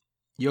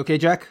You okay,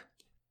 Jack?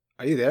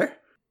 Are you there?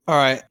 All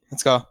right,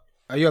 let's go.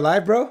 Are you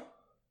alive, bro?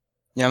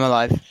 Yeah, I'm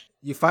alive.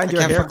 You find I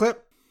your can't hair fi-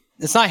 clip?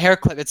 It's not a hair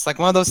clip. It's like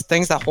one of those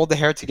things that hold the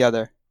hair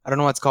together. I don't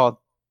know what it's called.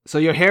 So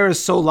your hair is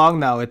so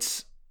long now,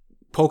 it's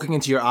poking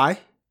into your eye?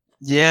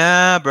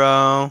 Yeah,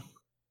 bro.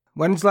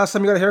 When's the last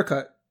time you got a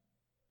haircut?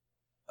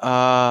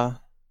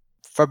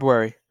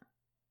 February.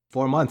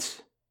 4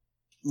 months.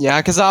 Yeah,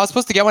 because I was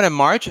supposed to get one in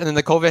March, and then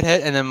the COVID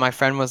hit, and then my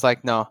friend was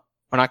like, "No,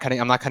 we're not cutting.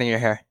 I'm not cutting your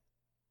hair."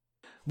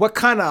 What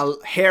kind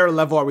of hair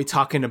level are we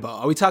talking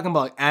about? Are we talking about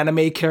like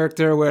anime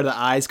character where the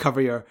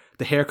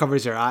hair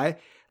covers your eye?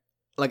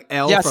 Like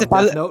L Yes,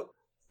 from Death Note?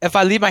 if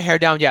I leave my hair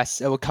down, yes,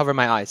 it will cover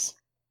my eyes.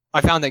 I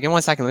found it. Give me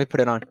 1 second. Let me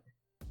put it on.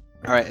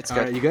 All right, it's good.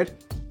 Alright, you good?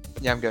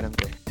 Yeah, I'm good. I'm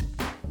good.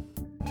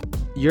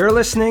 You're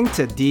listening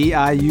to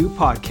DIU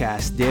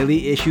Podcast,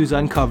 Daily Issues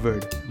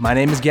Uncovered. My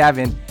name is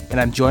Gavin,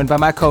 and I'm joined by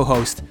my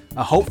co-host,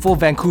 a hopeful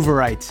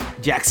Vancouverite,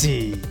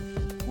 Jaxie.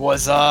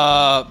 What's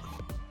up?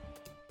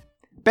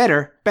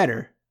 Better.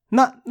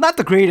 Not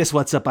the greatest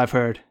what's up I've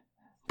heard,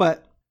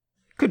 but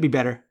could be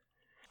better.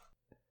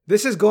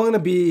 This is going to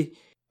be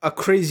a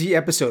crazy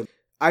episode.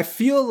 I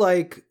feel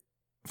like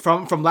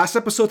from last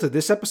episode to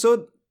this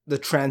episode, the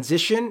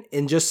transition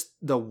in just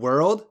the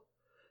world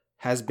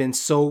has been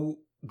so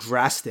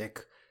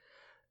drastic.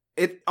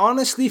 It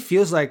honestly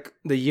feels like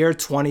the year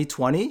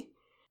 2020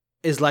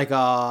 is like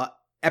a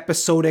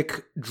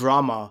episodic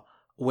drama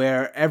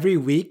where every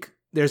week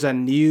there's a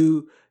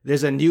new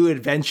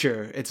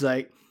adventure. It's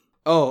like,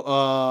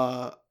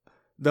 the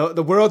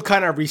world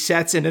kind of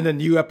resets and then a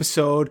new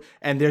episode,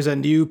 and there's a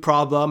new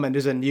problem, and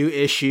there's a new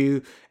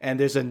issue, and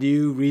there's a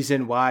new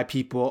reason why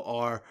people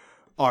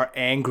are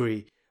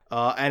angry.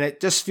 And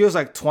it just feels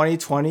like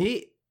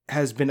 2020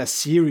 has been a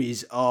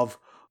series of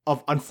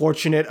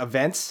unfortunate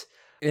events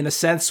in a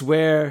sense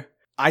where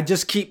I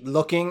just keep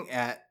looking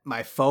at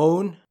my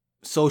phone,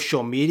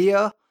 social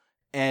media,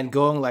 and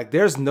going like,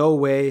 there's no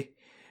way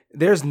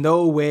this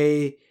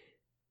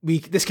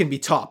can be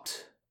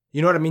topped.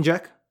 You know what I mean,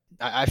 Jack?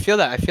 I feel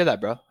that. I feel that,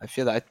 bro. I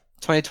feel that.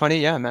 2020,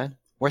 yeah, man.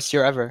 Worst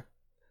year ever.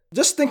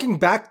 Just thinking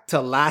back to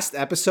last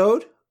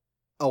episode,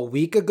 a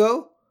week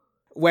ago,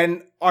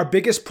 when our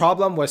biggest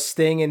problem was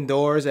staying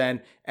indoors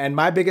and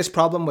my biggest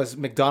problem was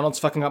McDonald's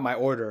fucking up my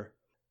order.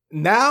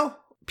 Now,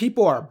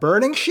 people are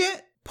burning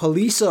shit.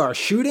 Police are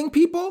shooting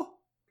people.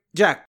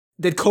 Jack,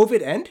 did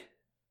COVID end?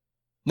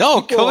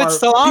 No, COVID's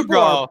still on,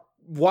 bro.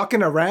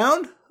 Walking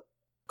around?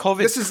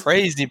 COVID's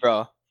crazy,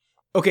 bro.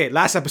 Okay,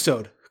 last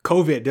episode.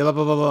 COVID, blah,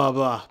 blah, blah, blah,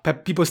 blah.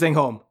 People staying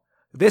home.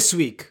 This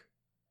week,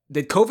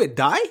 did COVID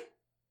die?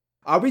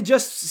 Are we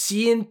just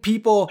seeing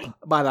people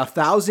by the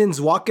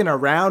thousands walking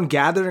around,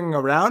 gathering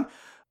around?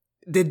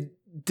 Did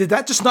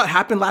that just not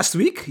happen last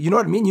week? You know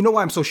what I mean? You know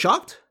why I'm so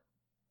shocked?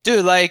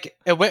 Dude, like,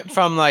 it went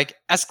from, like,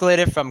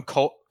 escalated from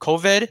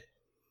COVID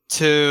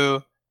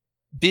to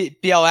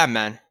BLM,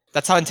 man.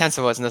 That's how intense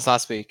it was in this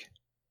last week.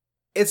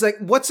 It's like,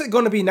 what's it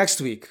going to be next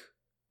week?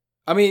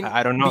 I mean,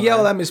 I don't know.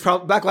 BLM man. is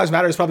probably Black Lives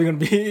Matter is probably going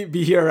to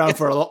be here around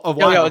for a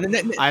while.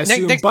 I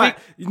assume,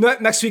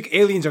 next week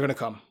aliens are going to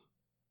come.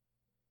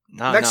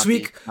 Next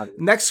week,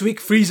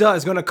 Frieza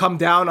is going to come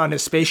down on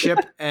his spaceship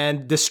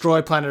and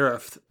destroy planet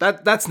Earth.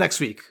 That's next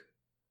week.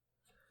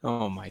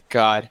 Oh my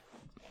god!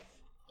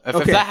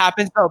 If that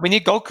happens, bro, we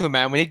need Goku,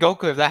 man. We need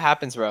Goku if that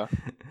happens, bro.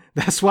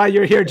 That's why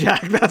you're here,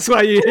 Jack. That's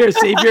why you're here,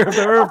 savior of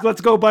the Earth. Let's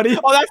go, buddy.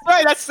 Oh, that's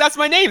right. That's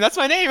my name. That's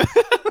my name.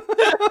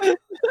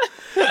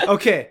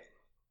 Okay.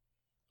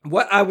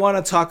 What I want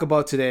to talk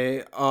about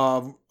today,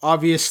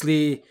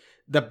 obviously,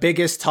 the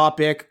biggest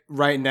topic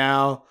right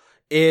now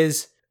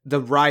is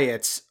the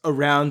riots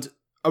around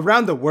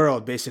the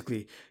world,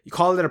 basically. You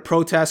call it a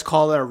protest,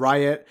 call it a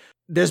riot.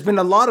 There's been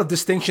a lot of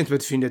distinctions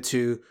between the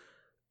two.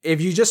 If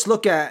you just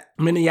look at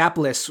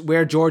Minneapolis,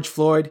 where George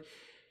Floyd,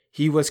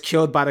 he was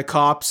killed by the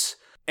cops,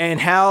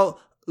 and how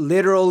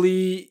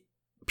literally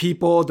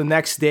people the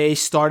next day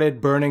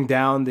started burning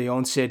down their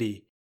own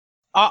city.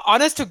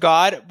 Honest to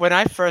God, when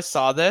I first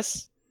saw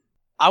this,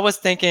 I was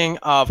thinking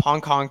of Hong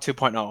Kong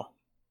 2.0.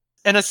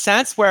 In a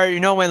sense where,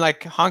 when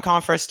like Hong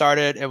Kong first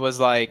started, it was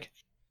like,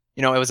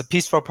 it was a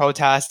peaceful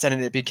protest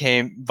and it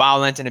became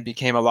violent and it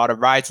became a lot of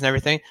riots and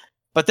everything.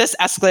 But this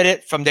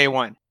escalated from day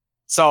one.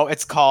 So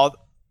it's called,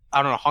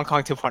 I don't know, Hong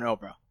Kong 2.0,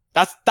 bro.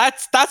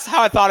 That's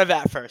how I thought of it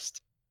at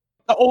first.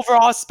 The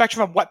overall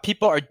spectrum of what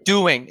people are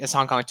doing is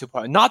Hong Kong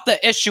 2.0. Not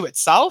the issue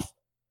itself,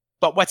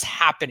 but what's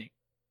happening.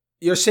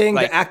 You're saying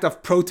the act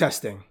of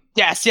protesting.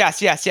 Yes.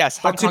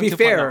 But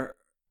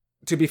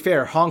to be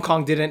fair, Hong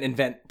Kong didn't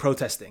invent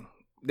protesting.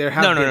 There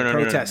have been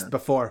protests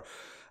before.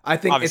 I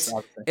think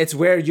obviously. It's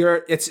where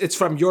it's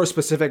from your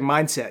specific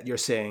mindset. You're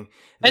saying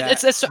that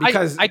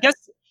I guess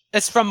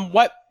it's from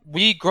what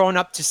we grown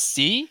up to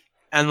see,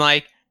 and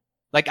like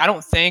I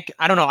don't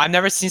know. I've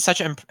never seen such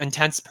an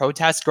intense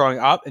protest growing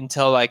up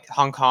until like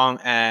Hong Kong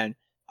and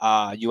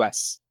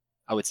US.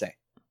 I would say.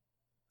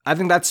 I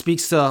think that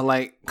speaks to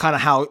like kind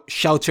of how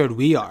sheltered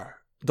we are,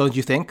 don't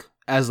you think?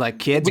 As like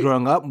kids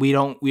growing up, we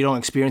don't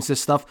experience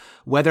this stuff,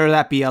 whether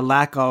that be a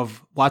lack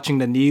of watching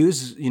the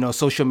news.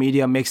 Social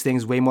media makes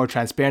things way more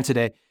transparent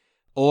today.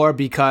 or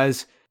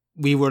because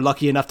we were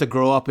lucky enough to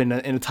grow up in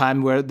a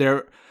time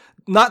where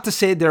not to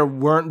say there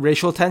weren't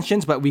racial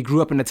tensions, but we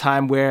grew up in a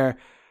time where,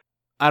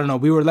 I don't know,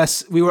 we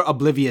were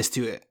oblivious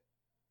to it.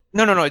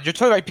 No, you're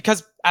totally right.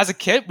 Because as a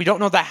kid, we don't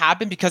know that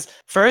happened. Because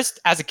first,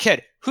 as a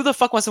kid, who the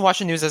fuck wants to watch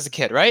the news as a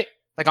kid, right?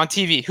 Like on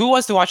TV, who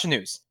wants to watch the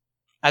news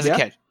as a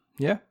kid?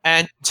 Yeah.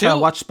 And two,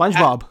 watch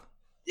SpongeBob.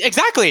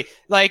 Exactly.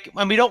 Like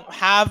when we don't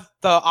have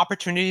the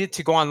opportunity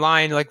to go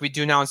online like we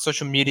do now on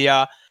social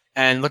media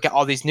and look at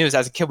all these news.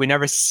 As a kid, we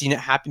never seen it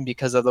happen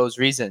because of those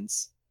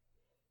reasons.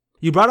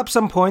 You brought up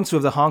some points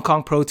with the Hong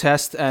Kong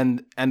protest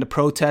and the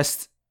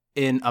protest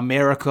in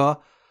America.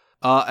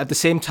 At the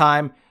same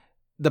time,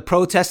 the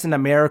protest in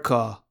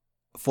America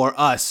for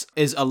us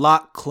is a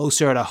lot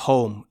closer to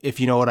home, if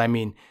you know what I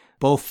mean,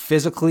 both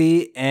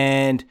physically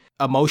and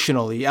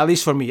emotionally. At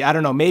least for me, I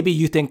don't know. Maybe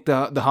you think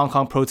the Hong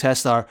Kong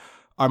protests are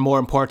more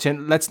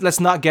important. Let's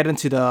not get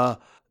into the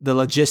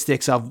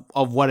logistics of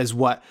what is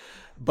what,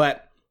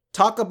 but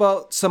talk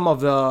about some of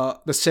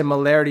the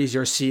similarities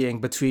you're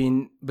seeing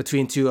between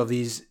two of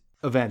these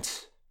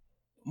events.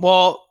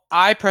 Well,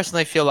 I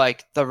personally feel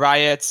like the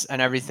riots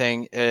and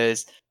everything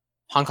is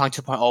Hong Kong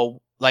 2.0,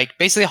 like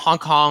basically Hong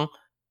Kong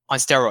on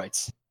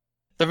steroids.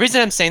 The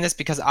reason I'm saying this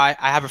because I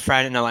have a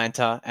friend in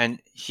Atlanta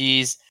and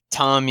he's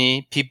telling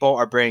me people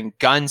are bringing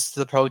guns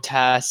to the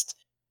protest,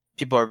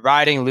 people are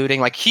rioting,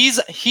 looting. Like he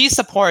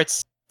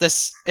supports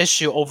this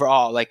issue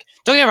overall. Like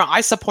don't get me wrong,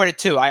 I support it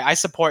too. I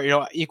support,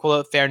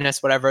 equal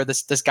fairness, whatever.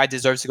 This guy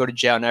deserves to go to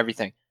jail and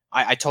everything.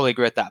 I totally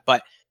agree with that.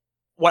 But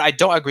what I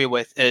don't agree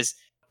with is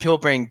people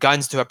bringing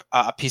guns to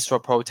a peaceful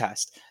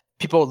protest.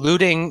 People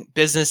looting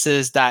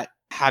businesses that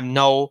have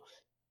no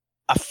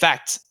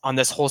effect on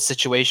this whole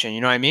situation.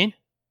 You know what I mean?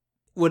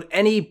 Would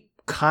any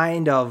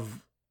kind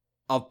of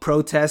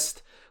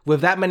protest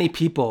with that many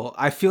people,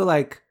 I feel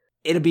like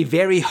it'd be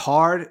very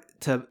hard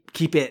to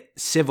keep it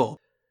civil.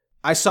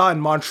 I saw in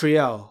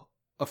Montreal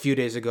a few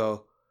days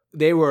ago,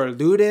 they were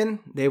looting,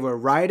 they were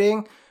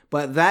rioting,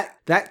 but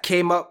that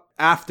came up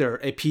after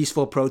a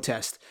peaceful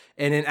protest.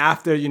 And then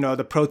after,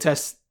 the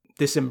protest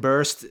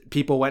dispersed,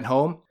 people went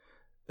home.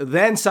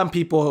 Then some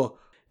people,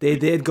 they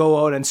did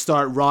go out and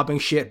start robbing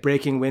shit,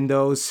 breaking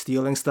windows,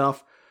 stealing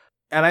stuff.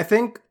 And I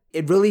think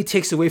it really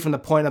takes away from the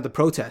point of the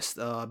protest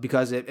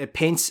because it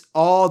paints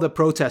all the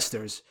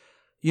protesters.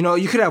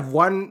 You could have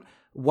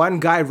one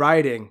guy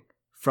rioting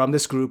from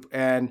this group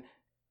and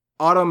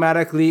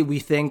automatically we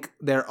think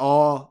they're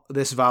all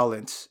this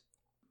violence.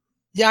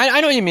 Yeah,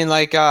 I know what you mean.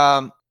 Like,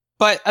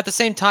 but at the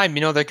same time,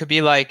 there could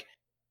be like,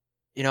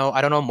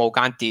 I don't know,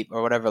 Mogandeep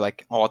or whatever,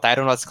 like, I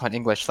don't know what's called in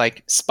English,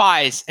 like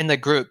spies in the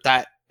group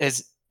that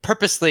is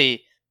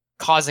purposely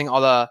causing all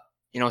the,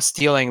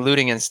 stealing,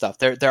 looting and stuff.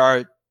 There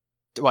are,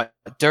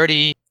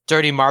 dirty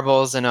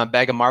marbles in a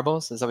bag of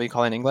marbles? Is that what you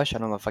call it in English? I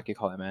don't know what the fuck you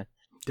call it, man.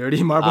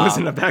 Dirty marbles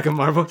in a bag of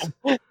marbles?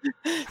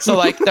 So,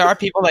 like, there are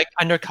people, like,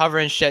 undercover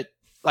and shit.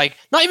 Like,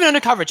 not even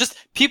undercover, just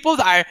people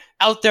that are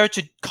out there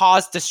to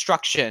cause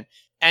destruction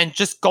and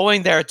just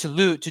going there to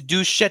loot, to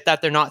do shit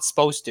that they're not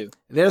supposed to.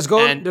 There's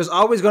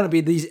always going to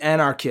be these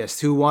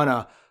anarchists who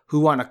wanna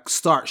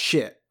start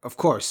shit. Of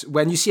course,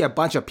 when you see a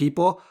bunch of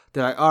people,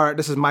 they're like, all right,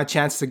 this is my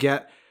chance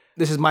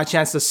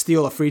to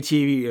steal a free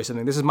TV or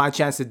something. This is my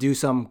chance to do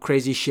some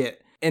crazy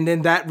shit. And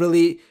then that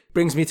really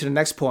brings me to the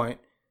next point.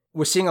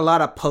 We're seeing a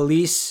lot of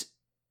police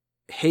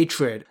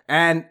hatred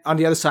and on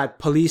the other side,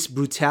 police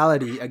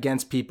brutality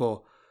against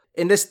people.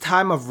 In this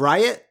time of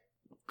riot,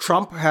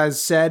 Trump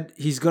has said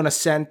he's gonna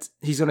send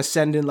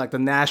in like the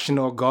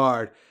National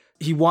Guard.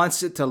 He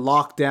wants it to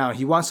lock down.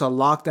 He wants to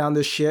lock down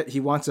this shit. He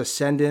wants to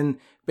send in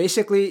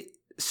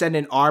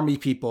army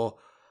people.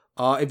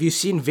 If you've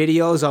seen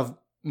videos of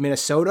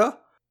Minnesota,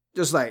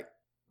 just like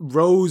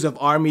rows of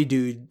army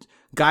dudes,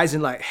 guys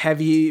in like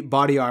heavy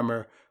body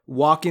armor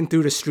walking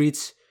through the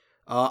streets.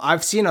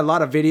 I've seen a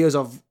lot of videos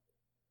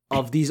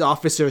of these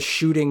officers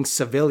shooting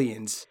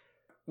civilians.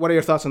 What are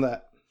your thoughts on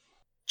that?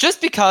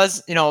 Just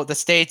because, the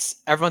States,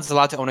 everyone's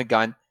allowed to own a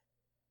gun,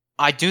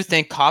 I do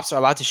think cops are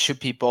allowed to shoot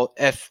people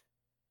if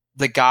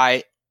the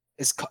guy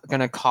is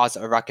going to cause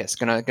a ruckus,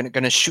 going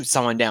to shoot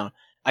someone down.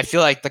 I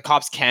feel like the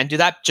cops can do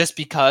that just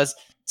because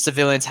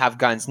civilians have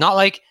guns. Not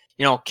like,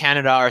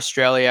 Canada or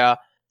Australia,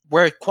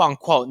 we're quote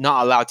unquote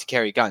not allowed to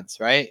carry guns,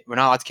 right? We're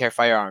not allowed to carry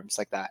firearms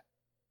like that.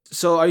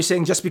 So are you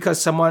saying just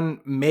because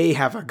someone may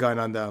have a gun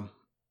on them,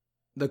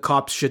 the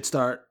cops should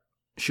start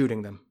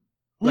shooting them?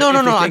 Like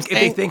No. If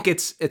they think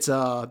it's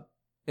a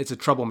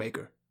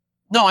troublemaker.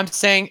 No, I'm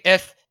saying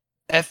if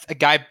a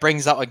guy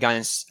brings out a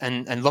gun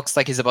and looks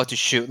like he's about to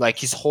shoot, like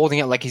he's holding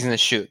it like he's going to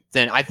shoot,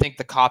 then I think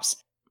the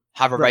cops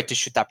have a right to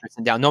shoot that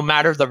person down, no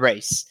matter the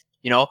race.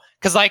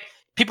 Because like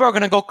people are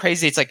going to go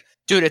crazy. It's like,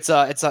 dude, it's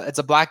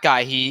a black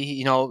guy.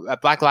 He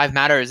Black Lives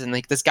Matters, and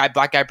like this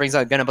black guy brings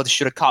out a gun about to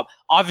shoot a cop.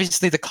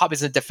 Obviously, the cop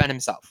is going to defend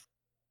himself,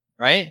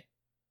 right?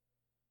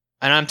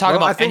 And I'm talking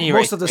about I think any most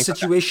race of the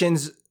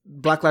situations,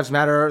 Black Lives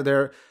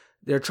Matter,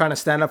 they're trying to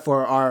stand up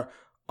for our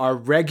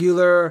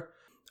regular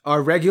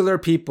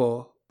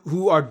people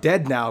who are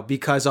dead now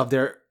because of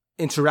their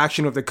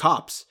interaction with the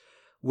cops.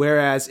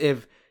 Whereas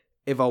if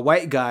if a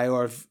white guy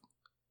or if,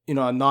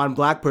 a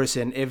non-black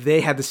person, if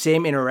they had the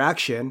same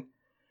interaction,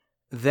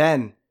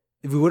 then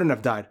we wouldn't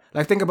have died.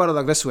 Like, think about it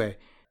like this way.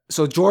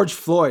 So George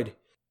Floyd,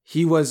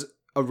 he was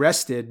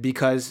arrested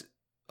because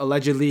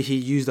allegedly he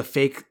used a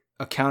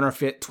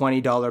counterfeit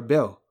 $20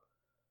 bill.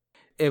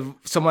 If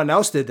someone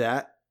else did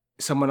that,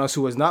 someone else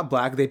who was not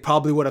black, they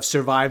probably would have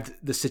survived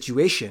the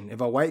situation.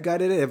 If a white guy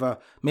did it,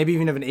 maybe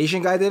even if an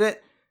Asian guy did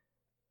it,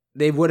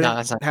 they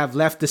wouldn't have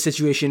left the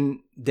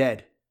situation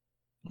dead.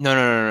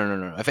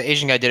 No. If an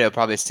Asian guy did it,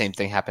 probably the same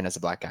thing happened as a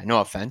black guy. No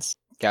offense,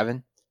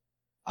 Gavin.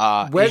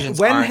 When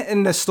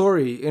in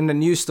the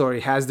news story,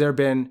 has there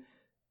been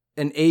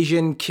an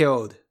Asian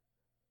killed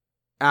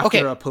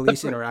after a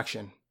police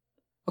interaction?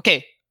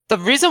 Okay, the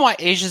reason why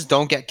Asians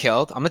don't get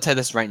killed, I'm going to tell you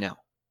this right now.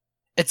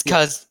 It's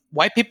because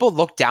white people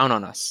look down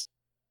on us.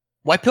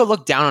 White people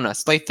look down on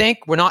us. They think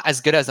we're not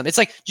as good as them. It's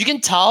like, you can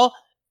tell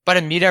by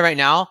the media right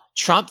now,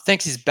 Trump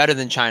thinks he's better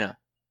than China.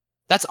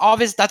 That's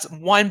obvious. That's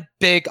one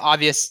big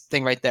obvious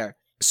thing right there.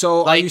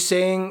 So are you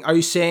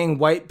saying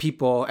white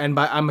people, and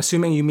I'm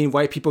assuming you mean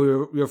white people,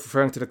 you're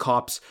referring to the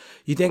cops.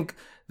 You think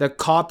the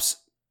cops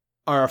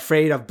are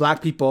afraid of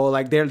black people,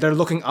 like they're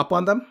looking up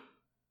on them?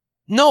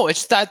 No,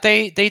 it's that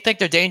they think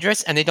they're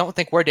dangerous and they don't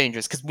think we're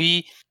dangerous because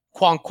we,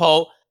 quote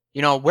unquote,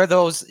 we're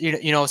those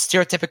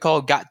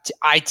stereotypical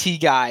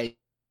IT guy.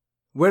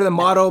 We're the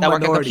model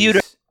minorities.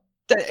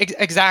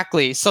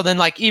 Exactly. So then,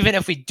 like, even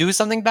if we do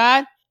something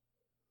bad,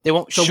 they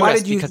won't shoot us. So why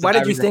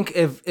did you think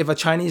if a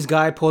Chinese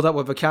guy pulled up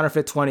with a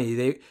counterfeit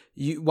 20,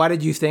 why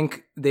did you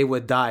think they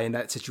would die in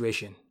that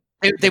situation?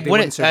 They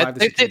wouldn't survive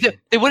the situation.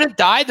 They wouldn't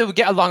die. They would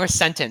get a longer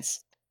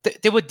sentence.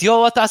 They would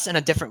deal with us in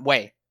a different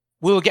way.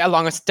 We would get a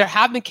longer. There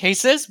have been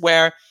cases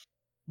where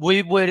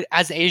we would,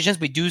 as Asians,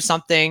 we do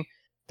something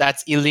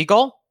that's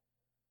illegal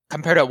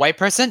compared to a white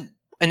person.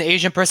 An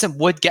Asian person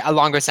would get a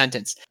longer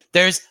sentence.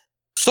 There's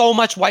so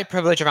much white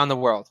privilege around the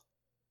world,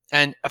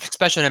 and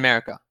especially in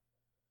America.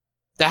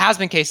 There has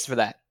been cases for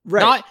that.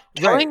 Right. Not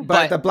killing,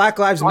 but the Black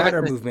Lives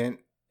Matter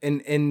movement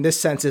in this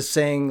sense is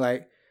saying,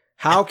 like,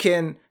 how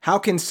can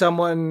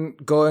someone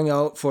going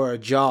out for a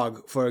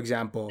jog, for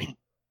example,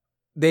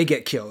 they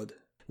get killed?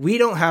 We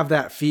don't have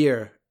that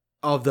fear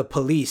of the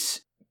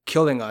police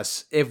killing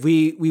us if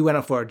we went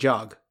out for a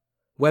jog,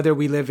 whether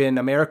we live in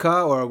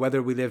America or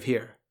whether we live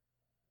here.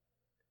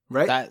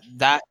 Right?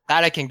 That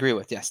I can agree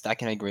with. Yes, that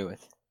can I agree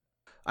with.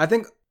 I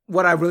think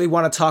what I really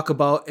want to talk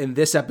about in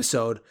this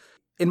episode,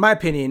 in my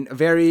opinion, a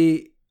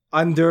very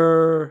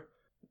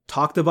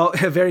under-talked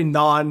about, a very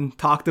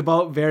non-talked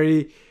about,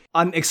 very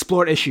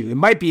unexplored issue. It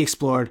might be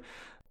explored.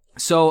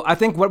 So I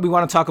think what we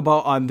want to talk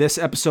about on this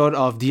episode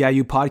of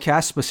DIU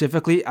podcast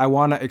specifically, I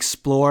want to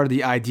explore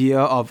the idea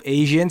of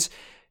Asians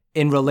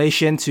in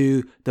relation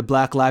to the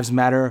Black Lives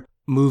Matter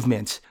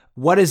movement.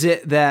 What is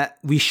it that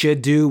we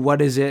should do?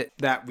 What is it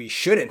that we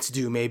shouldn't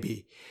do,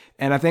 maybe?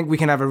 And I think we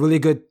can have a really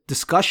good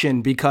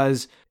discussion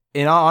because,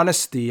 in all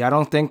honesty, I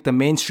don't think the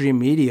mainstream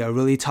media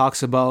really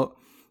talks about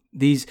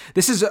these.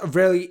 This is a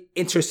really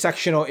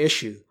intersectional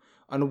issue.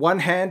 On one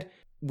hand,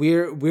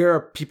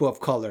 we're people of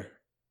color.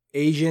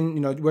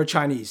 Asian, we're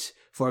Chinese,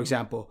 for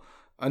example.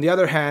 On the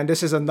other hand,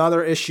 this is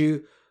another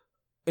issue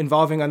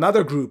involving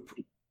another group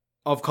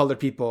of colored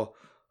people.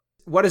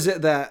 What is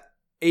it that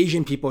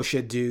Asian people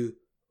should do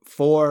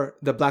for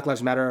the Black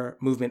Lives Matter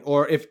movement,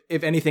 or if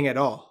anything at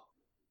all?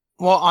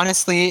 Well,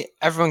 honestly,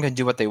 everyone can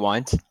do what they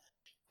want.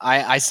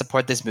 I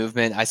support this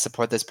movement. I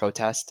support this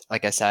protest,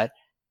 like I said.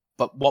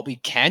 But what we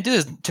can do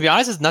is, to be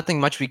honest, there's nothing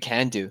much we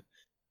can do.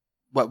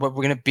 What we're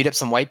going to beat up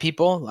some white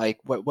people? Like,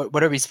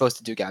 what are we supposed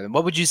to do, Gavin?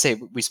 What would you say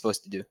we're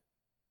supposed to do?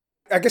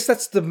 I guess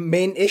that's the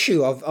main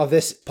issue of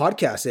this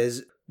podcast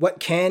is, what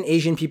can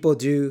Asian people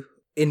do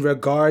in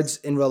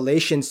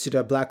relations to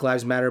the Black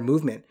Lives Matter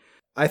movement?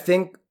 I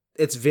think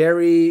it's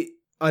very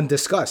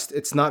undiscussed.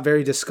 It's not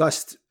very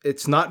discussed.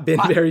 It's not been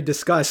very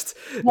discussed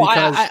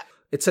because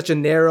it's such a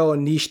narrow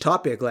and niche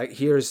topic. Like,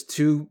 here's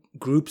two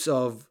groups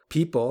of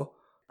people.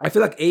 I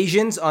feel like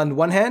Asians, on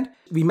one hand,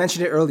 we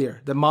mentioned it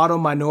earlier, the model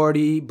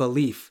minority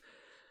belief.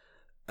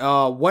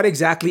 What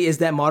exactly is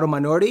that model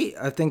minority?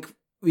 I think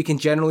we can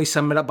generally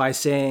sum it up by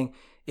saying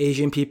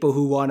Asian people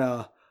who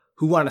wanna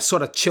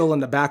sort of chill in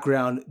the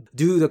background,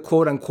 do the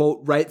quote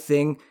unquote right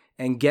thing,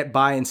 and get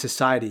by in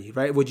society,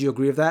 right? Would you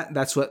agree with that?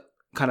 That's what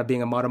kind of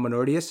being a model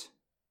minority is?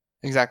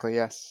 Exactly,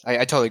 yes.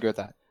 I totally agree with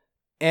that.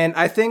 And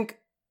I think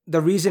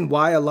the reason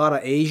why a lot of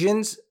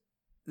Asians,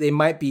 they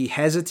might be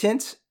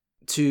hesitant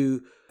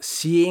to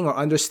seeing or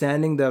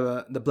understanding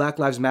the Black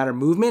Lives Matter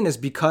movement is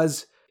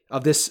because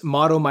of this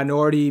model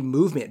minority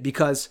movement.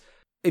 Because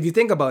if you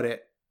think about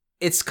it,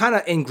 it's kind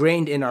of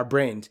ingrained in our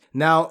brains.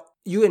 Now,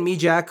 you and me,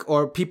 Jack,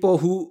 or people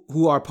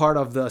who are part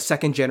of the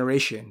second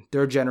generation,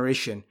 third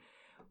generation,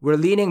 we're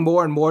leaning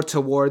more and more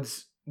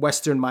towards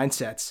Western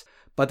mindsets.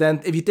 But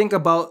then if you think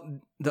about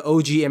the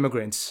OG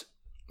immigrants,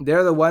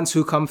 they're the ones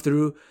who come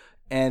through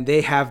and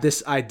they have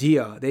this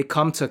idea. They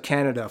come to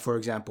Canada, for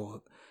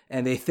example,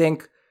 and they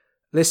think,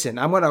 listen,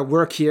 I'm going to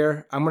work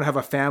here. I'm going to have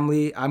a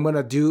family. I'm going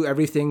to do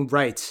everything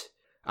right.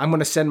 I'm going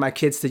to send my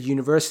kids to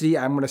university.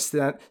 I'm going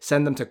to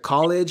send them to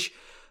college.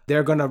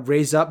 They're going to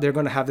raise up. They're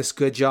going to have this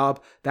good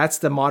job. That's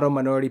the model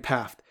minority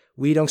path.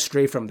 We don't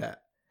stray from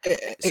that.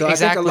 So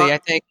exactly.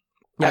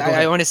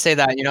 I want to say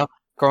that,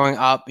 growing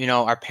up,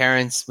 our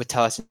parents would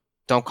tell us,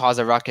 don't cause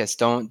a ruckus,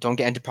 don't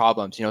get into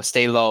problems,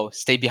 stay low,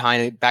 stay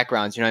behind the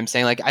backgrounds. You know what I'm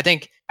saying? Like, I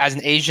think as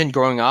an Asian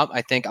growing up,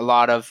 I think a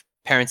lot of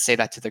parents say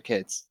that to their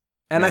kids.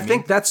 And I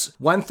think that's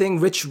one thing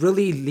which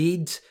really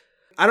leads,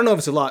 I don't know if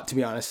it's a lot, to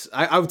be honest.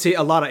 I would say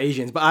a lot of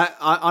Asians, but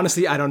I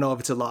honestly, I don't know if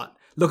it's a lot.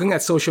 Looking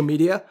at social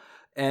media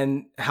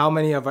and how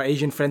many of our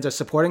Asian friends are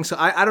supporting. So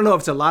I don't know if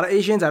it's a lot of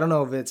Asians. I don't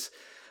know if it's,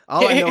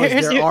 all I know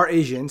is there are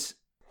Asians.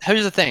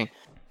 Here's the thing.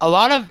 A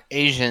lot of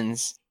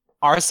Asians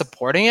are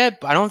supporting it,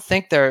 but I don't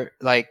think they're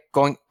like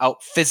going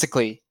out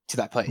physically to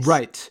that place.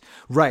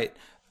 Right.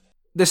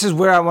 This is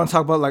where I want to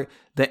talk about like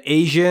the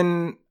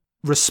Asian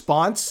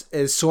response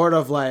is sort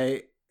of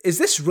like, is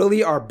this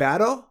really our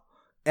battle?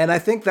 And I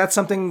think that's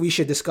something we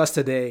should discuss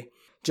today,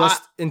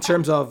 just in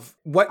terms of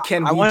what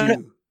can we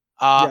do.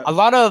 A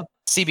lot of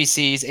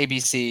CBCs,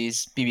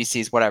 ABCs,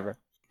 BBCs, whatever,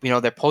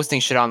 they're posting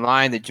shit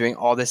online. They're doing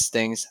all these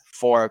things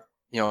for,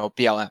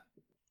 BLM.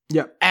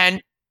 Yeah.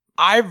 And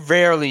I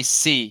rarely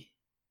see,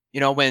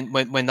 when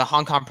the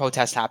Hong Kong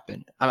protest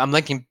happened, I'm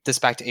linking this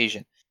back to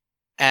Asian,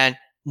 and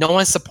no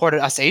one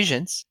supported us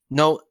Asians.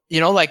 No,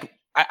 that's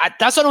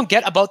what I don't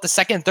get about the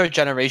second and third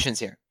generations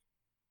here.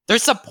 They're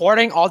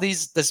supporting all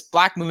this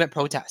Black movement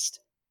protest.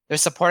 They're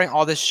supporting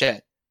all this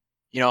shit.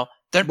 They're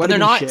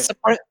not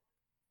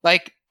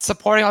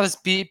supporting all this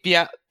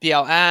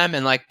BLM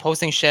and like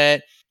posting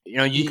shit.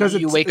 Because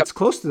it's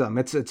close to them.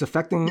 It's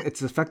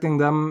affecting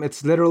them.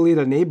 It's literally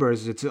the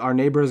neighbors. It's our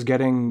neighbors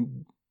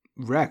getting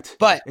wrecked.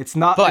 But it's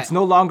not. It's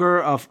no longer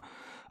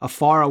a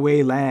far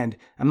away land.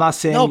 I'm not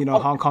saying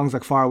Hong Kong's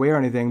like far away or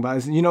anything,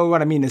 but you know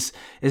what I mean.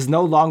 Is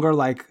no longer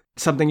like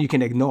something you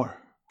can ignore.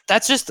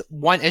 That's just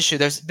one issue.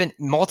 There's been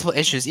multiple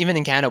issues, even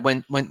in Canada.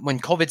 When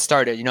COVID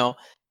started,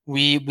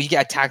 we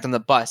get attacked on the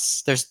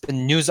bus. There's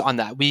been news on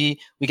that. We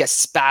get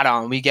spat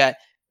on. We get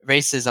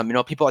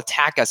racism. People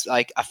attack us.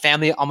 Like a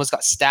family almost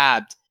got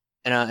stabbed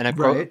in a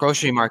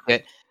grocery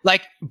market.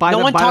 Like no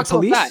one talks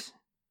about that.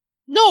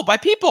 No, by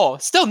people.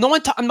 Still, no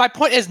one. My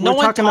point is, no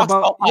one talks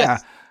about us. Yeah.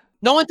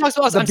 No one talks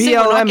about us. The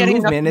BLM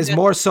movement is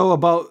more so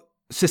about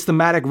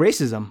systematic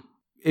racism,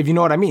 if you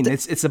know what I mean.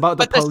 It's about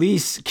the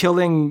police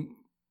killing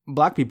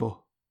Black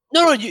people.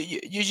 No, you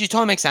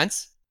totally make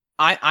sense.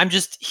 I'm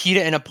just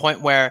heated in a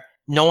point where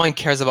no one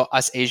cares about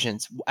us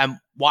Asians. And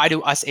why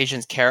do us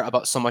Asians care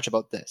about so much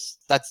about this?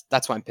 That's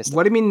why I'm pissed.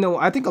 What do you mean? No,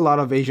 I think a lot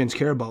of Asians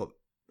care about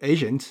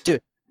Asians.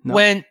 Dude,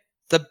 when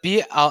the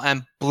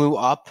BLM blew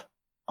up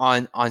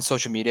on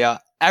social media,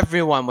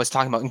 everyone was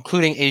talking about,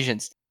 including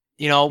Asians.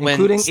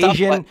 Including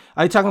Asian.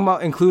 Are you talking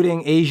about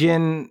including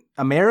Asian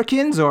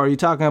Americans, or are you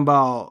talking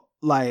about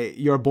like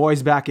your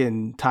boys back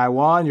in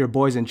Taiwan, your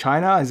boys in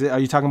China? Are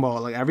you talking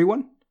about like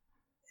everyone?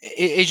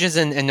 Asians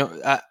and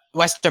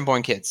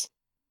Western-born kids.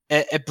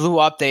 It blew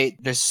up.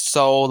 They're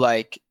so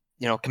like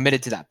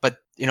committed to that. But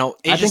Asian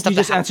I think you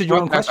just answered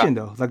your own question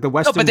though. Like the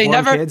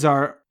Western-born kids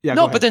are. Yeah,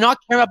 no, but they're not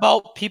caring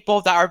about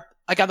people that are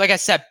like I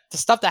said, the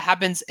stuff that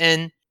happens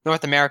in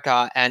North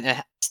America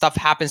and stuff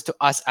happens to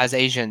us as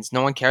Asians.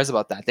 No one cares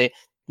about that.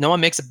 No one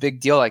makes a big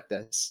deal like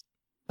this.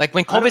 Like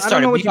when COVID started, I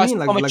don't know what you mean.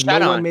 Like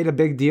no one made a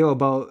big deal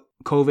about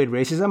COVID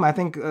racism. I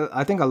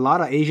think a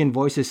lot of Asian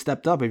voices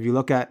stepped up. If you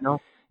look at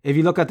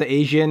the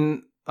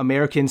Asian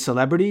American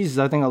celebrities,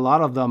 I think a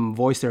lot of them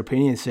voiced their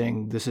opinion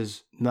saying this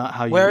is not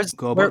how you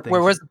go about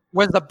things.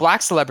 Where's the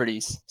Black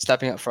celebrities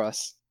stepping up for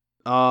us?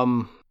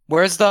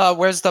 Where's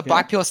the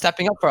Black people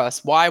stepping up for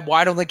us?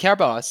 Why don't they care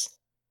about us?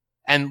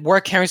 And we're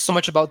caring so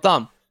much about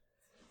them.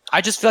 I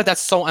just feel like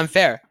that's so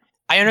unfair.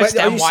 I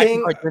understand why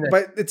people are doing it.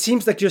 But it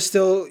seems like you're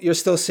still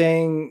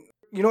saying,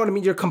 you know what I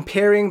mean? You're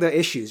comparing the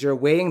issues. You're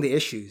weighing the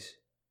issues.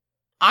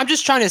 I'm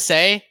just trying to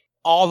say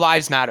all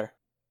lives matter.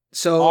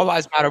 So all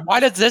lives matter.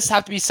 Why does this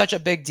have to be such a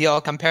big deal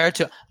compared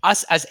to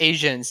us as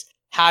Asians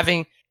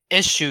having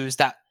issues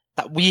that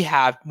we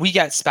have? We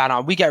get spat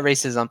on. We get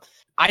racism.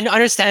 I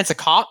understand it's a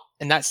cop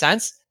in that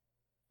sense,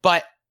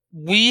 but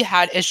we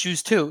had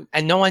issues too,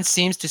 and no one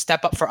seems to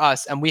step up for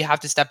us, and we have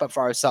to step up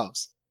for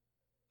ourselves.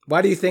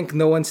 Why do you think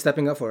no one's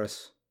stepping up for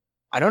us?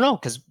 I don't know,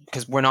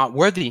 because we're not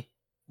worthy.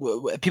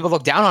 People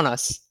look down on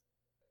us.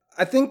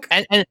 I think,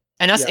 and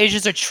us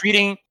Asians are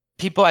treating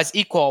people as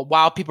equal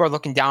while people are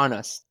looking down on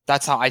us.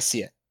 That's how I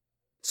see it.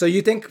 So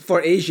you think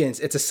for Asians,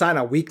 it's a sign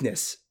of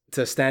weakness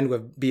to stand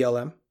with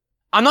BLM?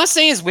 I'm not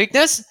saying it's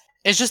weakness.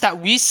 It's just that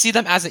we see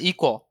them as an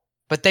equal,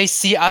 but they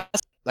see us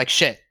like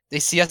shit. They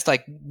see us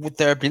like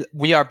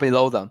we are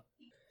below them.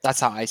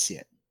 That's how I see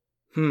it.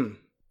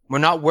 We're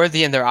not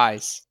worthy in their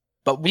eyes.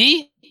 But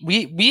we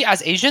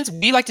as Asians,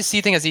 we like to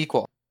see things as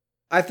equal.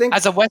 I think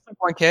as a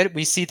Western-born kid,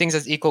 we see things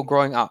as equal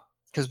growing up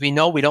because we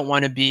know we don't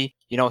want to be,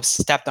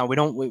 stepped on. We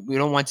don't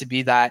want to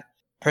be that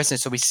person.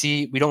 So we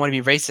don't want to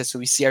be racist. So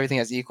we see everything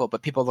as equal.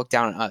 But people look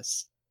down on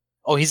us.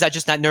 Oh, he's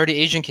just that nerdy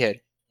Asian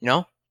kid.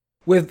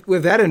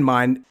 With that in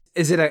mind,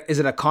 is it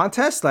a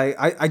contest? Like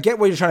I get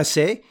what you're trying to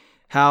say.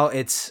 how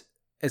it's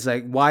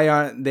like, why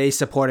aren't they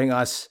supporting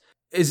us?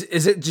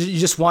 Is it you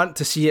just want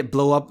to see it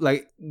blow up?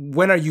 Like,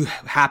 when are you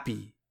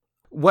happy?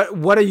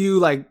 What are you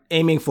like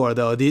aiming for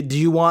though? Do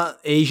you want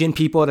Asian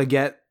people to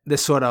get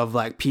this sort of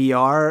like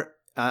PR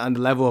on the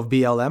level of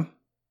BLM?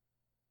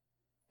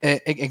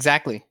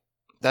 Exactly.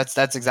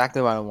 That's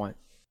exactly what I want.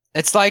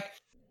 It's like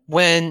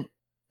when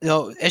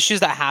issues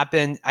that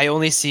happen, I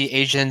only see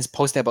Asians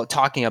posting about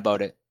talking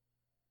about it,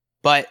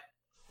 but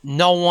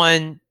no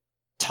one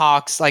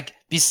talks, like,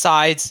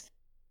 besides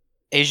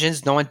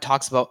Asians, no one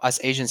talks about us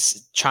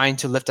Asians trying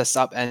to lift us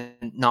up and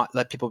not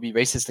let people be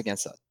racist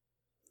against us.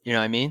 You know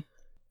what I mean?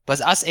 But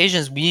us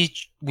Asians,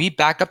 we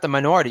back up the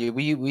minority.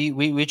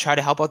 We try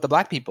to help out the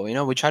black people.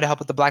 We try to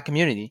help out the black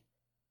community.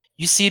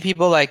 You see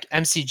people like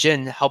MC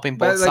Jin helping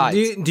both sides.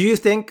 Do you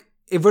think,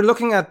 if we're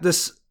looking at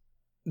this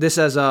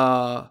as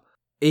a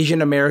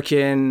Asian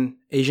American,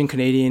 Asian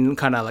Canadian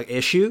kind of like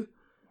issue,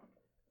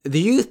 do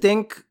you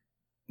think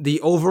the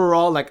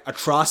overall like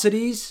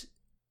atrocities,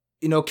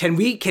 can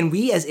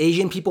we as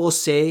Asian people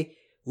say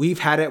we've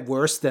had it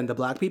worse than the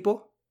black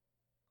people?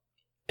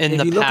 In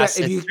the past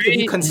history,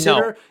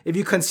 if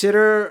you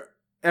consider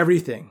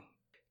everything,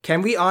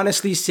 can we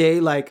honestly say,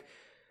 like,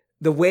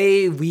 the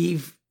way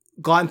we've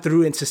gone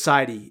through in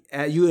society,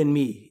 you and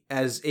me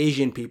as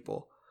Asian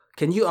people,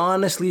 can you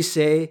honestly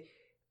say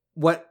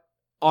what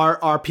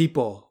our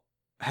people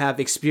have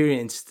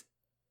experienced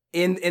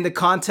in the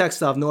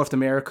context of North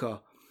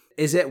America?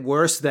 Is it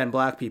worse than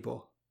black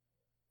people?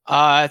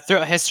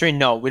 Throughout history,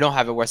 no, we don't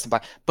have it worse than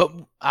black. But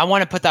I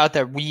want to put that out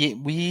there.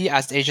 We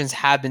as Asians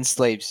have been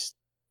slaves.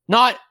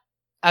 Not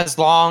as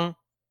long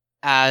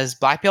as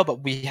black people,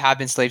 but we have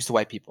been slaves to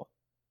white people.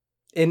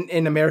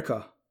 In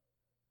America?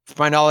 For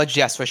my knowledge,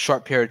 yes, for a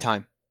short period of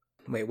time.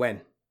 Wait,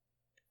 when?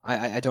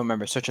 I don't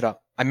remember. Search it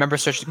up. I remember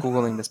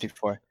Googling this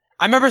before.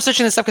 I remember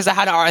searching this up because I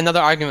had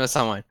another argument with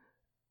someone.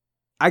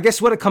 I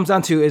guess what it comes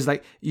down to is,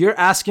 like, you're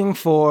asking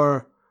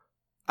for,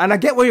 and I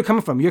get where you're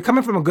coming from. You're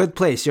coming from a good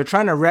place. You're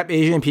trying to rep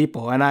Asian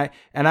people, and I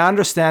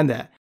understand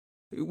that.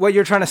 What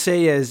you're trying to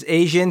say is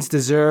Asians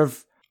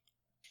deserve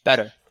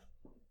better.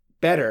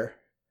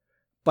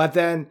 But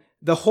then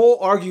the whole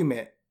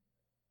argument,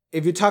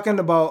 if you're talking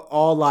about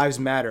all lives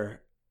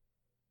matter,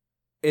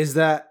 is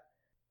that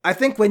I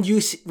think when you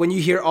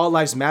hear all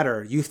lives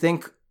matter, you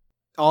think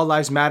all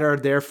lives matter,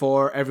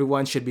 therefore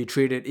everyone should be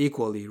treated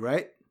equally,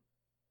 right?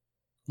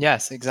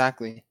 Yes,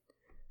 exactly.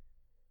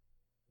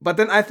 But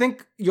then I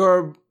think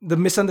the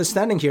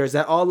misunderstanding here is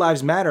that all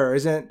lives matter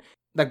isn't,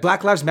 like,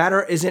 Black Lives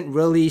Matter isn't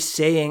really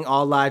saying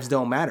all lives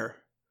don't matter.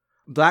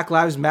 Black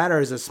Lives Matter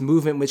is this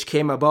movement which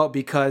came about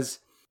because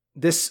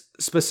this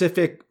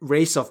specific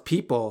race of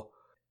people,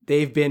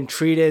 they've been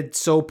treated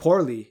so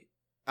poorly,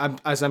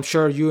 as I'm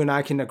sure you and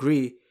I can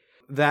agree,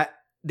 that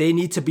they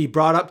need to be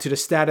brought up to the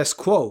status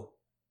quo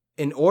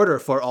in order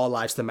for all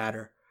lives to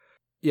matter.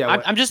 Yeah,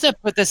 I'm just going to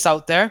put this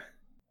out there.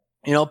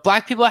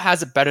 Black people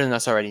has it better than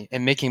us already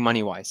in making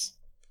money wise.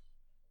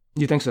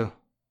 You think so?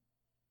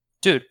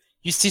 Dude,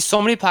 you see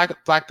so many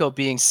black people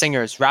being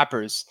singers,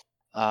 rappers.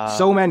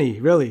 So many,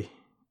 really,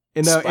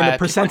 in the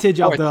percentage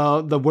of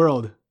the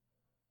world.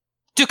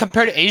 Dude,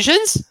 compared to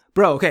Asians?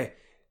 Bro, okay.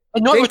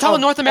 We're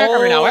talking North America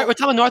right now, right? We're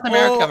talking North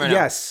America right now.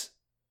 Yes.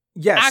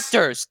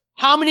 Actors.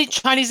 How many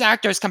Chinese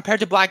actors compared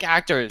to black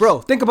actors?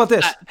 Bro, think about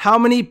this. How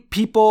many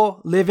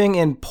people living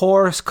in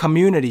poor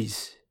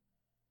communities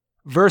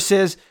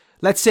versus,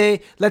 let's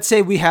say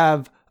we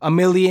have 1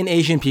 million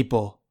Asian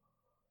people,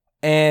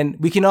 and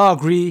we can all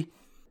agree,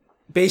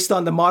 based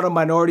on the model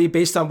minority,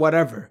 based on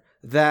whatever,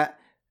 that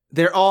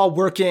they're all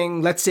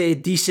working, let's say,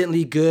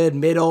 decently good,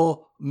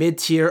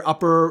 mid-tier,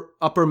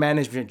 upper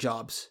management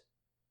jobs.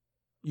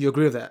 You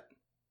agree with that?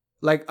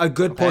 Like, a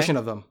good portion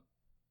of them.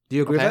 Do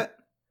you agree with that?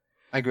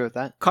 I agree with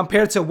that.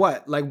 Compared to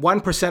what? Like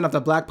 1% of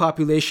the black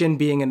population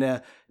being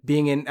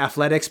in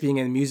athletics, being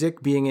in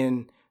music, being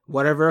in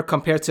whatever,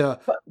 compared to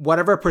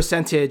whatever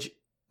percentage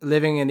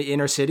living in the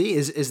inner city.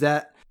 Is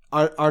that,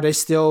 are they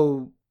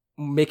still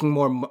making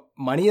more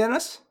money than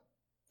us?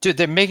 Dude,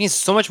 they're making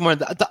so much more.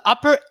 The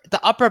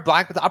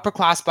upper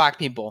class black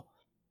people,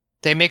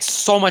 they make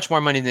so much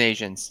more money than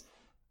Asians.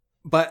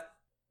 But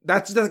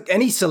that's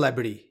any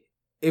celebrity.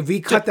 If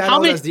we cut that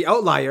out as the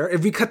outlier,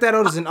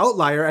 as an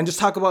outlier and just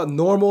talk about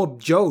normal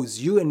Joes,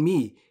 you and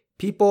me,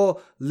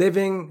 people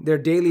living their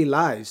daily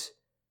lives.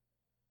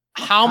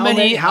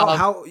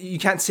 How you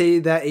can't say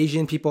that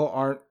Asian people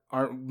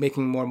aren't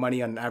making more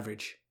money on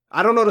average.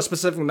 I don't know the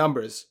specific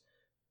numbers.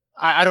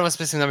 I don't know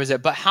specific numbers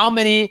yet, but how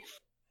many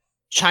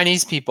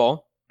Chinese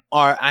people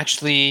are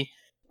actually,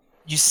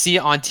 you see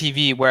on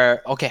TV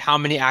where, okay, how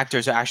many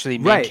actors are actually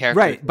main characters?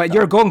 Right. But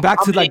you're going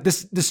back to like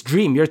this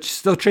dream. You're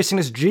still tracing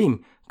this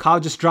dream. Kyle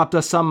just dropped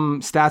us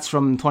some stats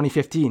from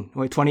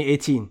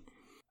 2018.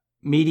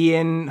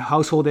 Median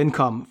household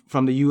income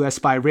from the US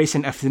by race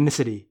and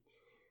ethnicity.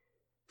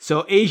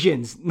 So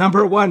Asians,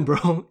 number one,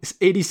 bro, is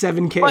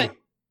 87K.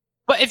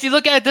 But if you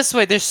look at it this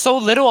way, there's so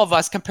little of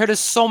us compared to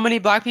so many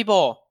black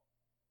people.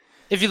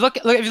 If you look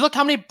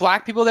how many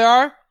black people there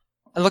are,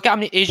 and look at how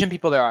many Asian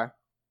people there are.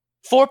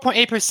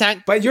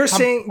 4.8%. But you're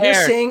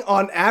saying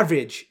on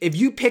average, if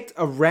you picked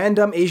a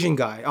random Asian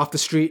guy off the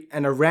street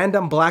and a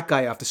random black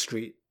guy off the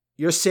street,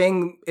 you're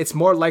saying it's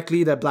more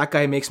likely that black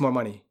guy makes more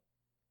money.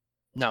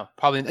 No,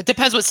 probably. It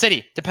depends what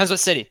city.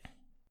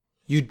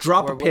 You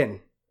drop a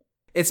pin.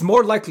 It's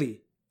more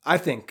likely, I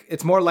think,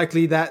 it's more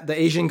likely that the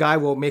Asian guy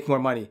will make more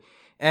money.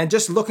 And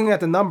just looking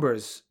at the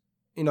numbers,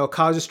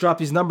 Kyle just dropped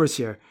these numbers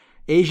here.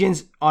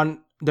 Asians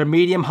on their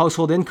median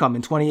household income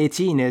in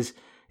 2018 is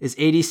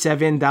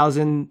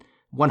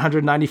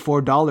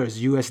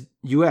 $87,194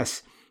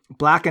 US.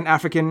 Black and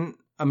African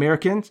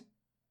Americans,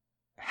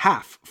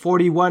 half,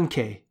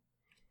 $41K.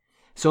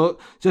 So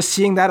just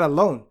seeing that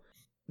alone,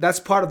 that's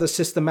part of the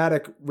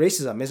systematic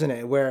racism, isn't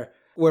it? Where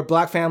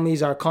black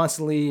families are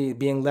constantly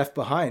being left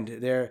behind.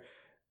 They're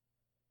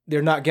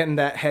not getting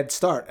that head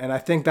start. And I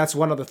think that's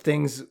one of the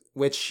things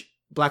which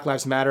Black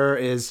Lives Matter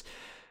is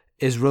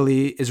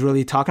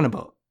really talking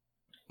about.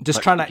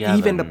 Just trying to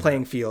even the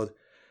playing field.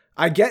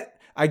 I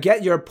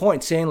get your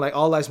point saying like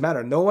all lives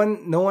matter. No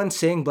one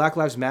saying Black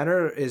Lives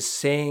Matter is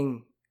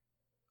saying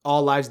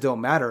all lives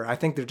don't matter. I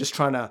think they're just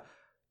trying to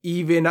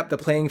even up the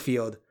playing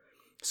field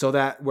so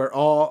that we're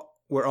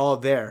all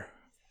there.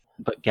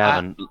 But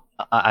Gavin,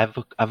 I have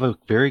a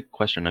very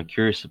question. I'm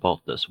curious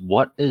about this.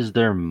 What is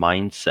their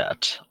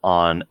mindset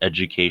on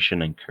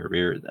education and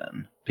career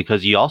then?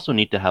 Because you also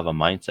need to have a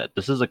mindset.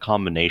 This is a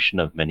combination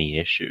of many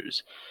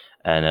issues,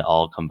 and it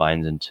all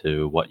combines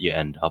into what you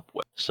end up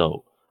with.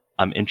 So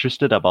I'm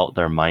interested about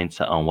their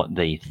mindset on what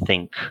they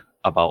think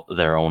about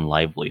their own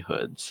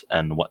livelihoods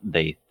and what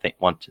they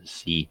want to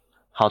see,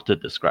 how to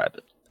describe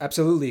it.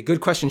 Absolutely.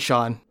 Good question,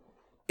 Sean.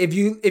 If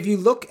you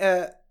look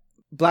at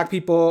Black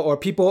people or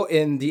people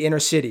in the inner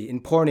city, in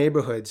poor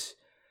neighborhoods,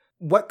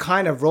 what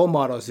kind of role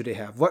models do they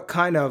have? What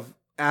kind of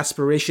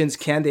aspirations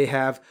can they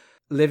have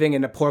living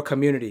in a poor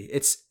community?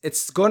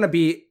 It's going to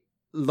be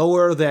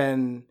lower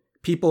than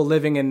people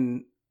living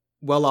in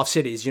well-off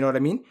cities. You know what I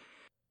mean?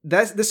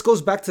 This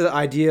goes back to the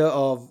idea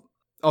of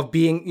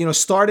being,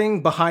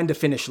 starting behind the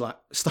finish line,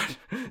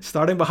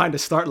 starting behind the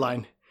start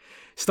line.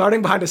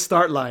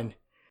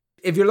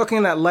 If you're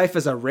looking at life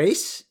as a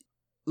race,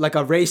 like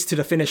a race to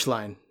the finish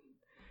line,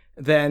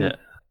 then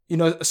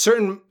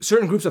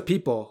certain groups of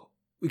people,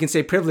 we can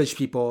say privileged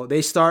people,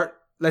 they start,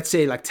 let's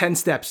say, like 10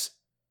 steps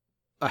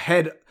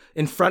ahead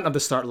in front of the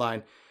start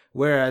line.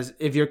 Whereas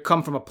if you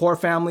come from a poor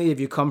family, if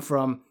you come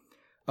from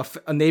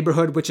a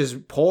neighborhood which is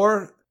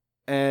poor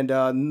and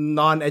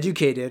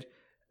non-educated,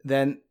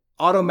 then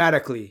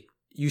automatically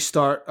you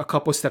start a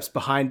couple steps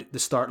behind the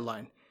start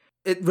line.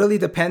 It really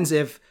depends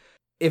if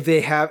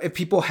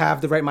people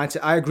have the right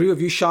mindset. I agree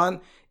with you, Sean.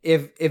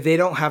 If they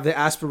don't have the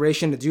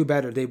aspiration to do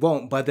better, they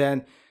won't. But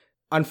then,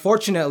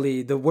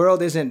 unfortunately, the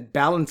world isn't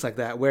balanced like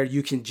that, where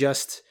you can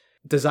just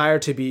desire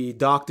to be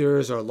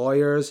doctors or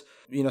lawyers.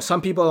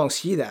 Some people don't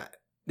see that.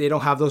 They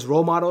don't have those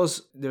role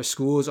models. Their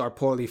schools are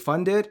poorly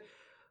funded.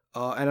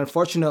 And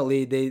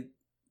unfortunately,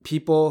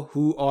 people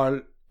who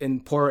are in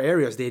poorer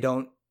areas, they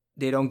don't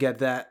get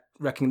that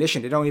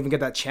recognition. They don't even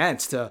get that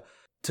chance to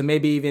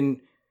maybe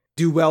even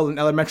do well in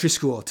elementary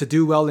school, to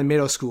do well in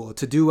middle school,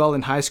 to do well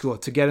in high school,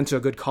 to get into a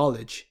good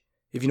college,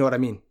 if you know what I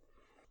mean.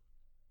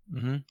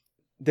 Mm-hmm.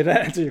 Did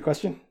that answer your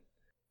question?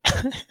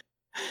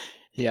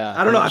 Yeah.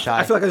 I don't know.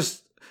 I feel like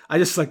I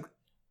just like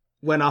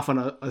went off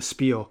on a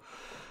spiel.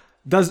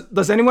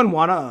 Does anyone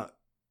want to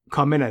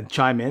come in and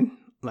chime in?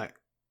 Like,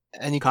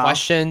 any Kyle?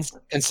 Questions,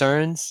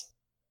 concerns?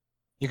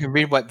 You can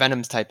read what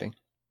Venom's typing.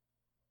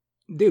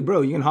 Dude,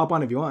 bro, you can hop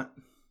on if you want.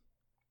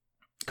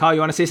 Kyle, you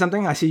want to say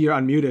something? I see you're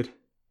unmuted.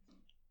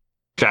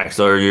 Jack,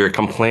 so you're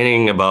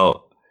complaining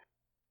about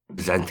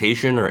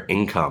representation or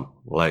income?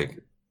 Like,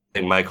 I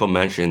think Michael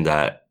mentioned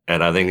that,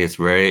 and I think it's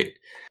very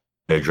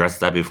address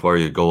that before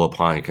you go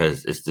upon,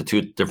 because it's the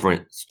two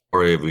different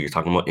stories if you're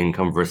talking about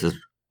income versus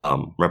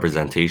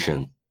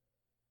representation.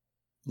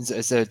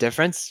 Is there a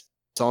difference?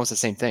 It's almost the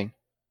same thing.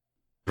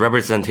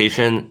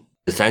 Representation, in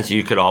the sense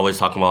you could always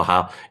talk about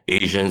how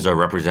Asians are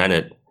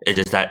represented. It's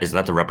just that it's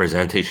not the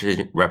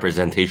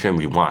representation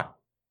we want.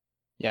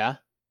 Yeah,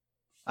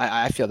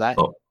 I feel that.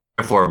 So,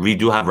 therefore, we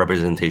do have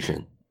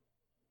representation.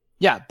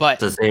 Yeah,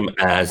 but it's the same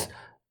as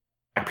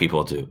Black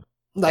people do.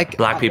 Like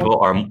Black people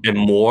are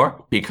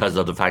more because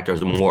of the fact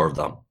there's more of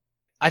them.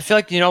 I feel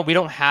like, we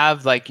don't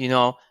have like,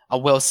 a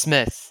Will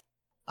Smith,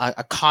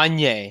 a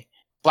Kanye,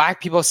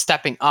 Black people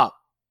stepping up,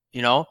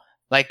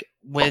 like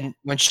when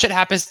shit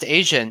happens to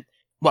Asian,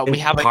 we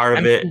have like part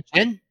of it.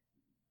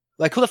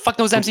 Like, who the fuck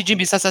knows MCG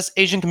besides us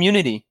Asian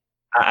community?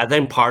 I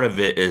think part of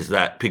it is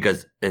that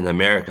because in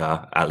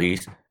America, at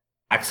least,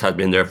 Blacks have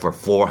been there for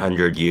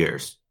 400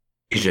 years.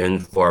 Asian,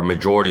 for a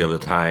majority of the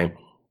time,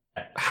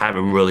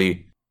 haven't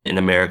really in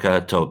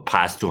America till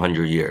past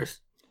 200 years.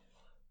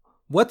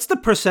 What's the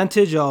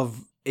percentage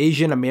of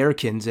Asian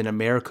Americans in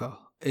America?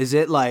 Is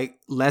it like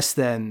less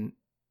than?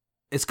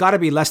 It's got to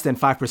be less than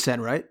 5%,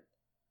 right?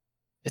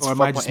 It's or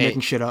am I just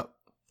making shit up?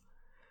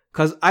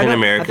 Because I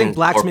think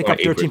blacks make up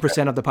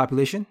 13% of the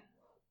population.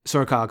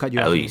 Sorry, Kyle, I'll cut you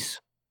off. At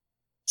least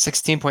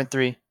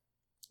 16.3.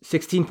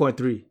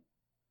 16.3.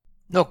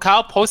 No,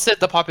 Kyle posted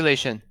the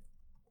population.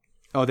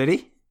 Oh, did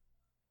he?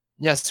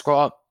 Yes, scroll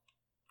up.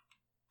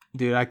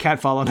 Dude, I can't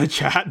follow the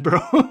chat, bro.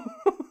 Oh,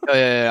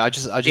 yeah. I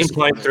just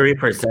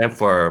 18.3%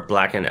 for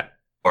Black and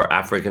or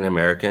African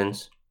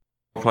Americans,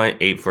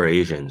 4.8 for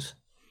Asians.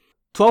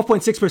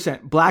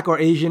 12.6% Black or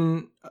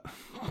Asian.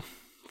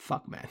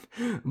 Fuck, man.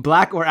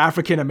 Black or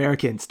African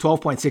Americans,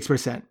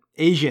 12.6%.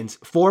 Asians,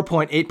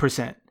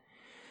 4.8%.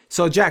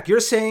 So, Jack, you're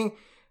saying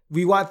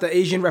we want the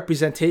Asian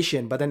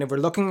representation, but then if we're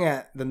looking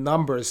at the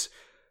numbers,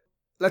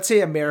 let's say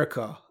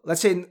America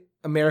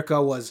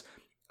was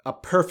a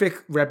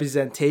perfect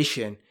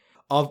representation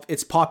of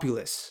its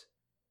populace.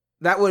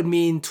 That would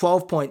mean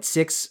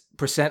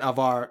 12.6% of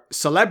our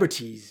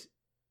celebrities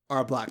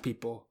are Black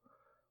people,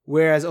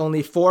 whereas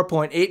only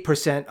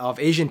 4.8% of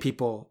Asian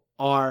people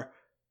are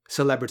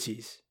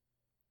celebrities.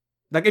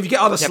 Like, if you get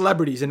all the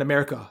celebrities in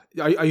America,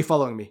 are you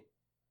following me?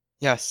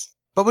 Yes.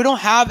 But we don't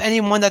have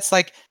anyone that's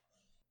like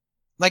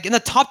in the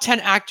top 10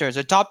 actors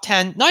or top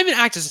 10, not even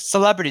actors,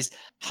 celebrities.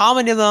 How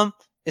many of them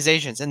is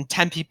Asians? And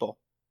 10 people.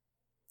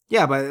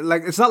 Yeah, but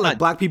like it's not like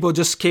Black people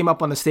just came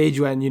up on the stage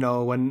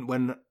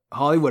when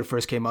Hollywood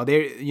first came out.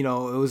 They, it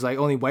was like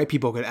only white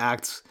people could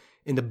act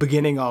in the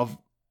beginning of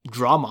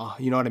drama.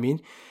 You know what I mean?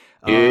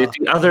 The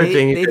other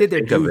thing they did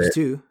their dues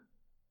too.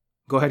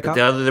 Go ahead, Kyle.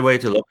 The other way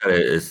to look at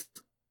it is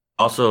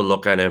also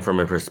look at it from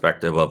a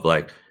perspective of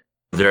like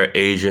there are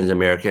Asians,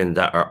 Americans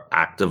that are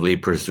actively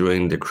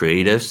pursuing the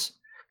creatives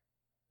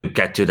to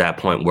get to that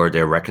point where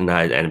they're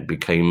recognized and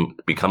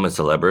become a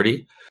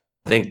celebrity.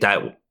 I think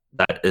that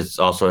is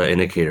also an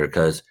indicator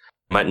because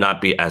might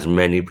not be as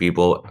many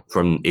people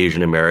from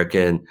Asian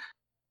American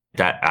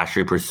that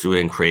actually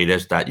pursuing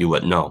creatives that you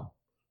would know.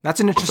 That's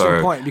an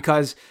interesting point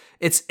because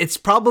it's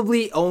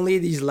probably only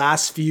these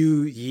last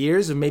few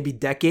years or maybe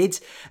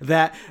decades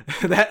that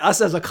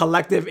us as a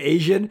collective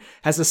Asian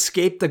has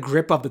escaped the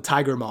grip of the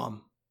tiger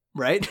mom,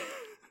 right?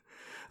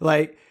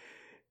 Like,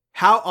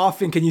 how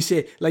often can you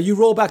say, like, you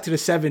roll back to the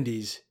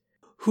 70s,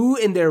 who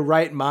in their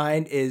right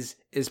mind is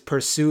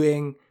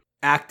pursuing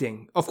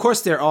acting? Of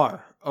course there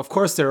are.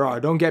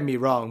 Don't get me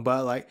wrong,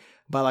 but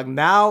like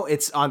now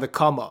it's on the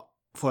come up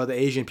for the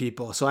Asian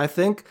people. So I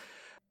think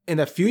in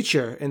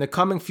the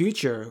coming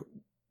future,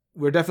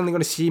 we're definitely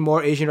going to see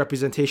more Asian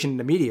representation in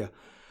the media.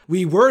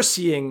 We were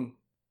seeing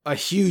a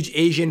huge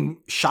Asian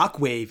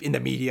shockwave in the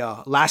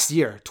media last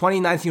year.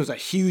 2019 was a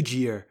huge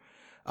year.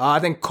 I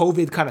think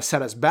COVID kind of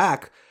set us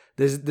back.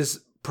 This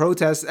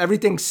protest,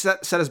 everything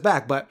set us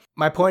back. But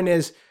my point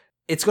is,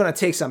 it's going to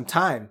take some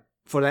time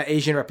for that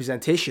Asian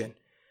representation.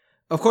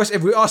 Of course,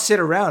 if we all sit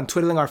around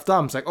twiddling our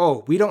thumbs like,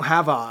 oh, we don't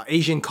have a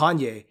Asian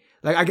Kanye.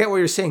 Like, I get what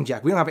you're saying,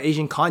 Jack. We don't have an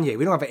Asian Kanye.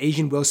 We don't have an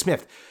Asian Will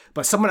Smith.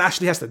 But someone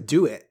actually has to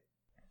do it.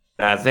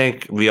 I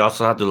think we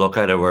also have to look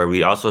at it where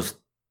we also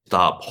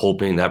stop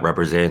hoping that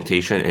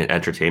representation in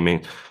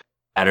entertainment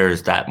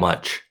matters that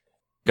much.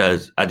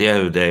 Because at the end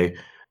of the day,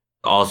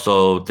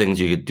 also things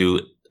you could do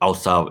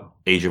outside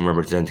Asian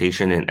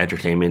representation in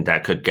entertainment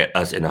that could get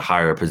us in a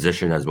higher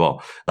position as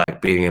well.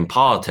 Like being in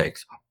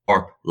politics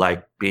or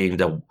like being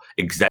the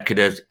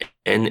executives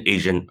in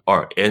Asian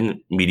or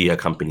in media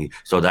company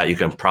so that you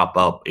can prop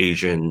up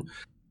Asian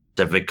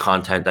specific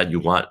content that you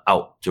want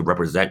out to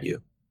represent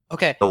you.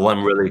 Okay. No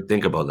one really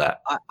think about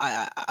that.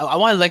 I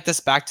want to link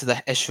this back to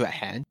the issue at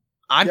hand.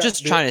 I'm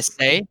just trying to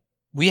say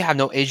we have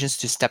no Asians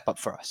to step up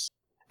for us.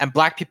 And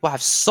Black people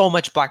have so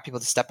much Black people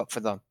to step up for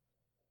them.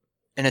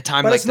 In a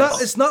time like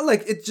this. It's not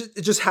like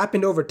it just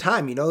happened over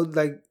time,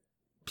 like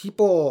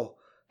people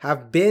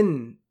have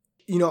been,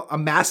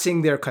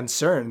 amassing their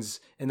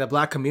concerns in the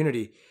Black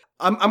community.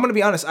 I'm going to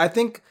be honest. I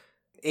think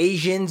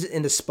Asians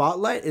in the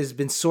spotlight has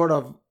been sort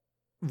of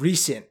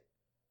recent.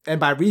 And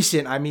by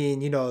recent, I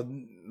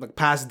mean, like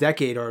past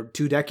decade or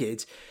 2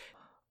 decades.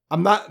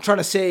 I'm not trying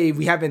to say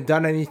we haven't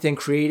done anything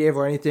creative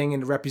or anything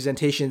in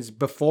representations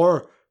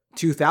before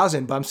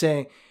 2000, but I'm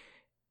saying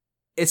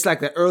it's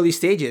like the early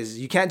stages.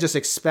 You can't just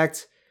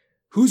expect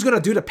who's going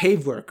to do the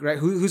pave work, right?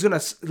 Who's going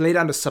to lay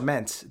down the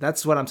cement?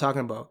 That's what I'm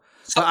talking about.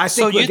 So I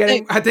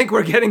think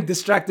we're getting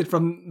distracted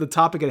from the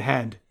topic at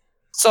hand.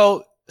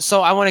 So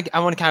I want to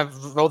kind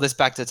of roll this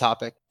back to the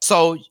topic.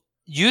 So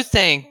you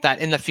think that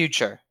in the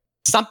future,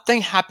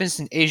 something happens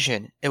in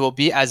Asian, it will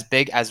be as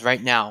big as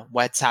right now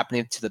what's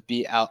happening to the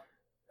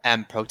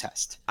BLM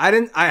protest?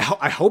 I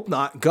hope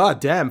not. God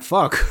damn,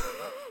 fuck.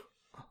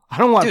 I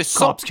don't want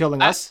cops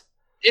killing us.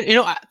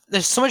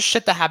 There's so much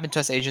shit that happened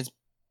to us Asians.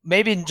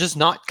 Maybe just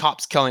not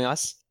cops killing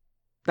us.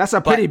 That's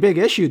a pretty big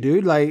issue,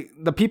 dude. Like,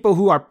 the people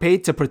who are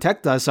paid to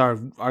protect us are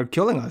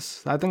killing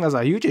us. I think that's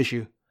a huge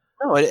issue.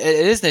 No, it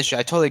is an issue.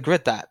 I totally agree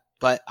with that.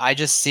 But I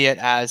just see it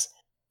as,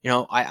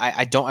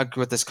 I don't agree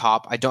with this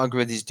cop. I don't agree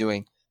with what he's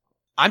doing.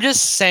 I'm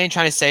just trying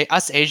to say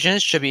us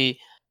Asians should be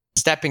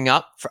stepping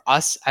up for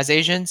us as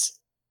Asians,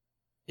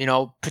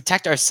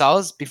 protect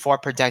ourselves before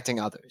protecting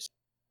others.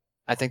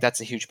 I think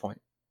that's a huge point.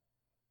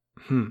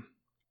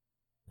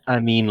 I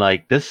mean,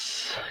 like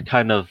this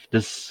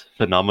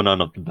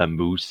phenomenon of the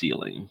bamboo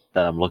ceiling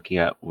that I'm looking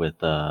at with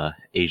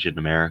Asian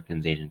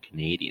Americans, Asian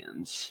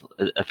Canadians.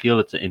 I feel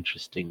it's an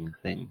interesting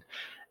thing.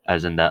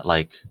 as in that,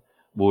 like,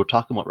 we were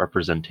talking about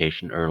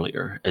representation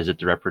earlier. Is it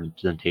the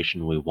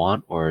representation we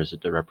want, or is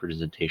it the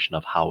representation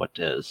of how it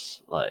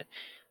is?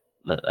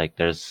 Like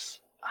there's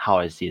how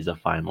I see is a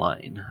fine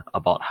line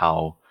about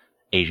how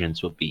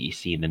Asians would be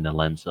seen in the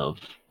lens of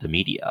the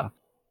media.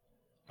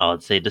 I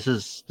would say this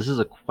is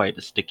quite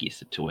a sticky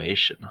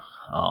situation.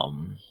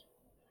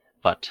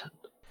 But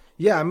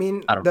Yeah, I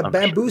mean, I'm the not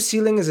bamboo sure.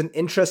 ceiling is an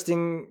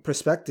interesting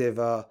perspective.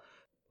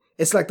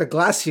 It's like the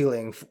glass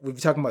ceiling. We've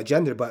been talking about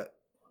gender, but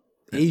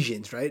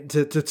Asians, right?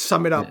 To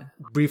sum it up Yeah.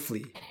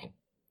 briefly,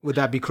 would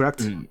that be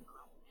correct?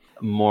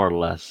 More or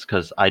less,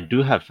 because I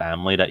do have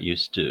family that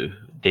used to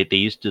they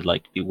used to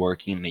like be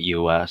working in the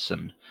U.S.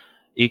 and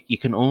you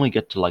can only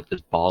get to like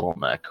this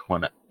bottleneck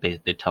when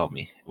they tell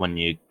me when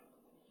you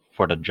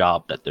for the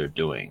job that they're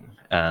doing,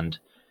 and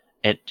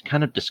it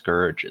kind of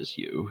discourages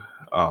you,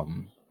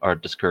 or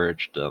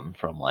discouraged them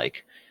from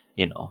like,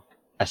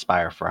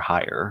 aspire for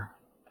higher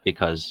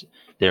because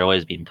they're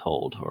always being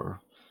told, or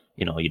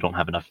you don't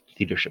have enough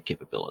leadership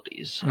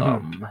capabilities.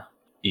 Mhm.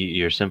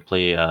 You're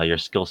simply your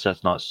skill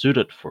set's not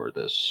suited for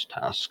this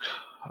task.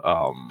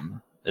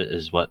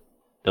 Is what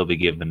they'll be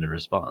given in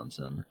response,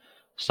 and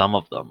some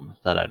of them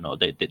that I know,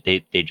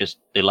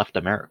 they left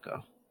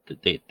America.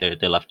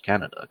 They left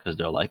Canada because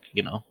they're like,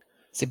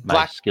 See, my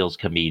black skills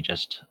can be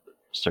just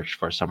searched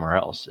for somewhere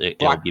else. It'll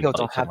black be people valued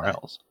don't have somewhere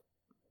that. else.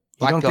 You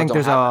Black don't people think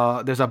don't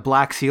have there's a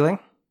black ceiling,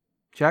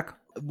 Jack?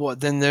 well,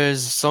 then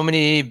there's so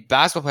many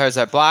basketball players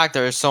that are black.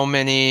 There's so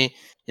many,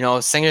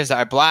 singers that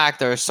are black.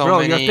 There's so Bro,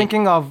 you're many.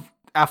 thinking of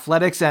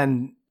athletics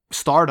and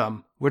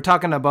stardom. We're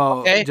talking about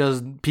Okay,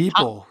 just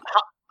people.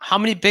 how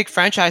many big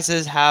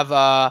franchises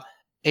have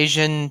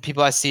Asian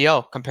people as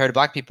CEO compared to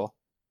black people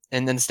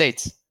in the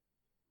States?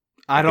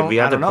 If we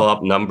have to don't pull know.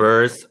 up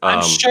numbers,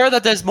 I'm sure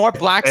that there's more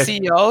black if-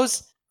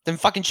 CEOs than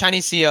fucking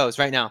Chinese CEOs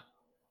right now.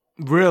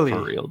 Really?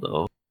 For real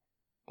though.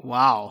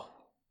 Wow.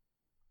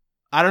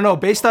 I don't know.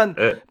 Based on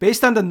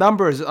the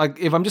numbers, like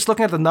if I'm just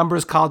looking at the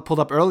numbers Kyle pulled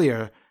up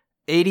earlier,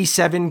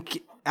 87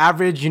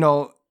 average,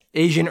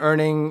 Asian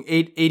earning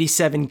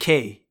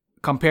 87K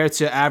compared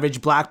to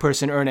average black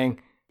person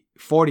earning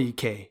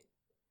 40K.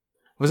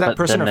 Was that But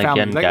person or then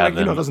family? again, Like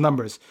Gavin, those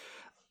numbers.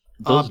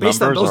 those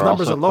Based on numbers those are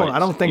numbers also alone, quite I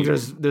don't think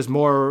skewed. there's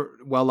more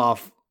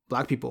well-off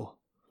black people.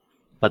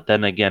 But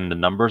then again, the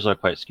numbers are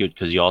quite skewed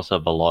because you also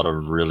have a lot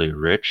of really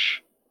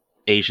rich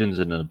Asians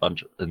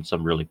and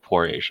some really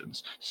poor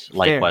Asians.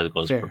 Likewise, it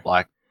goes for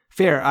black.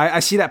 Fair. I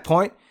see that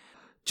point.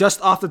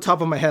 Just off the top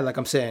of my head, like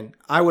I'm saying,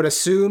 I would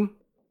assume,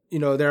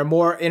 there are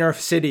more inner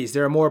cities,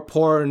 there are more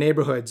poor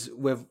neighborhoods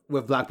with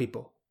black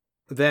people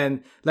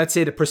than, let's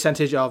say, the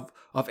percentage of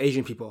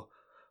Asian people.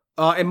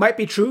 It might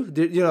be true.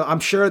 I'm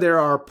sure there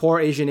are poor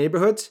Asian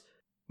neighborhoods,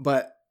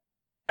 but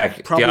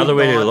the other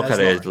way to not look as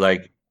at it is large.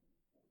 like,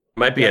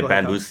 might be Yeah, a go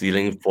ahead, bamboo Kyle.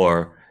 ceiling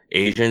for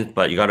Asians,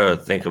 but you gotta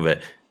think of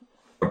it.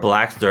 For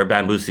blacks, their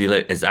bamboo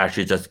ceiling is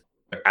actually just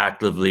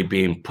actively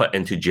being put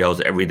into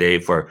jails every day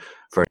for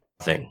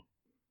nothing.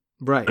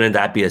 Right. Wouldn't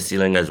that be a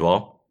ceiling as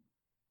well?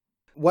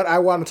 What I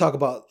want to talk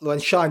about, when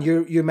Sean,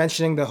 you're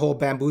mentioning the whole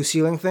bamboo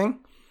ceiling thing,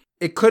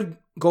 it could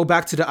go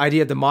back to the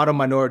idea of the model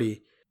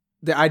minority.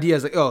 The idea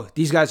is like, oh,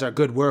 these guys are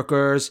good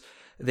workers.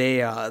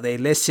 They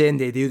listen.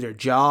 They do their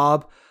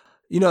job.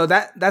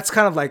 That's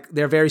kind of like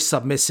their very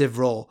submissive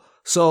role.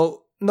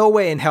 So no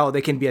way in hell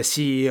they can be a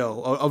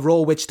CEO, a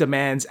role which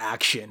demands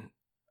action,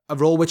 a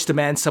role which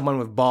demands someone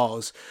with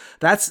balls.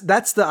 That's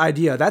the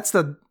idea. That's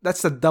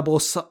the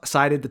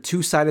double-sided, the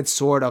two-sided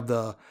sword of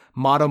the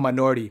model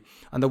minority.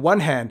 On the one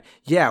hand,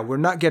 yeah, we're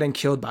not getting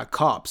killed by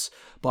cops,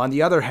 but on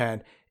the other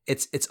hand,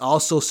 it's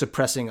also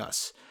suppressing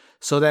us.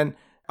 So then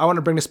I want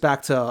to bring this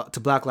back to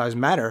Black Lives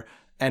Matter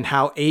and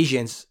how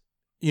Asians,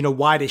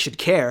 why they should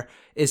care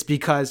is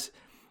because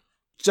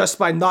just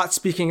by not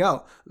speaking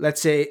out, let's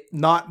say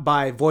not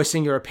by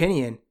voicing your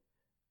opinion,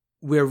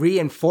 we're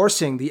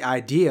reinforcing the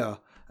idea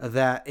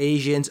that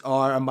Asians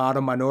are a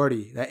model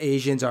minority, that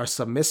Asians are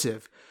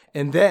submissive.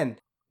 And then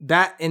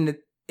that in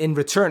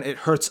return, it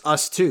hurts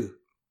us too.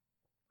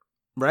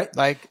 Right?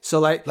 So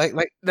like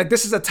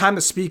this is a time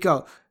to speak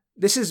out.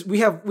 We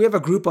have a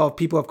group of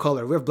people of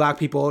color. We have black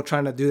people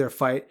trying to do their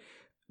fight.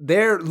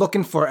 They're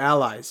looking for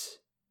allies.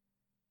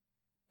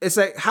 It's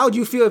like, how do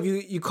you feel if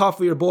you call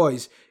for your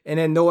boys and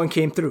then no one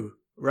came through,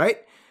 right?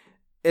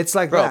 It's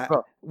like that.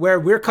 Bro. Where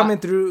we're coming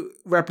through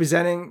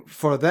representing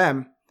for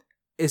them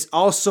is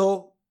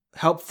also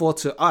helpful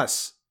to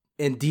us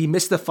in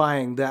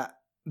demystifying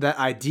that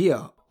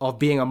idea of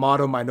being a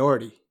model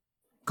minority.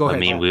 Go ahead. I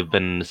mean, we've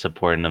been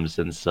supporting them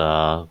since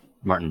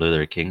Martin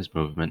Luther King's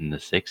movement in the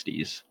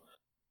 60s.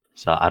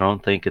 So I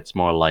don't think it's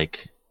more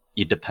like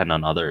you depend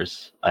on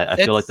others. I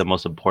feel like the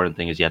most important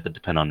thing is you have to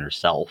depend on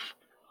yourself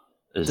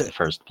in the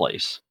first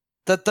place.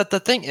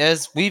 The thing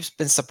is, we've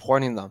been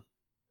supporting them.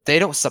 They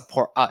don't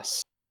support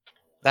us.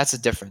 That's the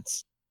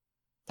difference.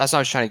 That's what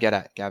I was trying to get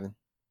at, Gavin.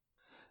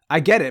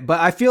 I get it, but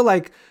I feel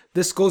like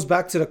this goes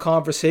back to the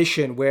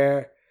conversation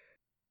where,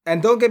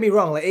 and don't get me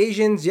wrong, like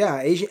Asians, yeah,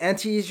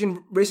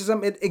 anti-Asian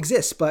racism, it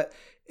exists, but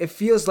it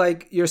feels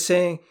like you're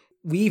saying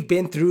we've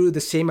been through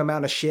the same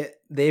amount of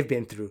shit they've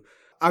been through.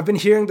 I've been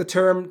hearing the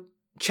term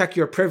check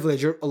your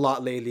privilege a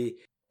lot lately.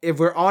 If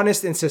we're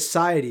honest in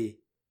society,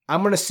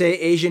 I'm going to say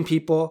Asian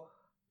people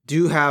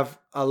do have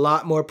a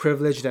lot more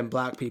privilege than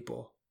black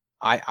people.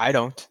 I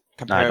don't.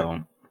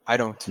 I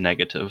don't.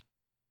 Negative.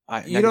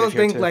 You don't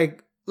think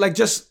like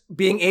just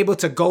being able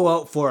to go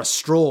out for a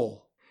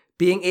stroll,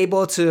 being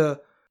able to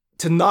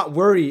not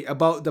worry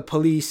about the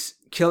police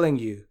killing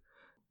you.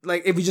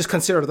 Like if you just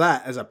consider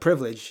that as a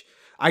privilege,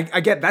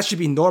 I get that should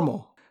be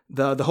normal.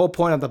 The whole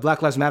point of the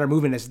Black Lives Matter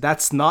movement is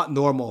that's not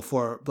normal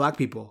for black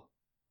people.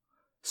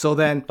 So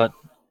then, but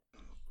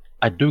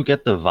I do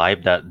get the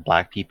vibe that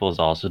black people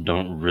also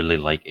don't really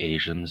like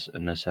Asians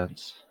in a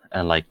sense,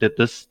 and like that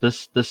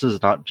this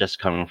is not just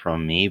coming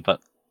from me,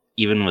 but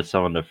even with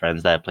some of the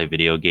friends that I play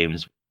video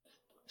games,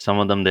 some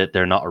of them that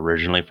they're not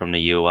originally from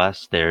the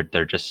U.S. They're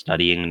just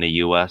studying in the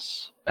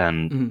U.S.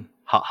 and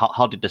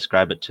how to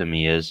describe it to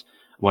me is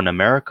when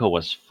America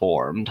was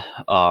formed,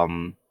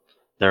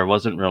 there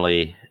wasn't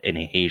really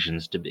any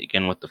Asians to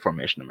begin with the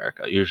formation of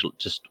America. Usually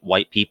just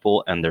white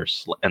people and their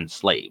and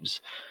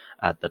slaves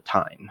at the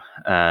time.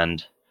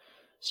 And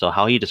so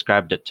how he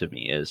described it to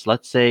me is,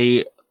 let's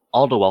say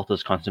all the wealth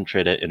is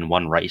concentrated in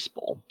one rice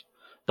bowl.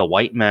 The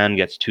white man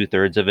gets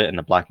 2/3 of it and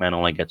the black man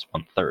only gets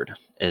 1/3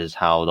 is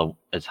how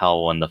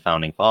when the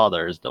founding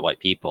fathers, the white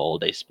people,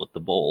 they split the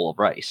bowl of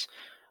rice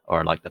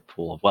or like the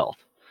pool of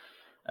wealth.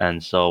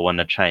 And so when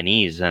the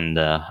Chinese and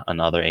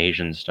other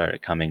Asians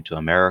started coming to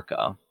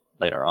America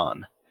later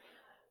on,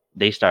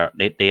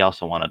 they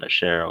also wanted a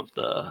share of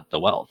the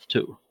wealth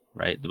too,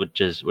 right?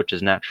 Which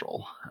is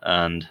natural.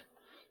 And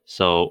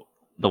so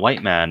the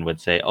white man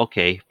would say,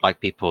 okay, black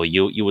people,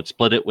 you would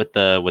split it with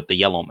the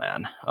yellow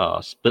man,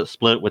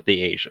 split it with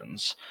the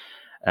Asians.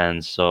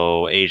 And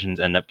so Asians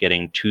end up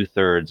getting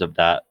 2/3 of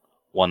that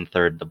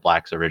 1/3 the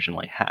blacks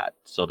originally had.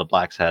 So the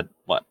blacks had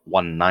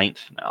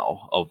 1/9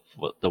 now of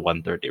what the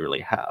 1/3 they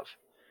really have.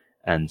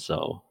 And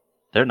so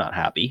they're not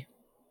happy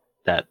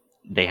that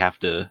they have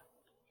to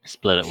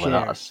split it with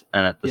us.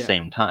 And at the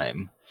same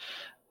time,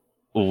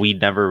 we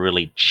never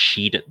really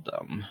cheated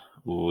them.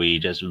 We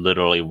just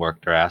literally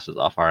worked our asses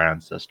off. Our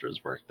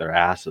ancestors worked their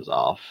asses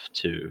off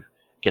to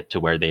get to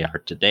where they are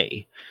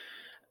today.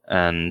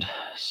 And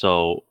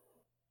so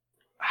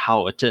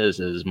how it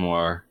is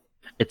more,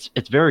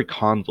 it's very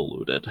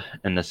convoluted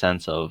in the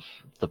sense of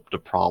the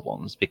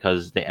problems,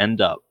 because they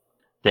end up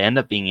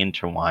being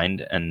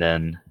intertwined, and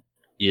then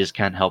you just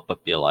can't help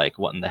but be like,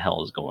 what in the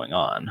hell is going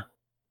on?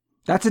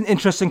 That's an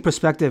interesting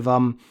perspective.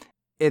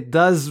 It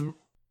does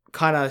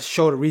kind of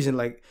show the reason,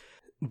 like,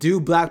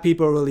 do black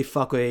people really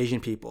fuck with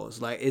Asian people?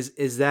 Like,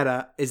 is that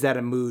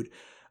a mood?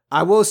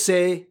 I will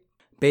say,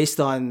 based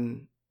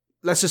on,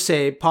 let's just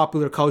say,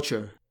 popular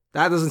culture,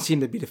 that doesn't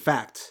seem to be the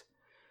fact.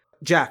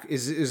 Jack,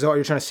 is what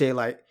you're trying to say?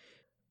 Like,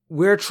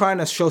 we're trying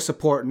to show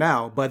support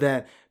now, but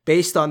then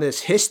based on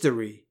this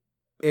history,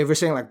 if we're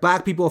saying like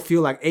black people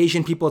feel like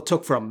Asian people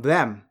took from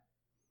them,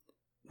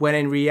 when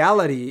in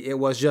reality it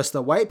was just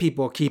the white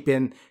people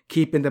keeping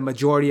the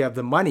majority of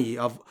the money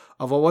of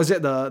what was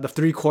it, the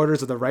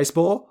 3/4 of the rice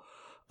bowl,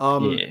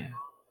 the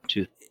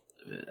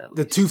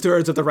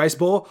 2/3 of the rice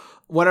bowl,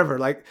 whatever.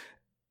 Like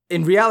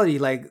in reality,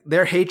 like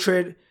their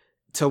hatred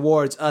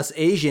towards us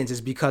Asians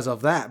is because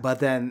of that, but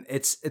then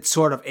it's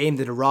sort of aimed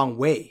in the wrong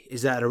way.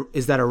 Is that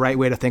a right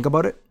way to think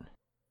about it?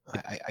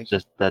 I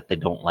just that they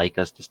don't like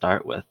us to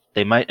start with.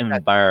 They might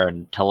admire our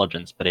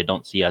intelligence, but they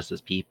don't see us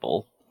as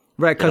people.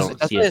 Right,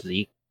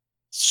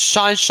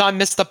 because Sean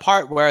missed the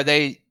part where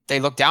they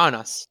look down on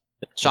us.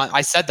 Sean,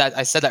 I said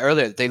that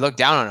earlier. They look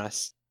down on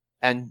us,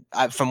 and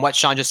from what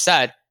Sean just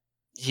said,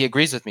 he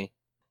agrees with me.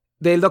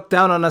 They look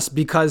down on us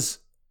because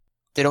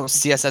they don't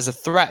see us as a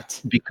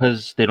threat.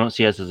 Because they don't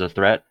see us as a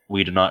threat,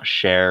 we do not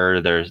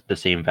share the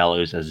same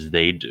values as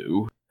they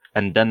do.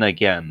 And then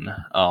again,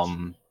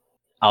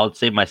 I would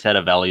say my set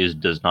of values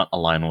does not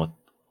align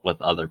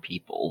with other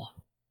people,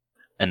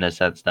 in the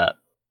sense that,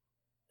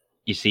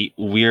 you see,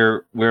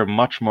 we're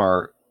much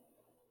more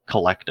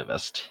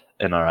collectivist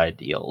in our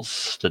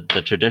ideals. The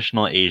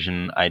traditional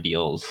Asian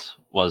ideals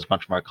was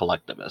much more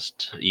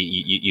collectivist.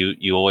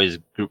 You always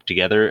group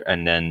together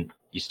and then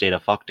you stay the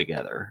fuck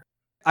together.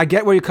 I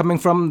get where you're coming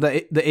from,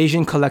 the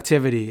Asian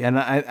collectivity, and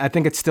I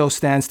think it still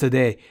stands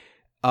today.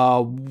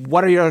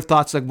 What are your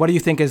thoughts? Like, what do you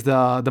think is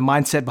the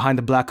mindset behind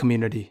the black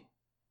community?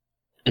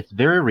 It's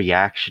very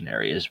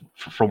reactionary.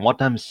 From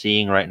what I'm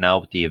seeing right now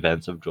with the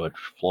events of George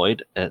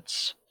Floyd,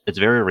 it's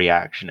very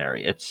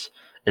reactionary. It's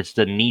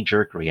the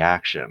knee-jerk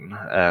reaction,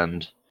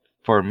 and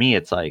for me,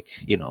 it's like,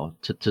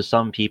 to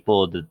some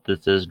people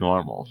this is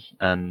normal,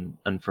 and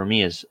for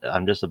me,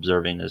 I'm just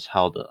observing is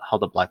how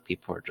the black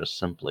people are just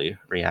simply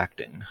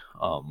reacting.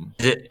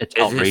 It's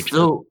outrageous.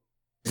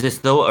 Is it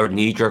still a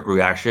knee-jerk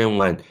reaction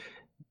when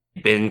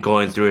you've been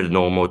going through the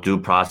normal due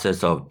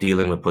process of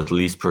dealing with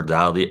police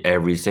brutality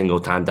every single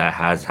time that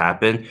has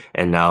happened,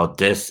 and now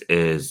this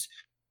is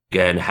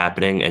again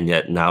happening, and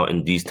yet now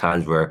in these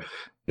times where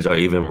things are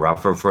even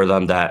rougher for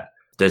them, that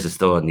this is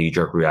still a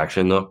knee-jerk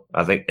reaction, though?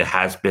 I think it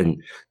has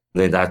been I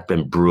think that's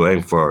been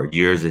brewing for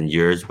years and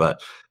years,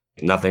 but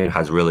nothing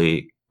has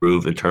really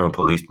proved internal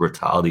police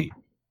brutality.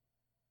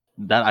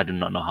 That I do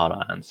not know how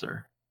to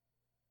answer.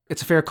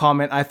 It's a fair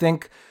comment. I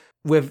think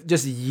with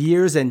just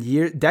years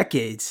and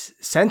decades,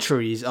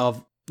 centuries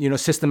of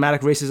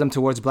systematic racism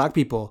towards Black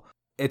people,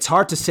 it's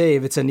hard to say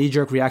if it's a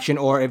knee-jerk reaction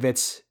or if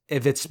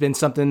it's been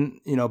something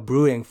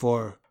brewing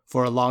for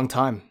a long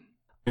time.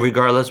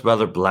 Regardless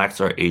whether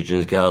Blacks or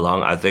Asians get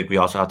along, I think we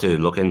also have to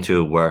look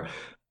into where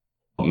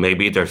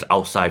maybe there's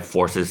outside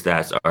forces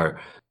that are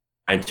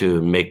trying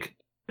to make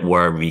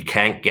where we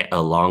can't get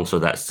along, so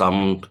that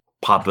some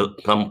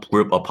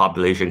group of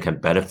population can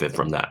benefit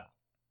from that,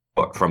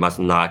 or from us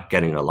not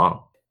getting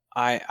along.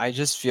 I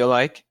just feel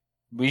like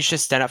we should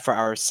stand up for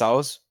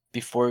ourselves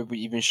before we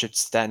even should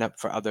stand up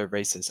for other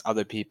races,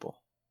 other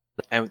people.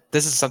 And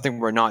this is something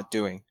we're not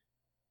doing.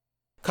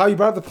 Kyle, you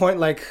brought up the point,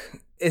 like,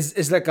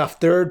 is like a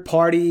third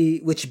party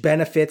which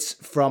benefits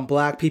from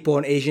Black people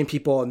and Asian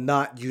people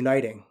not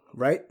uniting,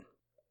 right?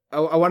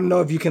 I want to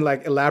know if you can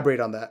like elaborate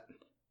on that.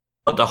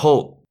 But the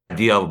whole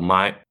idea of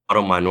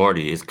auto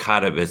minority is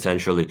kind of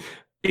essentially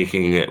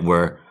making it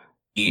where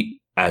we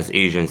as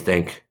Asians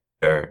think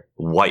they're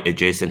white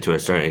adjacent to a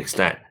certain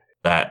extent,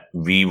 that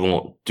we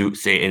won't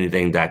say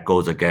anything that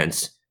goes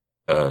against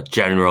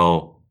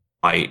general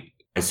white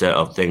mindset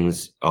of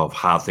things, of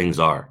how things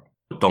are.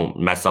 Don't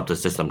mess up the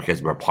system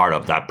because we're part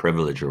of that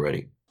privilege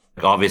already.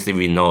 Like, obviously,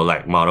 we know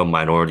like model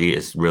minority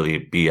is really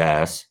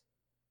BS.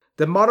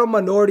 The model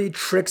minority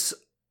tricks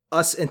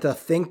us into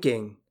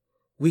thinking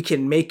we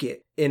can make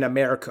it in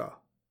America.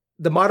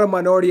 The model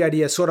minority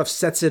idea sort of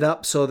sets it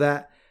up so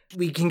that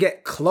we can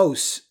get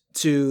close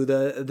to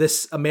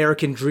this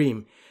American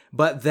dream,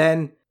 but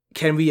then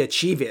can we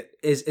achieve it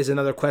is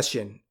another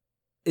question.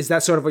 Is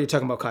that sort of what you're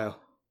talking about, Kyle?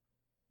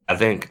 I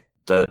think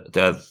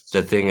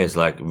the thing is,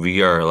 like,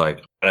 we are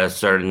like at a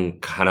certain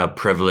kind of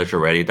privilege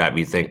already that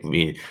we think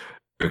we're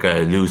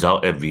gonna lose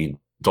out if we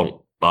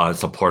don't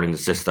supporting the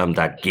system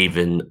that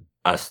given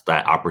us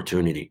that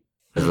opportunity.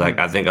 It's like,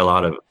 I think a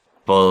lot of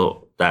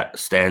people that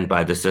stand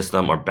by the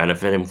system are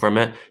benefiting from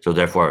it. So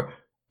therefore,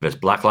 if it's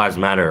Black Lives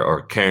Matter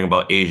or caring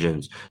about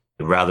Asians,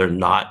 they'd rather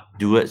not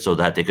do it so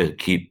that they could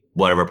keep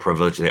whatever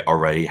privilege they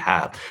already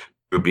have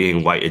for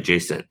being white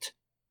adjacent.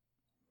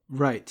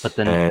 Right. But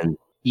then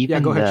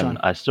even go ahead, then, Sean.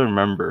 I still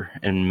remember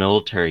in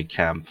military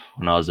camp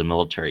when I was a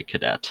military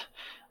cadet,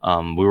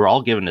 we were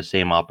all given the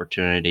same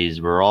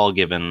opportunities. We were all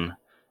given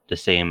the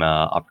same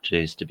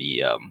opportunities to be,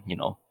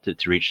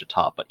 to reach the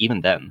top. But even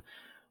then,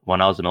 when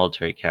I was in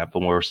military camp,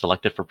 when we were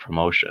selected for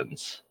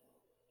promotions,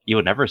 you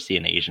would never see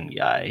an Asian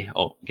guy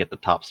get the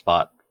top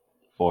spot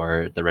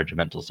for the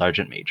regimental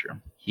sergeant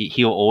major.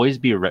 He'll always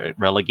be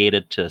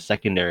relegated to a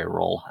secondary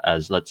role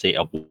as, let's say,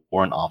 a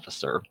warrant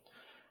officer.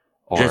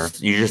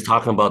 You're just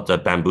talking about the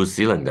bamboo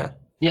ceiling then?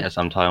 Yes,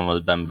 I'm talking about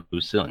the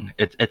bamboo ceiling.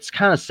 It's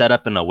kind of set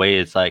up in a way.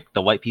 It's like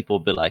the white people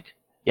will be like,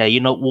 yeah,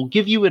 we'll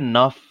give you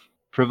enough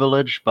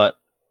privilege, but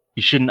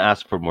you shouldn't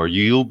ask for more.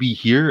 You'll be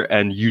here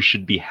and you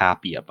should be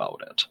happy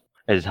about it.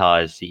 Is how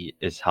I see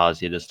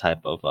this type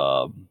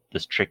of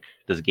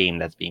this game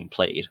that's being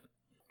played.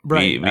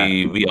 Right.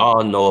 We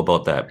all know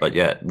about that, but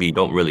yet we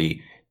don't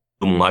really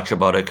do much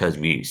about it because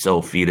we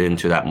so feed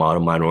into that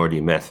model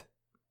minority myth.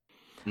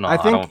 No, I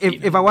think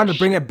if I want to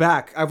bring it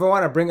back,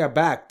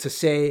 to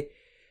say,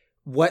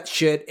 what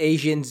should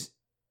Asians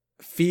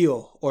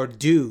feel or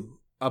do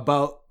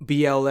about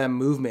BLM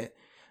movement?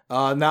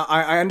 Now,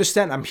 I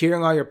understand. I'm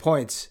hearing all your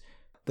points.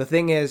 The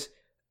thing is,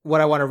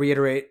 what I want to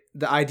reiterate,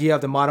 the idea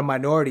of the model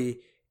minority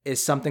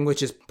is something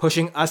which is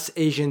pushing us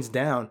Asians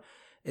down,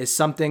 is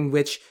something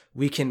which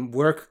we can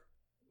work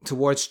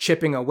towards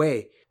chipping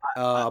away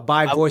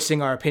by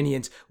voicing our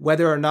opinions,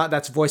 whether or not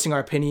that's voicing our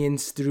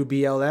opinions through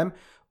BLM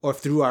or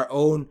through our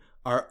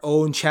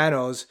own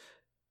channels.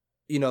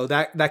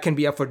 That can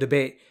be up for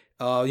debate.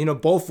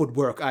 Both would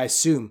work, I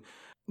assume.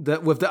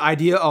 With the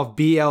idea of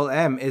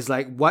BLM is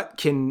like, what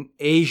can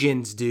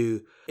Asians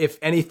do, if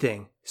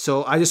anything?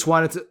 So I just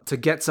wanted to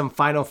get some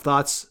final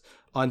thoughts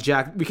on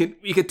Jack.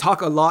 We could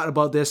talk a lot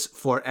about this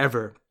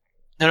forever.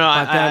 No,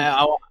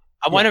 I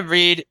want to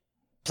read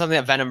something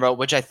that Venom wrote,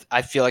 which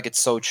I feel like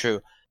it's so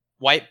true.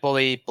 White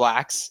bully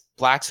blacks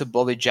who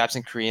bully Japs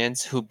and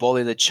Koreans, who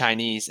bully the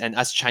Chinese, and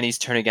us Chinese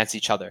turn against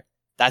each other.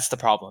 That's the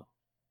problem.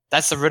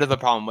 That's the root of the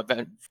problem, what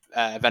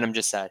Venom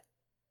just said.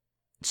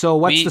 So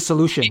what's the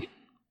solution?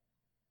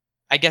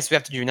 I guess we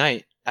have to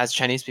unite as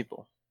Chinese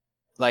people.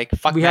 Like,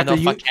 fuck we Mandel,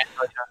 have to fuck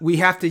Canada. We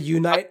have to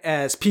unite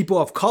as people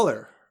of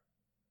color.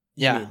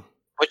 Yeah.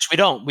 Which we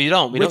don't. We which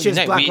don't is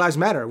unite. Black Lives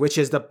Matter, which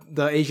is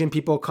the Asian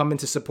people coming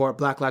to support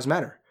Black Lives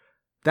Matter.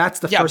 That's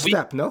the first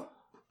step, no?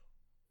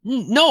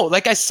 No,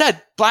 like I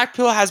said, Black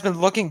people has been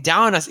looking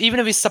down on us. Even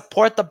if we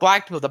support the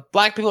Black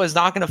people is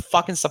not going to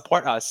fucking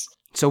support us.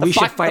 So we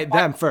should fight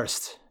them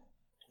first.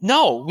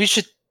 No, we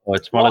should. Well,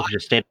 it's more like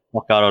just stay the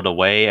fuck out of the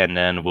way, and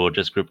then we'll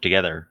just group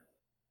together.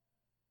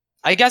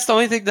 I guess the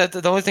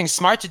only thing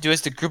smart to do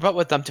is to group up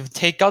with them to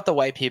take out the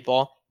white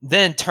people,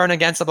 then turn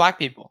against the Black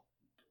people.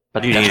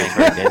 But you need to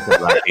turn against the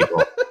Black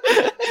people.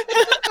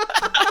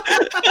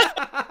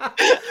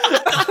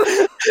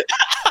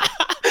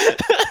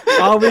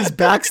 Always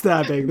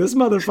backstabbing. This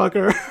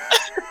motherfucker.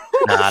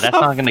 Nah, that's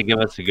not gonna give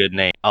us a good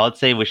name. I would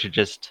say we should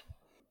just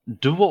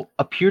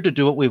appear to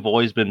do what we've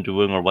always been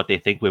doing, or what they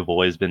think we've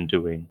always been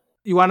doing.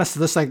 You want us to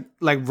just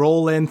like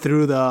roll in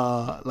through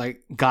the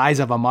like guise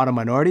of a modern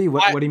minority?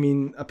 What do you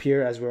mean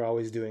appear as we're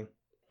always doing?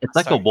 It's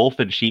like a wolf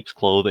in sheep's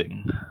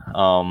clothing.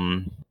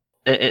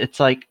 It's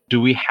like, do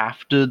we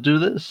have to do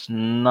this?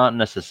 Not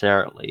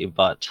necessarily,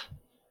 but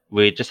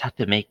we just have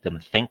to make them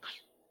think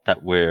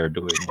that we're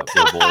doing what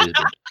we've always been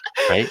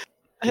doing,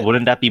 right?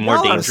 Wouldn't that be more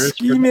Y'all dangerous? Are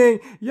scheming.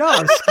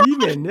 Y'all are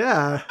scheming.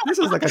 Yeah, this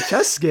is like a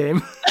chess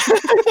game.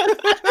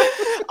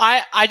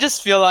 I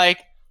just feel like,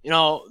 you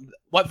know,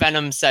 what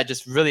Venom said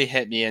just really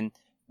hit me, and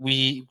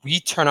we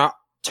turn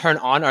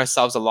on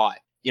ourselves a lot.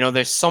 You know,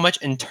 there's so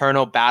much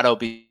internal battle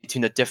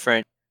between the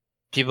different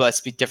people that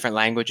speak different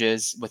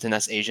languages within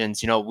us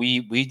Asians. You know,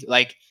 we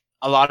like,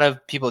 a lot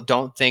of people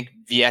don't think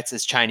Viets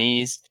is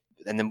Chinese,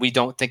 and then we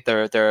don't think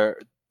they're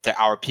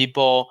our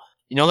people.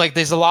 You know, like,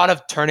 there's a lot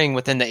of turning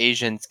within the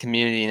Asian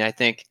community, and I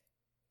think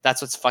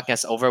that's what's fucking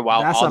us over.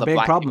 While that's all a the big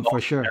black problem people,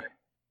 for sure.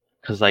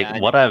 Because, like,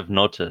 what I've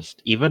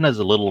noticed, even as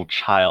a little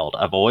child,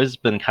 I've always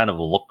been kind of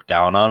looked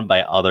down on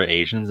by other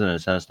Asians in the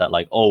sense that,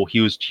 like, oh,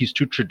 he's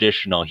too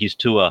traditional, he's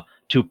too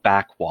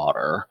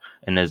backwater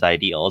in his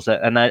ideals,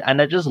 and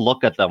I just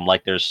look at them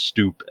like they're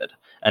stupid.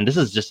 And this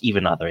is just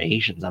even other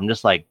Asians. I'm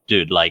just like,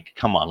 dude, like,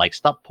 come on, like,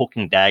 stop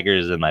poking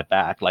daggers in my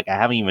back. Like, I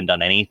haven't even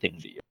done anything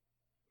to you.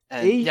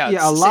 and,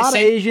 A lot of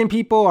Asian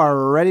people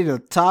are ready to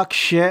talk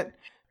shit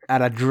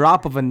at a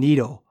drop of a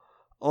needle.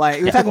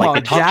 Like, we're talking like,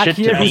 about they talk Jack shit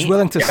to here, who's me.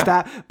 willing to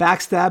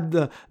backstab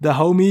the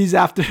homies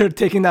after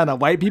taking down the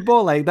white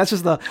people. Like, that's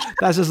just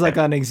like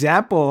an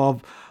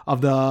example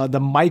of the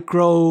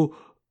micro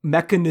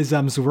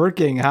mechanisms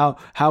working. How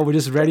we're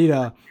just ready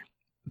to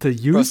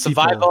use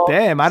people.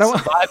 Damn, I don't know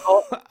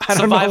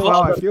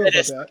how I feel about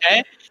that.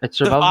 Okay? It's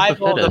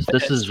survival of the fittest.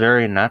 This fittest. is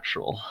very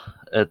natural.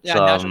 It's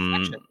natural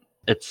selection.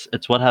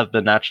 it's what have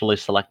been naturally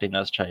selecting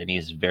us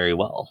Chinese very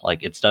well.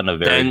 Like, it's done a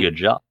very good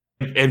job.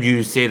 If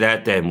you say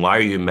that, then why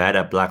are you mad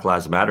at Black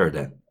Lives Matter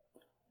then?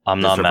 I'm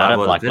not mad at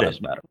Black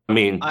Lives Matter. I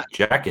mean,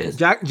 Jack is.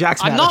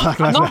 Jack's I'm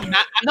mad.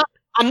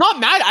 not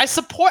mad.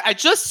 I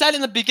just said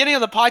in the beginning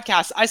of the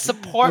podcast, I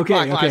support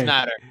Black Lives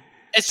Matter.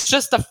 It's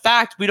just the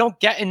fact we don't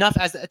get enough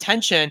as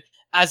attention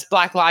as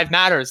Black Lives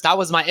Matters. That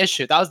was my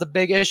issue. That was the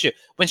big issue.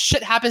 When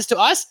shit happens to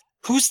us,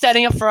 who's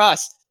standing up for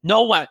us?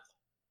 No one.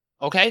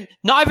 Okay?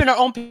 Not even our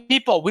own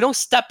people. We don't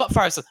step up for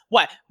ourselves.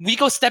 What? We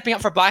go stepping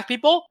up for black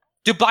people?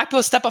 Do black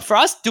people step up for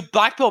us? Do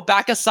black people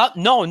back us up?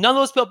 No, none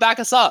of those people back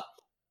us up.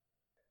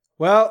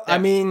 Well, I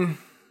mean,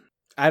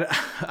 I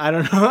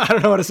don't know. I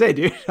don't know what to say,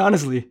 dude.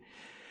 Honestly,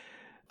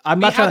 I'm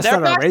not trying to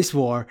start a race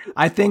war.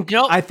 I think,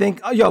 like, I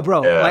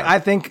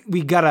think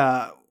we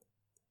gotta.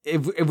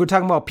 If we're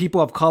talking about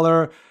people of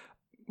color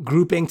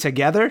grouping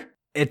together,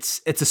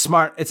 it's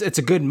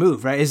a good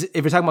move, right?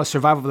 If we're talking about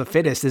survival of the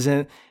fittest,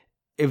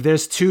 if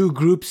there's two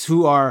groups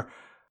who are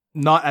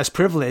not as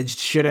privileged,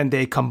 shouldn't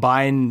they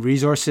combine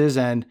resources?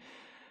 And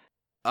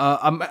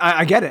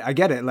I get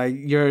it. Like,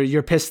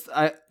 you're pissed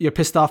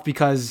off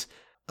because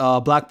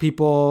black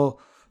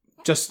people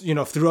just, you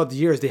know, throughout the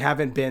years they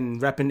haven't been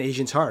repping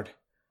Asians hard.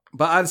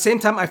 But at the same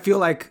time, I feel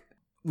like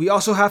we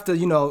also have to,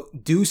 you know,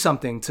 do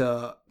something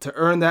to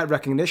earn that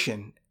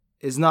recognition.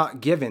 It's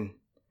not given.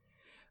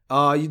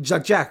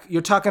 Jack,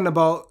 you're talking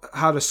about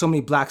how there's so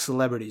many black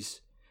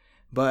celebrities,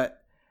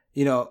 but,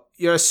 you know,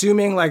 you're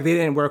assuming like they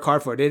didn't work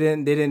hard for it. They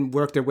didn't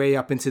work their way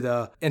up into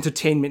the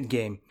entertainment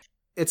game.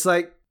 It's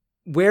like,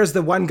 where's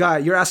the one guy?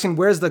 You're asking,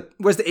 where's the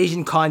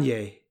Asian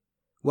Kanye?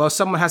 Well,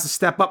 someone has to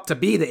step up to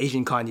be the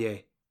Asian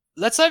Kanye.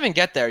 Let's not even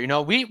get there. You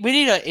know, we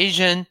need an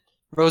Asian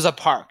Rosa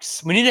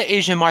Parks. We need an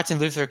Asian Martin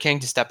Luther King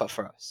to step up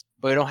for us.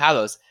 But we don't have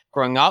those.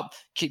 Growing up,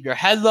 keep your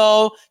head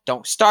low.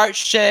 Don't start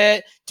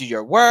shit. Do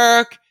your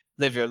work.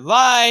 Live your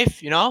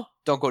life. You know,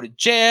 don't go to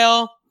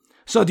jail.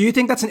 So do you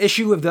think that's an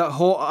issue with the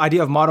whole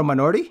idea of model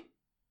minority?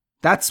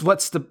 That's what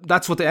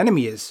the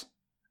enemy is.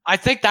 I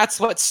think that's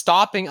what's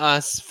stopping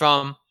us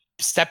from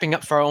stepping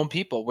up for our own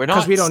people. We're not,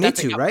 because we don't need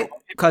to, right?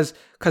 Because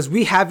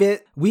we have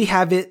it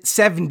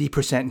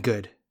 70%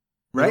 good,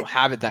 right? We don't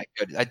have it that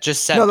good. I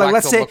just said no. Like,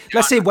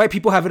 let's say white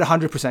people have it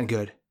 100%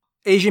 good.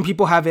 Asian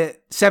people have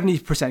it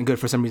 70% good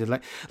for some reason.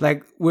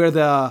 Like we're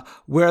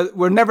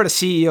never the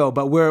CEO,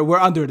 but we're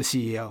under the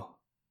CEO.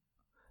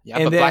 Yeah,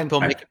 and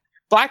but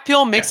black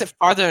people makes it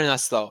farther than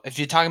us, though. If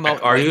you're talking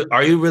about, are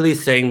you really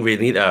saying we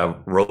need a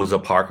Rosa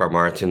Parks or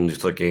Martin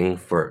Luther King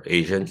for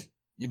Asians?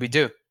 We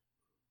do.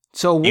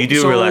 So you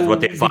do realize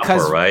what they fought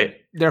for, right?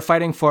 They're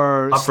fighting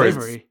for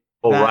slavery.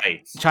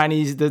 Right.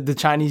 The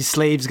Chinese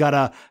slaves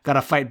gotta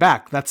fight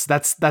back.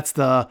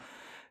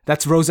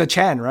 That's Rosa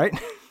Chan, right?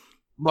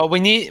 Well, we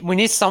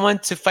need someone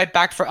to fight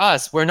back for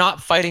us. We're not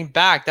fighting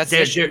back. That's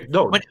the issue.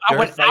 No,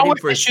 they're fighting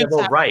for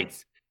civil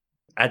rights.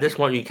 At this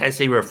point, you can't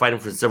say we're fighting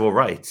for civil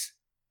rights.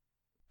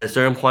 At a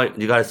certain point,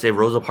 you gotta say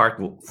Rosa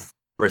Parks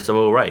for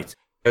civil rights.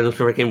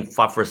 Luther King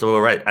fought for civil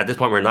rights. At this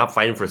point, we're not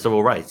fighting for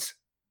civil rights.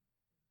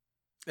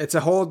 It's a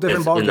whole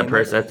different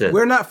ballgame.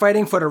 We're not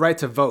fighting for the right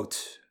to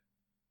vote.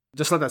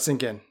 Just let that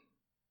sink in.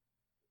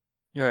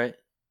 You're right.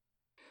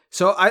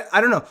 So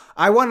I don't know.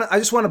 I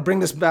just want to bring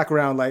this back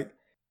around. Like,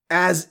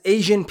 as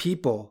Asian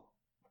people,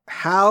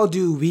 how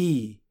do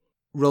we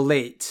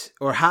relate,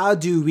 or how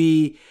do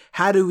we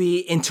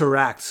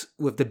interact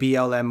with the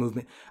BLM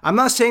movement? I'm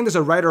not saying there's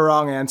a right or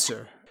wrong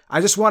answer. I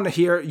just want to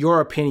hear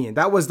your opinion.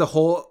 That was the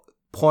whole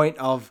point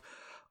of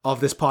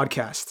this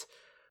podcast.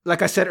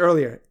 Like I said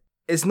earlier,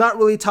 it's not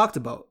really talked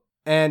about.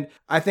 And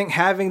I think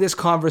having this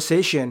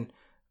conversation,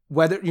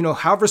 whether,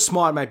 however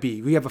small it might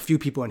be, we have a few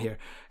people in here,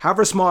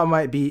 however small it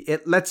might be,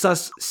 it lets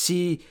us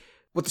see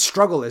what the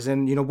struggle is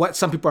and, what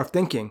some people are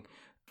thinking.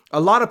 A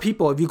lot of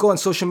people, if you go on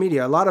social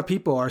media, a lot of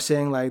people are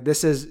saying like,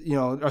 this is,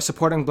 are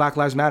supporting Black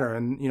Lives Matter.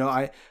 And,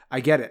 I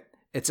get it.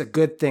 It's a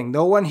good thing.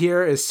 No one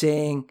here is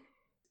saying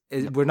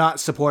we're not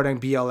supporting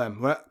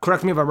BLM.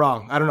 Correct me if I'm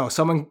wrong. I don't know.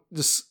 Someone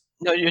just...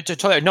 No, you're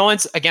totally. No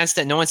one's against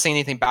it. No one's saying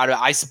anything about it.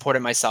 I support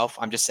it myself.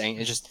 I'm just saying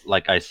it's just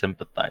like I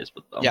sympathize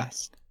with them.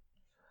 Yes.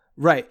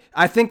 Right.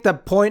 I think the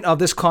point of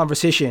this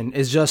conversation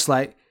is just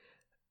like,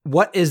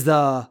 what is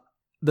the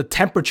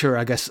temperature,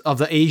 I guess, of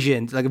the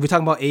Asians? Like, if we're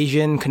talking about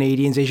Asian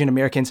Canadians, Asian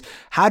Americans,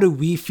 how do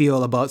we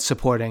feel about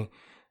supporting?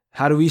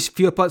 How do we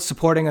feel about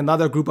supporting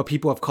another group of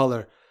people of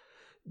color?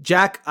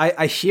 Jack,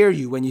 I hear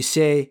you when you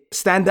say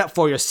stand up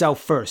for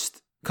yourself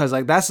first, because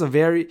like that's a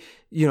very,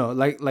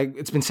 like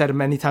it's been said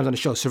many times on the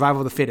show,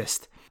 survival of the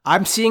fittest.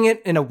 I'm seeing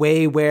it in a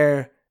way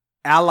where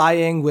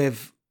allying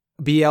with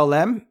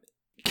BLM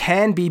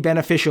can be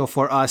beneficial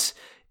for us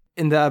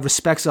in the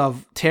respects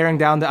of tearing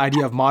down the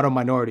idea of model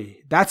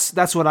minority.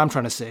 That's what I'm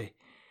trying to say.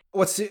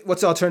 What's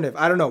the alternative?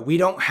 I don't know.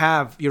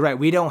 You're right.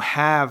 We don't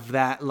have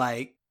that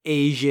like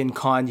Asian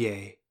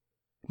Kanye.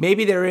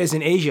 Maybe there is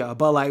in Asia,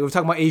 but like we're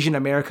talking about Asian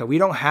America. We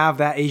don't have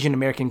that Asian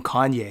American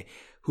Kanye.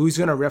 Who's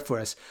going to rip for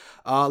us?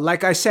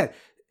 Like I said,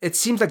 it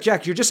seems like,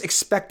 Jack, you're just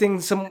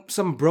expecting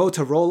some bro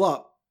to roll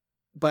up,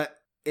 but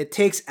it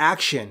takes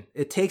action.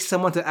 It takes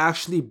someone to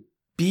actually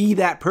be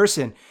that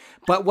person.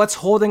 But what's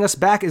holding us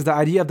back is the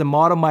idea of the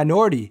model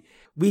minority.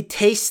 We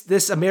taste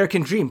this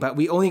American dream, but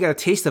we only get a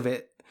taste of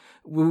it.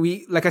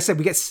 Like I said,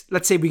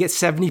 let's say we get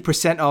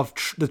 70% of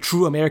the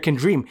true American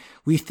dream.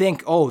 We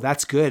think, oh,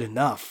 that's good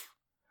enough.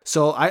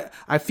 So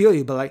I feel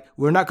you, but like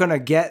we're not gonna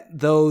get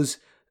those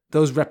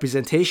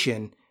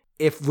representation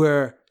if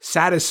we're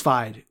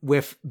satisfied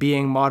with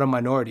being model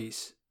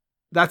minorities.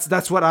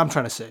 That's what I'm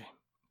trying to say.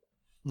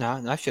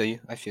 No, I feel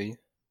you.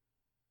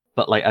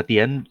 But like at the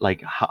end,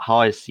 like how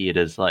I see it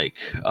is like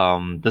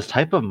this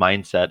type of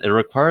mindset, it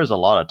requires a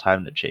lot of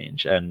time to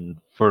change. And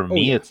for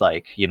me, it's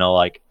like,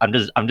 like I'm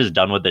just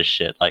done with this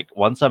shit. Like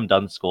once I'm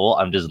done school,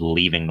 I'm just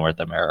leaving North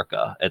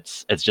America.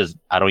 It's just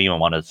I don't even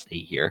want to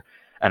stay here.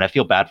 And I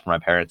feel bad for my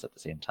parents at the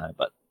same time,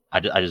 but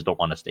I just don't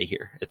want to stay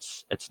here.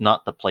 It's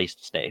not the place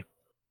to stay.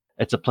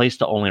 It's a place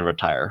to only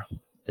retire,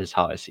 is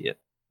how I see it.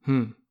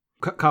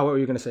 Kyle, what were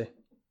you going to say?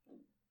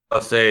 I'll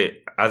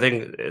say, I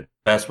think the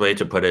best way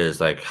to put it is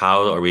like,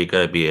 how are we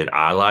going to be an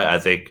ally? I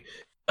think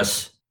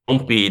just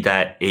don't be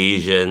that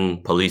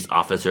Asian police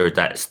officer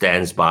that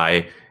stands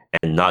by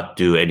and not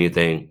do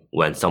anything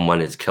when someone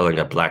is killing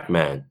a black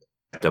man,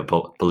 the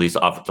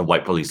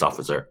white police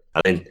officer.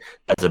 I think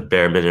that's a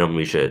bare minimum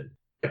we should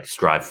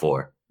strive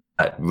for.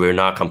 We're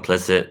not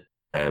complicit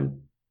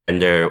and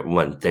there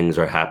when things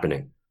are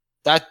happening.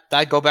 That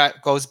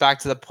goes back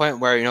to the point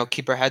where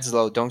keep our heads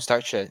low, don't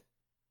start shit.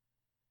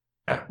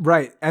 Yeah.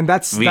 Right, and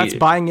that's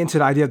buying into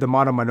the idea of the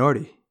model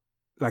minority.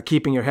 Like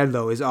keeping your head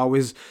low is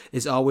always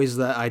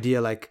the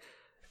idea. Like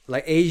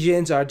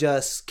Asians are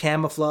just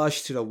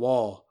camouflaged to the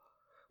wall,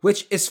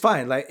 which is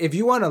fine. Like if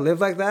you want to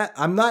live like that,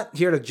 I'm not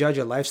here to judge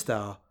your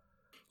lifestyle.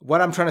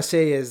 What I'm trying to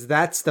say is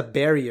that's the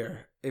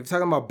barrier. If you're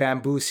talking about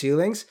bamboo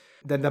ceilings,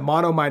 then the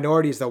model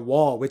minority is the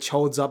wall which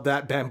holds up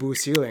that bamboo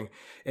ceiling.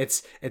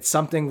 It's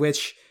something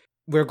which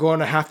we're going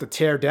to have to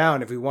tear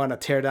down if we want to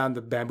tear down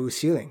the bamboo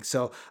ceiling.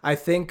 So I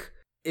think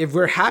if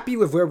we're happy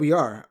with where we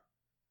are,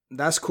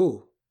 that's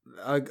cool.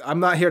 I'm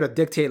not here to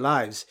dictate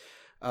lives.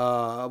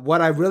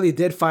 What I really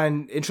did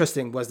find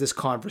interesting was this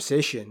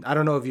conversation. I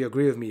don't know if you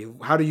agree with me.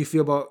 How do you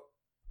feel about,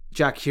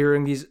 Jack,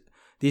 hearing these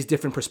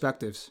different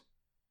perspectives?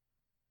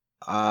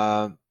 It's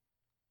all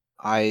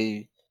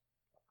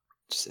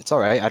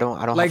right. I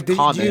don't like.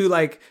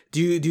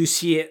 Do you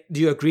see it? Do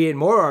you agree it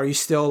more, or are you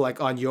still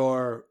like on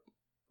your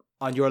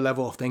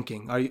level of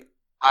thinking? Are you?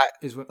 I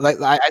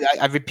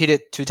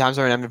repeated 2 times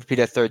already. I'm gonna repeat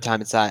it a 3rd time.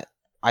 It's that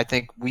I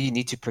think we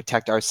need to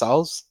protect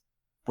ourselves.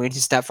 We need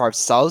to stand up for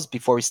ourselves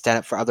before we stand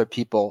up for other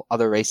people,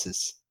 other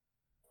races.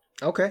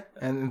 Okay,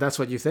 and that's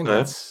what you think.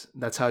 Okay.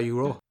 That's how you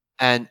roll.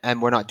 And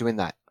we're not doing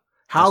that.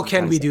 How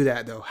can we do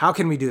that though? How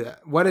can we do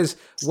that? What is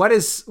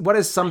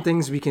some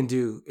things we can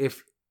do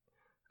if?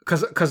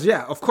 Because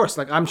yeah, of course,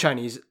 like I'm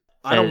Chinese.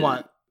 I don't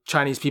want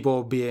Chinese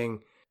people being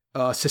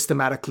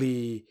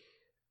systematically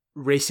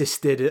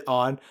racisted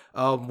on.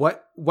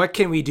 What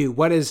can we do?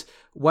 What is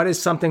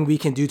something we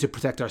can do to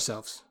protect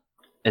ourselves?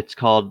 It's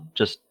called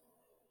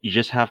you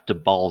just have to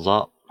balls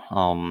up.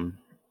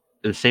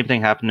 The same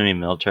thing happened to me in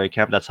military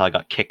camp. That's how I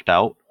got kicked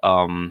out.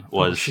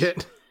 Oh,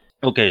 shit.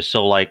 Okay,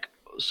 so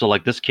So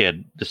like this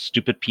kid, this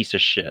stupid piece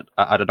of shit,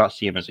 I did not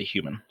see him as a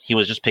human. He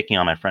was just picking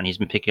on my friend. He's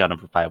been picking on him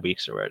for 5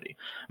 weeks already.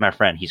 My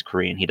friend, he's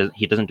Korean.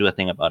 He doesn't do a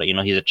thing about it. You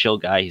know, he's a chill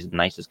guy. He's the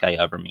nicest guy you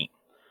ever meet.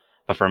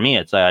 But for me,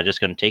 it's like I just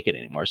couldn't take it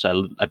anymore.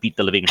 So I beat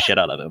the living shit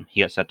out of him.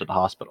 He got sent to the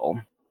hospital.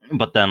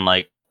 But then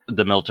like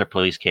the military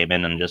police came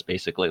in and just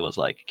basically was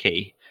like,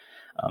 okay,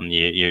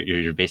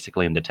 you're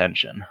basically in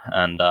detention.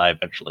 And I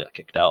eventually got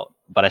kicked out.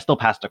 But I still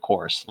passed a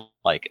course.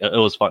 Like it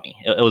was funny.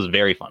 It was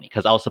very funny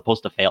because I was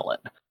supposed to fail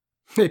it.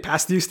 They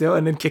passed you still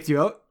and then kicked you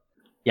out?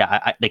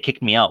 Yeah, they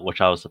kicked me out, which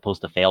I was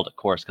supposed to fail the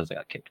course because I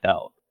got kicked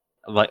out.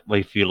 Like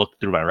if you look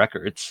through my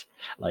records,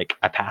 like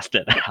I passed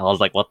it. I was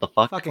like, what the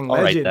fuck? Fucking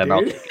All legend, right,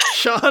 then, dude.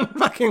 Sean,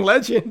 fucking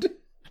legend.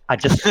 I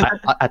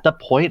at that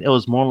point, it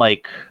was more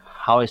like,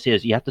 how I say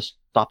is you have to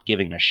stop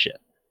giving a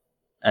shit.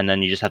 And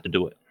then you just have to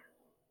do it.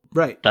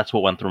 Right. That's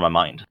what went through my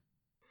mind.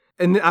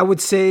 And I would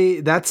say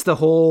that's the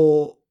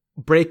whole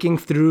breaking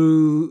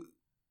through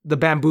the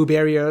bamboo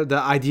barrier, the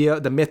idea,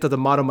 the myth of the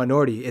model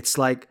minority. It's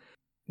like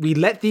we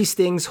let these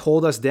things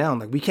hold us down.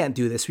 Like we can't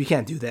do this, we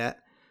can't do that.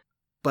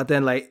 But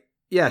then like,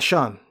 yeah,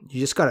 Sean, you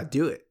just gotta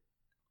do it.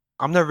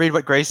 I'm gonna read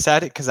what Grace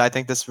said because I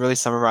think this really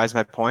summarized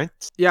my point.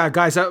 Yeah,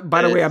 guys,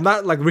 by the way, I'm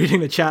not like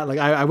reading the chat. Like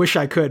I wish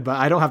I could, but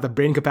I don't have the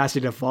brain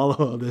capacity to follow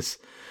all this.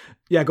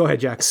 Yeah, go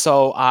ahead, Jack.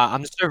 So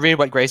I'm just gonna read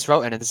what Grace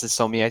wrote, and this is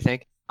so me, I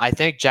think. I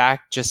think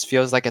Jack just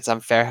feels like it's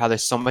unfair how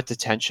there's so much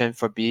attention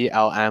for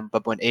BLM,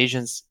 but when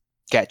Asians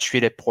get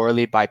treated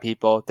poorly by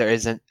people, there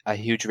isn't a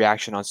huge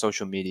reaction on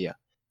social media.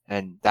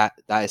 And that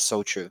is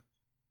so true.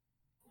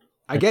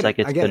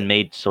 It's been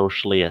made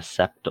socially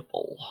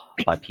acceptable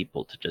by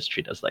people to just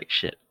treat us like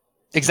shit.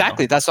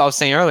 Exactly. That's what I was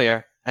saying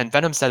earlier. And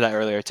Venom said that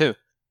earlier too.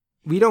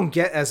 We don't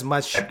get as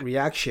much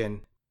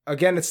reaction.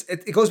 Again,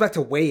 it goes back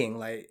to weighing.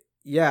 Like,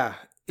 yeah,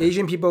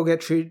 Asian people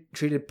get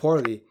treated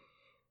poorly.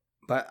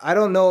 But I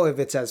don't know if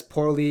it's as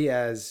poorly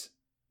as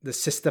the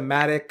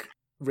systematic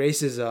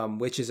racism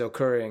which is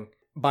occurring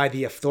by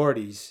the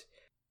authorities.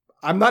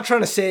 I'm not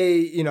trying to say,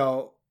 you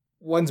know,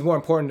 one's more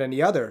important than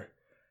the other.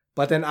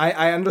 But then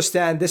I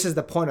understand this is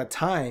the point of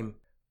time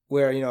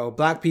where, you know,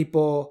 black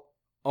people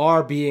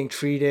are being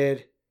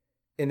treated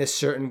in a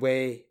certain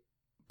way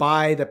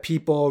by the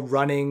people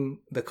running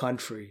the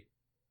country.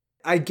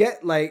 I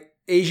get like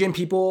Asian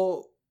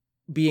people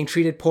being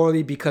treated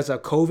poorly because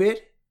of COVID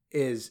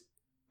is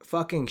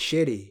fucking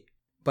shitty.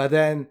 But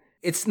then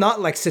it's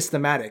not like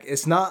systematic.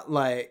 It's not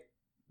like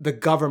the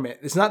government.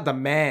 It's not the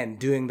man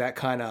doing that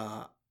kind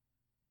of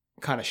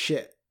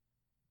shit.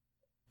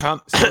 So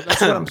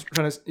that's what I'm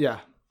trying to. Yeah.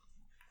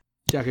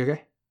 Jack, you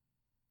okay?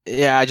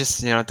 Yeah, I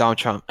just Donald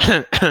Trump.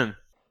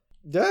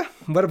 Yeah.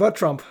 What about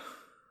Trump?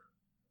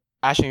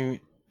 Bashing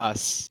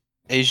us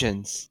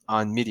Asians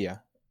on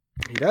media.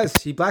 He does.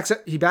 He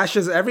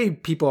bashes every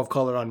people of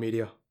color on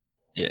media.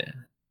 Yeah.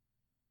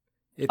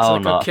 It's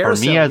like a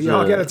carousel. We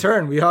all get a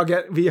turn. We all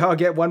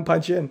get one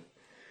punch in.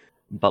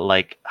 But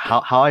like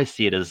how I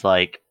see it is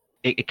like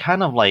it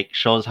kind of like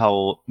shows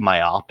how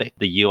myopic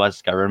the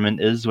US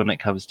government is when it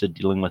comes to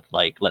dealing with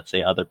like, let's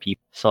say, other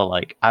people. So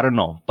like, I don't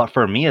know. But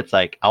for me, it's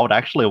like, I would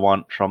actually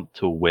want Trump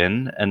to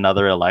win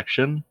another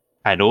election.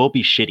 I know it'll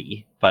be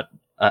shitty, but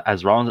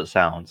as wrong as it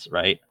sounds,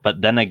 right?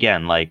 But then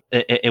again, like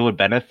it would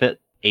benefit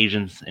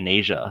Asians in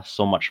Asia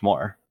so much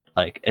more.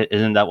 Like,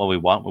 isn't that what we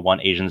want? We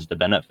want Asians to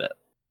benefit.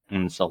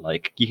 And so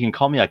like, you can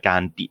call me a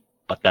Gandhi,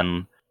 but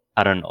then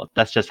I don't know.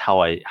 That's just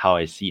how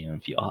I see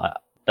and feel.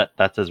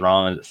 That's as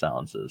wrong as it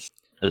sounds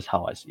is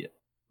how I see it.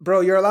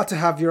 Bro, you're allowed to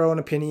have your own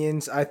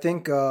opinions. I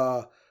think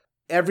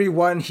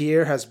everyone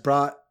here has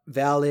brought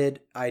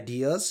valid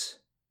ideas.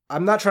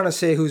 I'm not trying to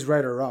say who's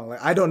right or wrong.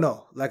 Like I don't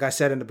know. Like I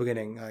said in the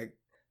beginning, like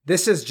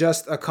this is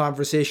just a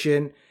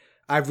conversation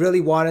I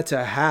really wanted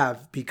to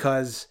have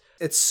because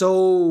it's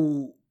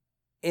so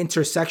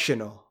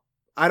intersectional.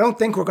 I don't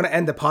think we're going to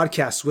end the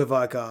podcast with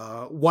like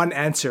one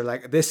answer,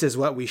 like this is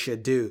what we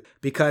should do,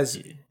 because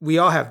we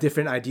all have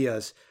different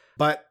ideas.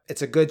 But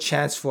it's a good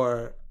chance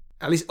for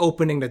at least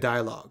opening the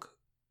dialogue.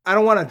 I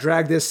don't want to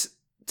drag this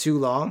too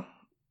long,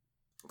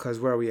 because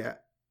where are we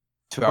at?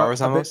 2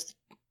 hours almost?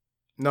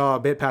 A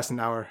bit past an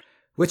hour,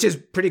 which is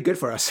pretty good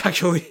for us,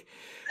 actually.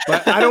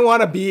 But I don't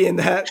want to be in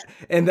that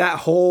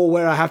hole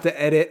where I have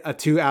to edit a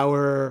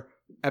 2-hour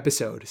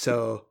episode.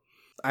 So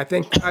I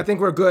think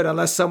we're good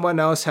unless someone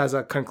else has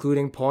a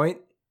concluding point.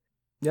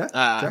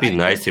 Yeah? Be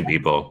nice to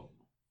people.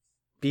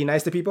 Be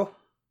nice to people?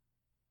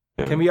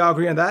 Yeah. Can we all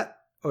agree on that?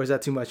 Or is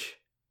that too much?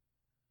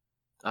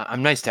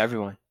 I'm nice to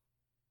everyone.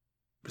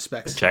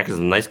 Respects. Jack is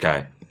a nice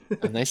guy.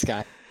 A nice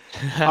guy.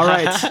 All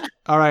right.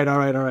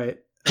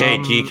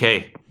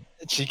 GK.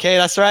 GK,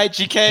 that's right.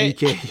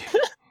 GK.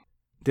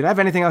 Did I have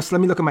anything else? Let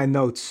me look at my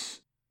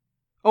notes.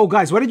 Oh,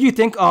 guys, what did you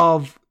think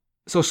of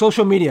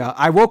social media?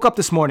 I woke up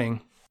this morning,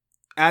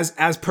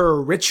 as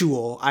per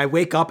ritual, I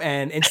wake up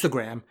and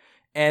Instagram,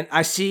 and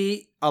I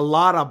see a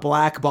lot of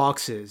black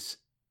boxes.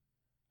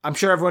 I'm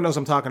sure everyone knows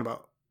what I'm talking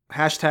about.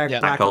 Hashtag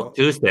Blackout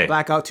Tuesday.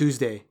 Blackout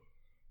Tuesday.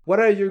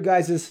 What are your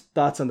guys'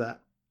 thoughts on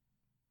that?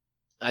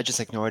 I just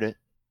ignored it.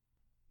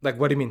 Like,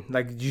 what do you mean?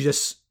 Like,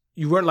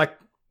 you weren't like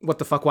what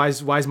the fuck? Why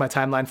is my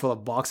timeline full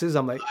of boxes?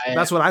 I'm like,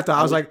 that's what I thought.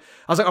 I was like,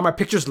 are my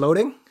pictures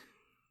loading?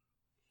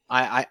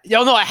 I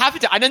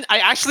happened to. I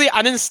actually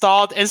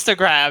uninstalled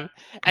Instagram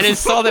and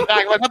installed it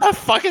back. Like, what the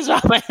fuck is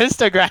wrong with my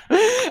Instagram?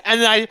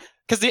 And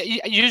because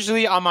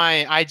usually on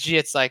my IG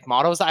it's like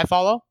models that I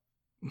follow,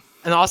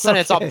 and all of a sudden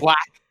it's all black.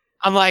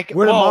 I'm like,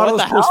 were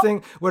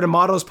the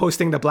models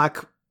posting the black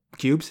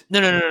cubes?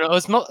 No. It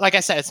was like I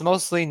said, it's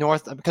mostly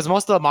North, because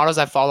most of the models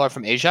I follow are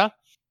from Asia.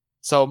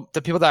 So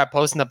the people that are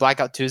posting the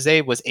Blackout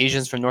Tuesday was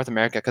Asians from North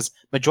America, because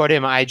majority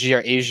of my IG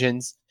are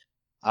Asians.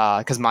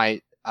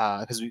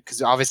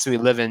 Because obviously we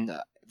live in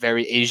a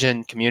very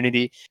Asian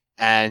community,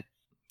 and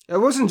it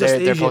wasn't just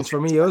Asians for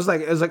me. It was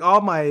like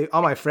all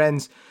my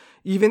friends,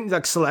 even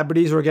like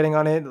celebrities were getting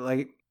on it.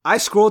 Like I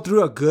scrolled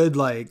through a good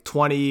like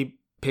 20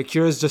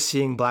 pictures just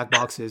seeing black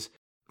boxes.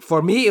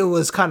 For me, it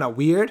was kind of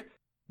weird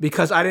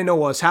because I didn't know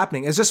what was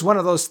happening. It's just one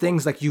of those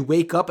things like you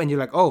wake up and you're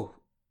like, oh,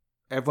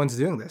 everyone's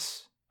doing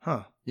this,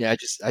 huh? Yeah,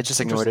 I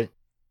just ignored it.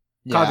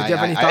 Kyle, did you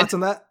have any thoughts on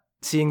that?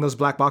 Seeing those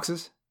black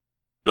boxes?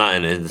 Not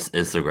in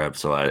Instagram,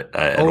 so I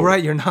oh,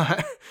 right, you're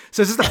not.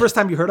 So is this the first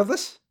time you heard of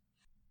this?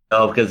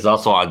 No, because it's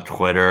also on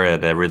Twitter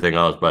and everything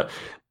else. But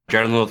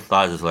general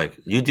thought is like,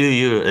 you do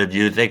you. If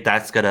you think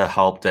that's gonna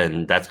help,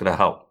 then that's gonna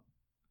help.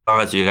 As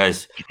long as you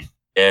guys,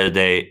 if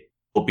they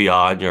go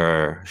beyond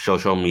your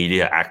social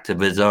media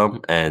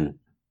activism and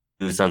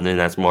do something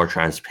that's more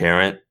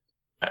transparent,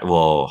 that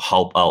will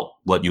help out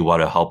what you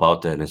want to help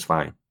out, then it's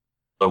fine.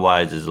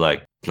 Otherwise, it's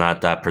like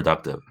not that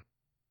productive.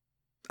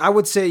 I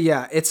would say,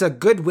 yeah, it's a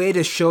good way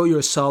to show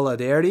your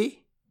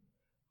solidarity,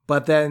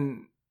 but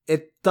then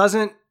it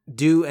doesn't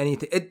do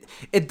anything.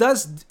 It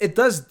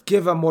does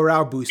give a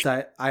morale boost,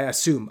 I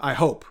assume, I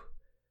hope.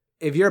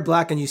 If you're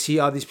black and you see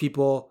all these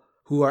people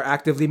who are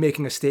actively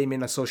making a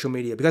statement on social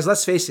media, because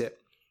let's face it,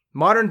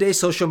 modern day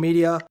social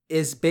media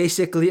is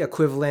basically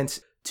equivalent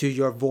to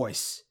your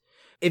voice.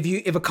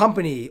 If a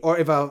company or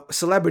if a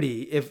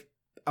celebrity, if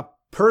a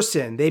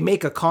person, they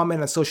make a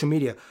comment on social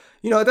media,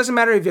 it doesn't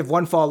matter if you have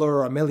 1 follower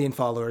or 1 million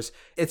followers.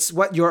 It's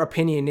what your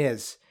opinion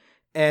is.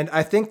 And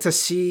I think to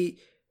see,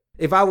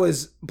 if I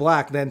was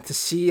black, then to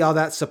see all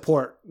that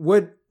support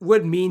would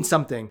mean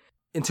something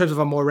in terms of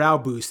a morale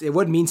boost. It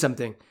would mean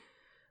something.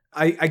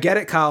 I get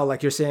it, Kyle,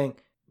 like you're saying,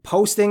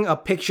 posting a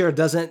picture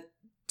doesn't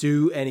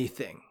do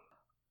anything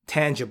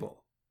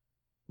tangible.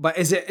 But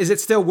is it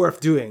still worth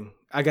doing?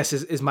 I guess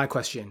is my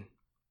question.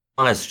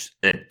 Unless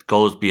it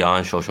goes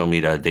beyond social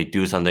media, they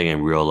do something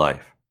in real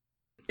life.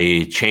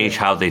 They change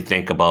how they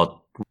think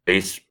about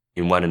race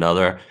in one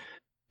another.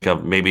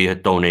 Maybe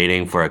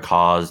donating for a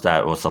cause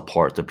that will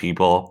support the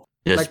people.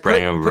 Just like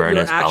spreading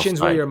awareness. Put your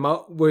actions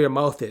outside. where your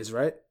mouth is,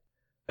 right?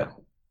 Yeah.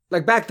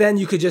 Like back then,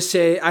 you could just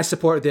say, "I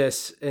support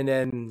this," and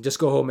then just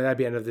go home, and that'd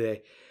be the end of the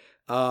day.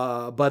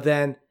 But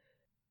then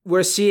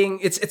we're seeing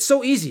it's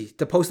so easy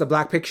to post a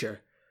black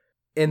picture,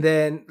 and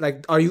then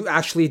like, are you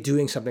actually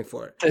doing something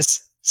for it?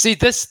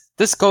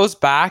 This goes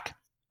back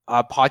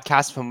a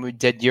podcast from we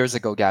did years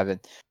ago, Gavin.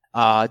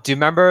 Do you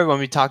remember when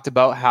we talked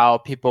about how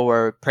people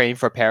were praying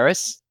for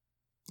Paris?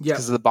 Yeah.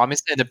 Because of the bombing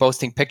and they're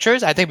posting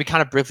pictures? I think we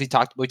kind of briefly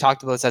talked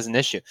about this as an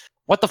issue.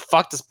 What the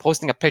fuck does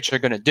posting a picture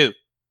going to do?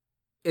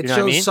 It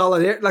shows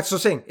solidarity. Like I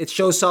was saying, it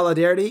shows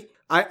solidarity.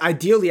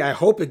 Ideally, I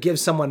hope it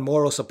gives someone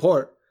moral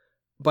support,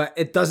 but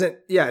it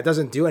doesn't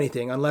do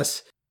anything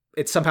unless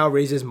it somehow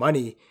raises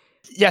money.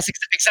 Yes,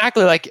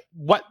 exactly. Like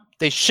what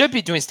they should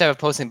be doing instead of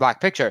posting a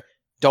black picture,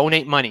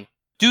 donate money.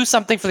 Do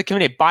something for the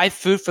community. Buy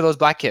food for those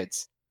black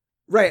kids.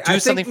 Right. I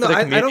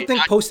don't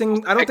think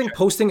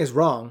posting is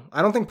wrong.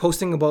 I don't think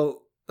posting about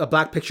a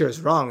black picture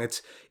is wrong.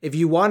 It's if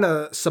you want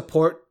to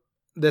support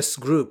this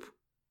group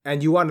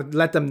and you want to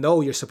let them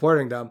know you're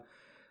supporting them,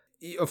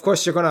 of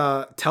course you're going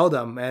to tell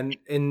them. And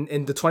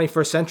in the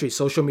 21st century,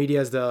 social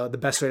media is the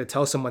best way to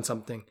tell someone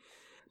something.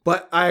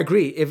 But I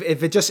agree.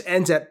 If it just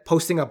ends at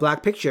posting a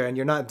black picture and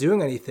you're not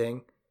doing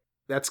anything,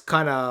 that's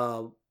kind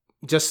of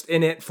just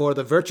in it for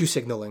the virtue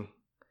signaling.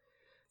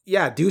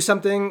 Yeah, do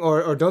something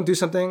or don't do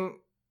something.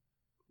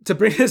 To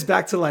bring this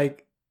back to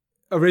like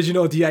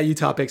original DIU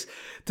topics,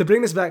 to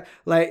bring this back,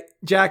 like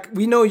Jack,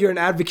 we know you're an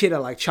advocate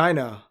at like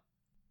China.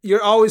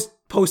 You're always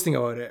posting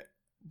about it,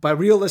 but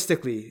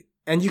realistically,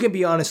 and you can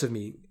be honest with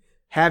me,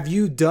 have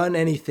you done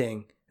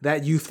anything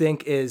that you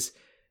think is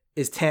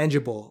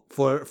tangible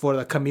for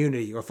the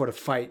community or for the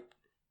fight?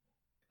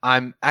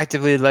 I'm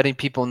actively letting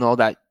people know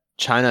that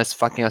China is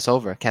fucking us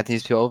over, can't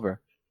these people over.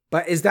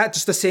 But is that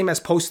just the same as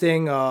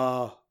posting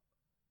a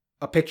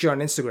picture on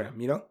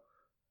Instagram,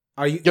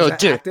 Are you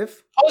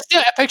active? Posting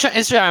a picture on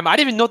Instagram, I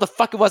didn't even know what the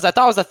fuck it was. I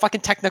thought it was a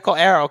fucking technical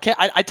error, okay?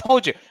 I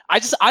told you. I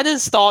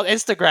uninstalled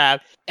Instagram,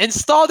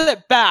 installed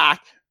it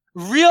back,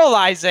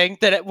 realizing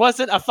that it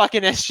wasn't a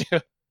fucking issue.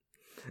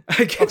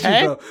 I get you,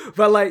 bro.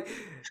 But like,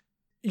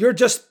 you're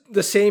just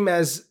the same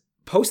as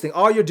posting.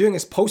 All you're doing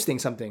is posting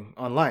something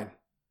online,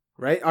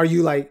 right? Are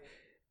you like,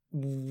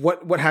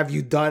 what have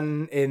you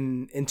done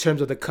in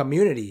terms of the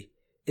community?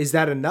 Is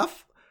that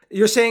enough?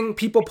 You're saying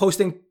people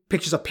posting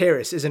pictures of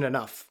Paris isn't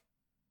enough.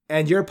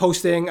 And you're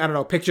posting, I don't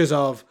know, pictures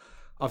of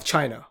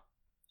China.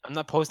 I'm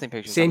not posting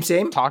pictures. Same.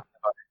 Talking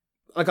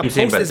about Like a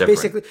Same, post but is different.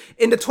 basically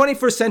in the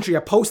 21st century.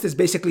 A post is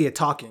basically a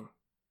talking.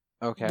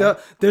 it. Okay.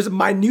 There's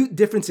minute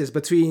differences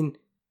between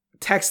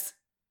text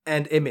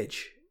and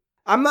image.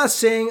 I'm not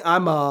saying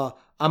I'm a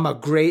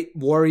great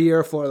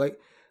warrior for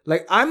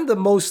like I'm the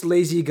most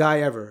lazy guy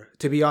ever,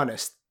 to be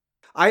honest.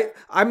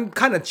 I'm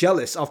kind of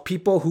jealous of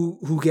people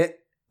who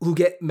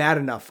get mad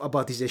enough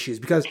about these issues,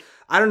 because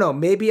I don't know,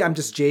 maybe I'm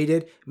just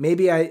jaded.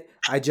 Maybe I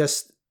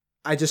just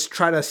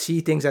try to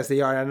see things as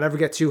they are. I never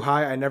get too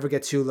high, I never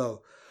get too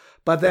low.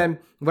 But then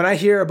when I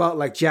hear about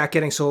like Jack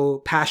getting so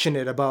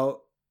passionate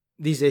about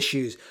these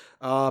issues,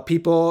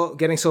 people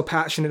getting so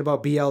passionate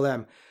about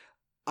BLM,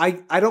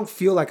 I don't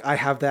feel like I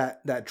have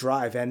that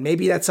drive, and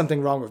maybe that's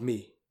something wrong with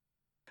me.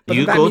 But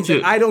You that go means to-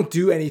 that I don't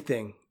do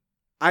anything.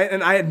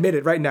 I admit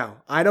it right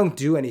now. I don't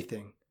do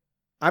anything.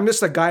 I'm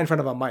just a guy in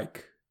front of a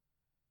mic.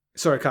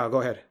 Sorry, Kyle,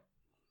 go ahead.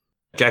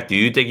 Jack, do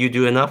you think you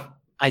do enough?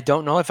 I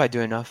don't know if I do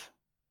enough.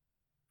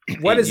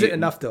 What is it You-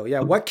 enough though?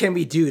 Yeah, what can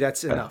we do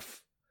that's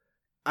enough?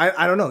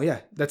 I don't know. Yeah,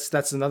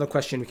 that's another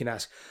question we can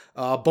ask.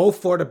 Both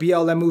for the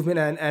BLM movement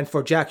and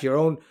for Jack, your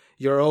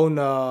own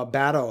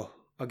battle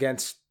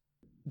against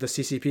the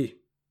CCP.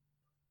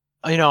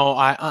 You know,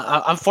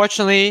 I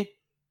unfortunately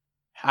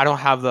I don't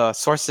have the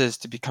sources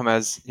to become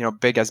as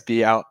big as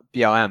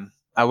BLM.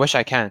 I wish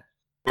I can.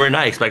 We're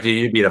not expecting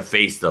you to be the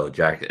face, though,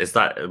 Jack. It's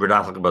not. We're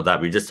not talking about that.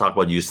 We just talk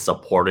about you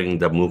supporting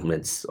the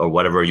movements or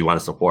whatever you want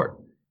to support.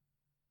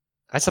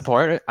 I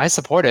support it. I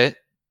support it.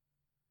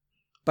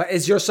 But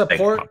is your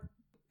support,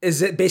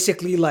 is it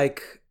basically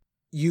like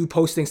you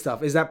posting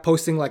stuff? Is that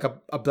posting like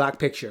a black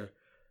picture?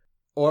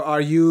 Or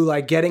are you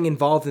like getting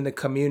involved in the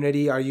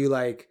community? Are you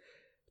like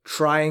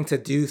trying to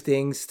do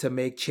things to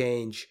make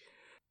change?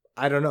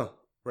 I don't know,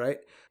 right?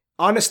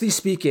 Honestly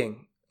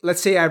speaking,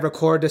 let's say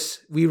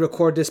we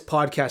record this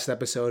podcast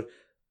episode,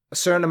 a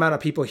certain amount of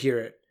people hear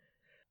it.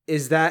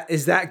 Is that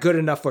good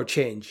enough for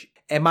change?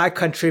 Am I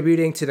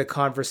contributing to the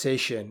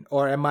conversation,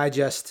 or am I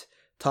just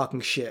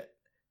talking shit?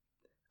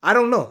 I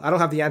don't know. I don't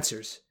have the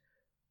answers.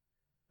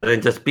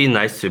 And just be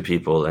nice to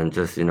people and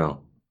just,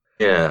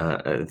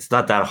 yeah, it's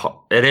not that hard.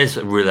 It is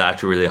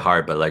actually really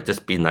hard, but like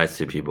just be nice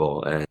to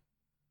people and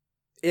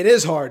It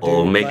is hard, dude.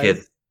 we'll make Like, it.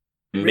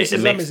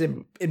 racism is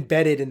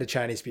embedded in the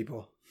Chinese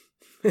people.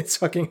 It's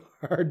fucking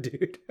hard,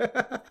 dude.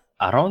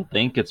 I don't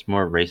think it's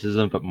more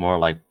racism, but more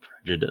like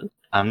prejudice.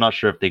 I'm not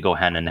sure if they go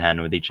hand in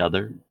hand with each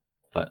other,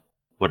 but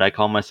would I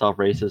call myself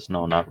racist?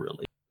 No, not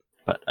really.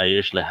 But I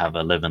usually have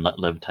a live and let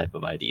live type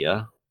of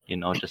idea.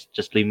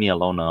 Just leave me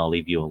alone and I'll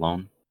leave you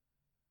alone.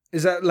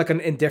 Is that like an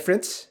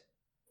indifference?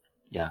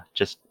 Yeah,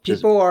 just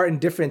People are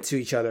indifferent to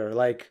each other.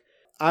 Like,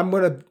 I'm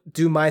gonna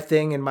do my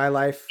thing in my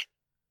life.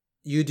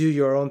 You do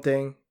your own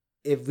thing.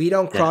 If we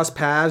don't cross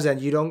paths and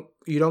you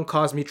don't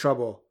cause me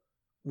trouble,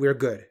 we're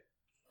good.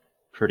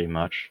 pretty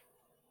much.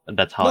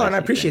 That's how. No, I and I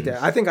see appreciate things.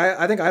 that. I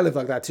think I live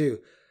like that too.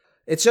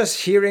 It's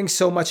just hearing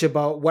so much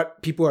about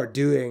what people are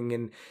doing,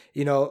 and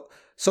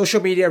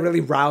social media really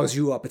riles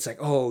you up. It's like,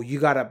 oh, you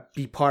gotta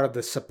be part of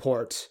the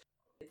support.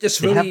 It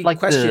just They have, really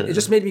like, It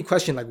just made me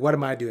question, like, what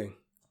am I doing?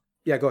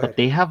 Yeah, go ahead. But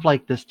they have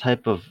like this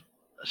type of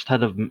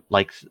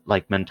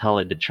like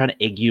mentality. They're trying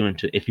to egg you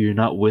into, if you're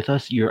not with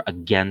us, you're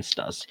against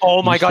us.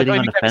 Oh my You God, sitting don't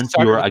on even the get me fence,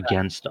 started you're with that.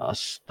 against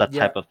us. That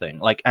Yeah. type of thing.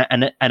 Like,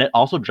 and it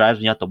also drives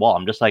me at the wall.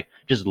 I'm just like,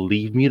 just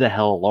leave me the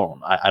hell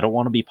alone. I don't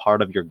want to be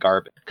part of your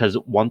garbage. Because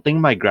one thing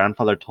my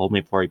grandfather told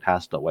me before he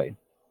passed away,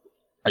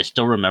 I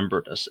still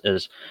remember this,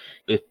 is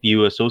if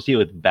you associate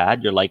with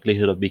bad, your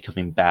likelihood of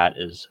becoming bad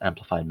is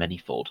amplified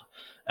manyfold.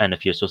 And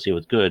if you associate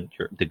with good,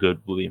 the good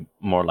will be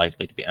more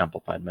likely to be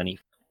amplified manyfold.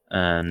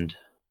 And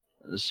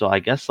so I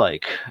guess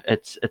like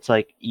it's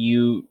like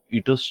you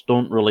just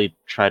don't really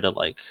try to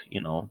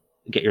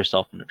get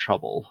yourself into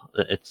trouble.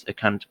 It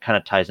kind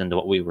of ties into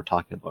what we were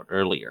talking about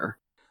earlier.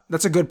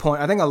 That's a good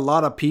point. I think a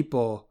lot of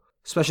people,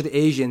 especially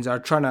Asians, are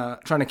trying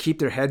to keep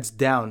their heads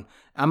down.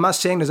 I'm not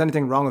saying there's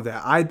anything wrong with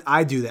that.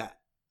 I do that.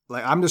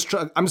 Like, I'm just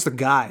a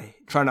guy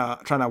trying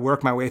to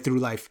work my way through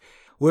life.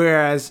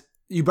 Whereas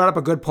you brought up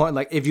a good point.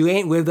 Like, if you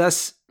ain't with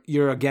us,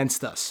 you're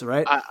against us,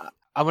 right?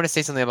 I want to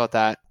say something about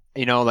that.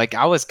 Like,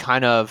 I was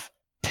kind of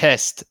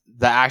pissed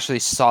that I actually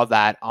saw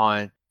that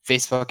on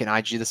Facebook and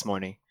IG this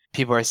morning.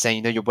 People are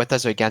saying, you're with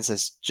us or against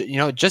us.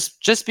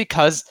 Just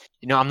because,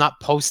 I'm not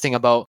posting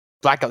about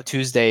Blackout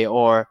Tuesday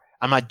or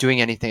I'm not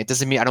doing anything, it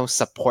doesn't mean I don't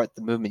support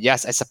the movement.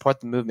 Yes, I support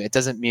the movement. It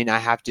doesn't mean I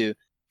have to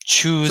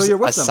choose So you're a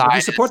with them. side. If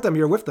you support them,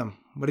 you're with them.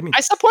 What do you mean?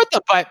 I support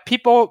them, but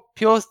people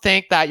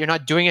think that you're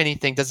not doing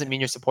anything doesn't mean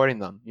you're supporting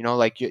them.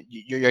 Like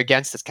you're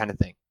against this kind of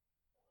thing.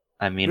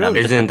 I mean, Really?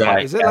 I'm just Isn't a that-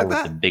 white Is it guy like with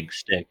that? a big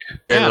stick.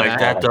 Yeah, like man.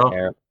 that, I though.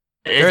 care.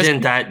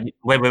 Isn't that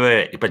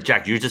wait? But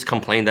Jack, you just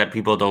complained that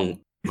people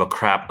don't give a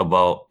crap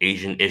about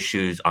Asian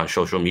issues on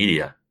social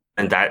media,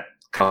 and that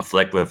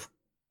conflict with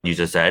what you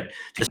just said.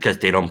 Just because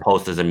they don't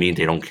post doesn't mean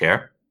they don't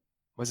care.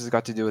 What's this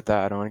got to do with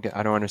that? I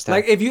don't understand.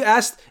 Like, if you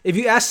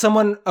ask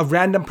someone, a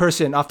random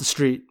person off the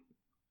street,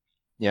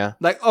 yeah.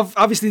 like,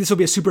 obviously this will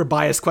be a super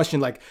biased question.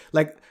 Like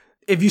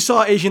if you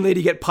saw an Asian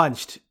lady get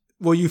punched,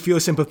 will you feel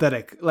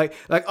sympathetic? Like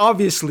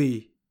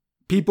obviously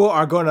people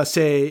are going to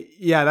say,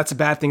 yeah, that's a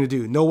bad thing to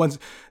do.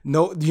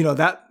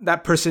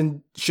 That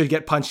person should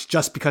get punched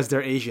just because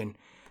they're Asian.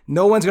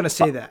 No one's going to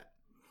say that.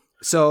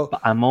 So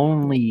But I'm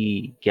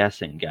only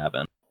guessing,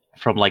 Gavin,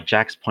 from like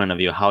Jack's point of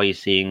view, how he's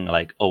seeing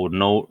like, oh,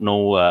 no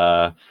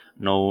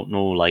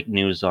like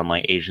news on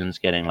like Asians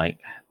getting like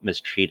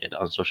mistreated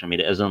on social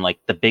media, isn't like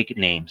the big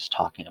names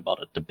talking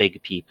about it, the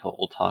big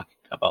people talking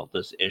about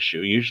this issue.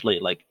 Usually,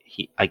 like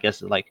I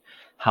guess like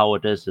how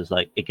it is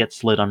like it gets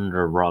slid under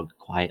the rug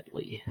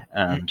quietly,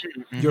 and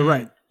you're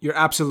right. You're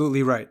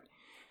absolutely right.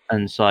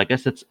 And so I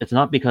guess it's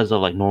not because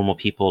of like normal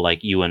people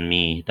like you and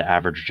me, the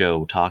average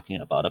Joe,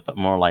 talking about it, but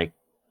more like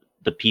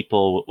the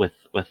people with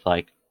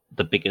like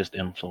the biggest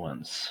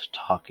influence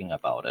talking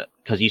about it.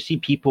 Because you see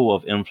people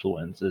of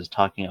influence is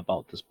talking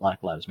about this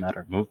Black Lives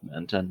Matter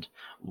movement and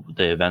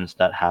the events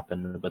that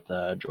happened with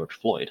George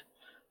Floyd,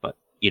 but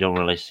you don't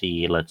really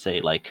see, let's say,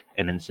 like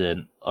an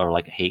incident or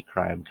like a hate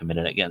crime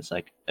committed against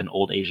like an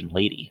old Asian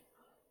lady.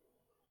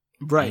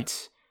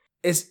 Right.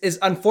 It's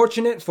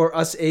unfortunate for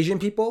us Asian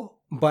people,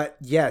 but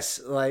yes,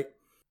 like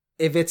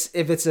if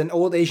it's an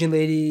old Asian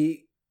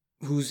lady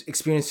who's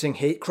experiencing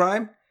hate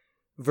crime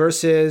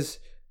versus,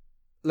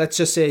 let's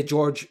just say,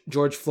 George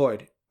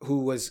Floyd,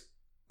 who was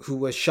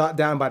shot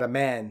down by the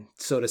man,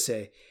 so to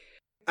say.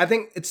 I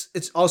think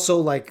it's also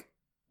like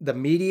the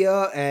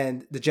media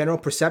and the general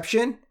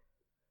perception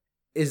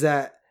is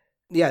that,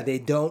 yeah, they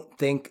don't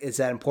think it's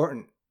that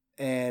important.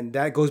 And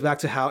that goes back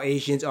to how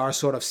Asians are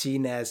sort of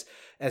seen as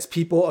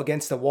people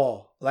against the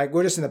wall. Like,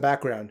 we're just in the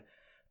background.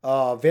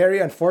 Very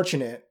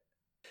unfortunate.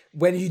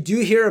 When you do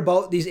hear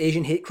about these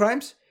Asian hate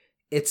crimes,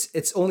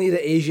 it's only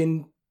the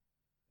Asian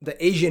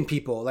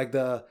people, like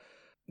the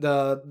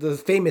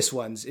famous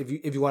ones, if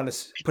you want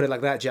to put it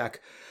like that, Jack.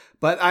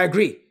 But I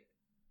agree.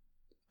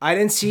 I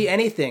didn't see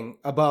anything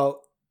about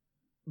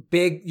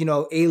big,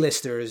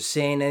 A-listers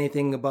saying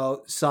anything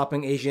about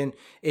stopping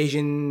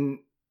Asian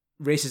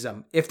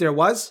racism. If there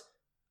was,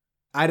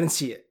 I didn't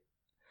see it.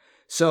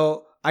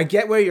 So I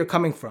get where you're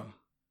coming from.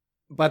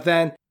 But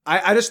then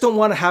I just don't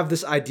want to have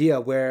this idea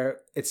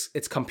where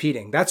it's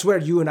competing. That's where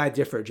you and I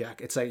differ,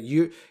 Jack. It's like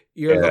you're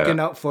looking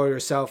out for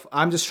yourself.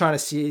 I'm just trying to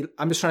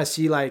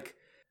see like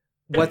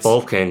what's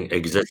both can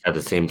exist at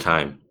the same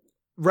time.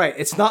 Right.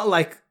 It's not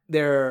like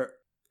they're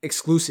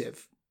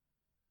exclusive.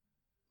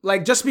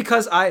 Like just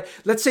because I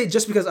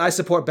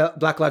support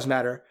Black Lives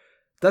Matter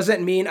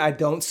doesn't mean I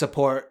don't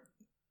support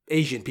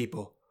Asian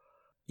people.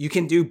 You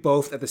can do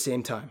both at the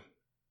same time.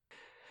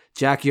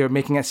 Jack, you're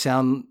making it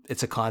sound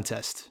it's a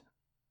contest.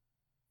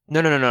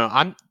 No.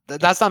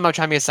 That's not what I'm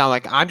trying to make it sound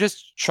like. I'm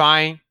just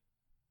trying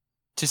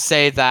to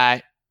say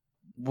that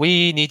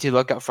we need to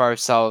look out for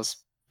ourselves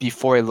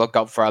before we look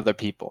out for other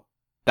people.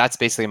 That's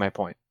basically my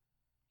point.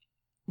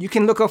 You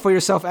can look out for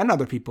yourself and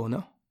other people,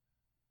 no?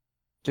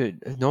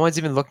 Dude, no one's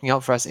even looking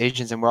out for us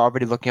Asians, and we're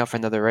already looking out for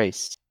another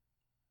race.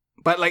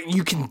 But like,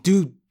 you can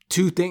do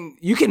two things.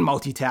 You can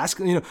multitask.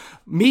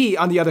 Me,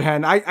 on the other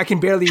hand, I can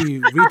barely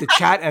read the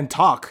chat and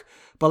talk.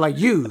 But like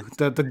you,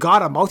 the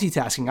god of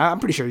multitasking, I'm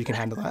pretty sure you can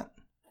handle that.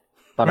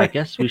 But I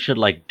guess we should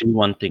like do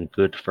one thing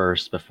good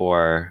first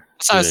before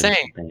that's what I was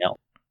saying. Something else.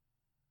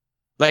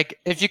 Like,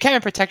 if you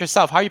can't protect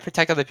yourself, how do you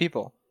protect other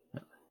people?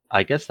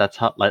 I guess that's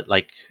how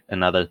like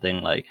another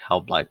thing, like how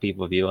Black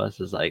people view us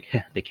is like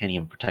they can't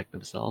even protect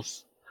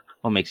themselves.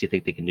 What makes you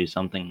think they can do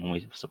something when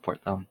we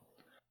support them?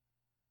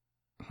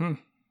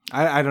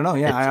 I don't know.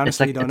 Yeah, I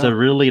honestly don't know. It's a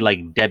really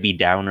like Debbie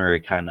Downer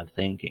kind of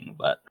thinking,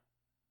 but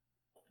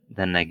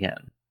then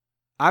again,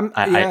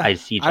 I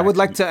see. Jackson. I would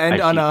like to end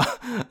on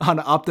an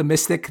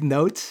optimistic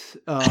note.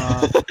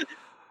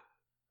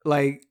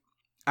 Like,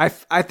 I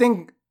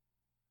think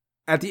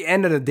at the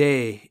end of the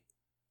day,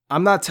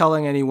 I'm not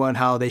telling anyone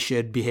how they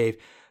should behave.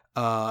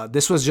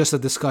 This was just a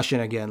discussion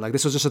again. Like,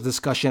 this was just a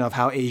discussion of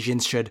how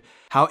Asians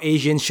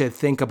should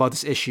think about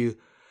this issue.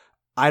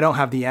 I don't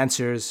have the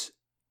answers.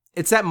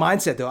 It's that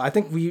mindset, though. I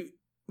think we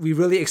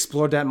really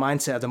explored that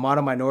mindset of the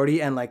model minority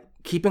and like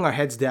keeping our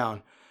heads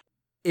down.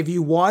 If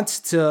you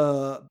want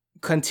to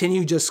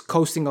continue just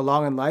coasting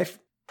along in life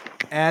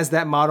as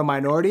that model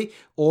minority,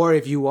 or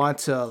if you want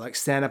to like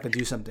stand up and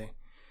do something.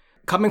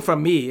 Coming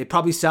from me, it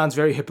probably sounds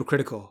very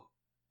hypocritical.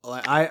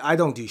 Like, I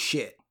don't do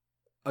shit.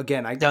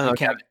 Again, I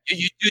can't.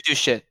 You do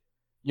shit.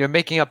 You're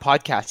making a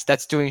podcast.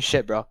 That's doing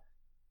shit, bro.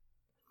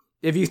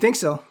 If you think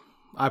so,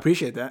 I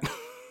appreciate that.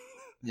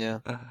 Yeah.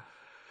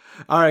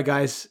 All right,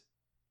 guys.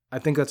 I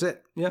think that's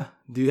it. Yeah.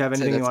 Do you have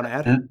anything you want to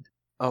add?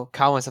 Oh,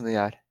 Kyle wants something to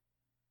add.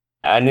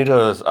 I need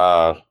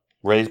to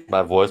raise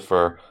my voice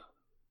for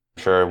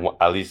sure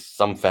at least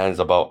some fans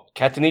about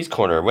Cantonese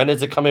Corner. When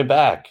is it coming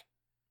back?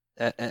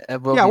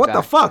 What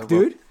the fuck,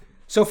 dude?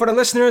 So for the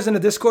listeners in the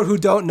Discord who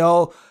don't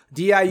know,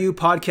 DIU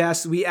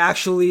podcast, we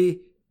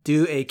actually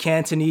do a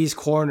Cantonese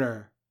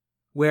corner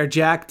where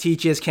Jack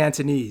teaches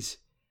Cantonese.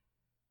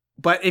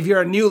 But if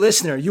you're a new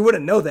listener, you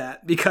wouldn't know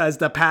that because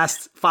the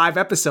past 5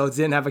 episodes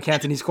didn't have a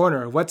Cantonese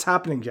corner. What's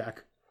happening,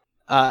 Jack?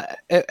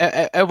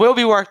 It will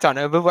be worked on.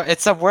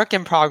 It's a work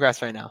in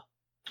progress right now.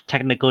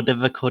 Technical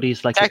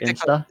difficulties like your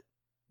Insta?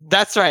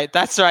 That's right.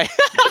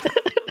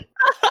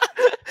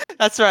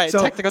 That's right.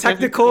 So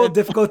technical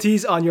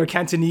difficulties on your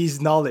Cantonese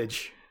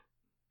knowledge.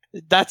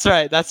 That's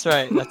right. That's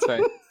right.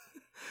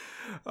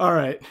 All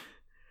right.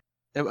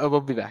 It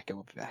will be back.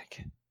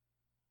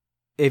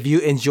 If you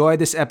enjoyed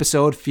this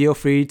episode, feel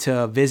free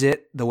to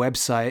visit the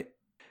website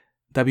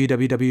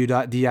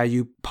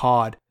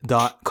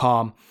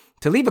www.diupod.com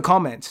to leave a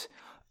comment.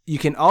 You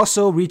can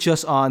also reach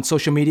us on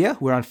social media.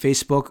 We're on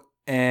Facebook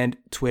and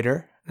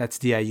Twitter. That's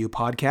DIU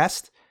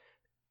Podcast.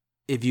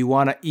 If you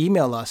want to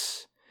email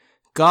us,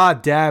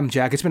 God damn,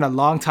 Jack, it's been a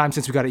long time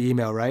since we got an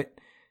email, right?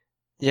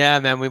 Yeah,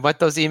 man. We want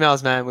those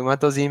emails, man.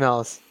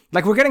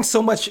 Like, we're getting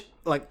so much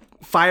like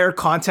fire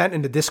content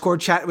in the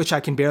Discord chat, which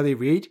I can barely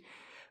read.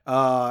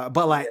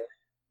 But like,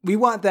 we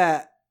want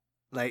that,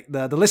 like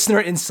the listener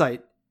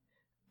insight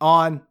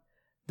on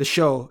the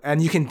show,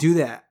 and you can do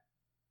that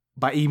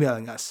by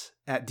emailing us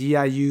at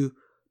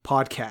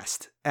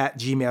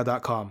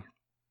diupodcast@gmail.com.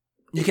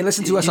 You can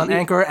listen to us on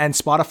Anchor and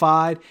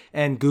Spotify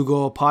and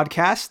Google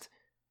Podcast.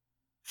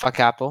 Fuck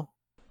Apple.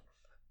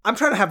 I'm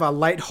trying to have a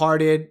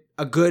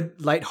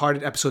good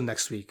lighthearted episode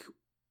next week.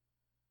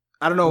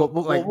 I don't know,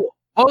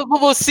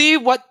 we'll see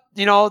what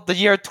the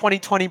year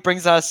 2020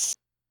 brings us.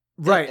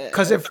 Right,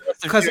 because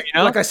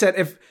like I said,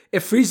 if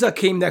Frieza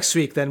came next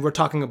week, then we're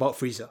talking about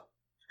Frieza.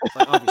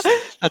 Like, obviously.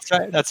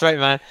 That's right,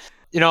 man.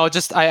 I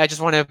just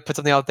want to put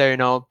something out there.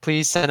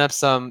 Please send up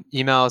some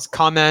emails,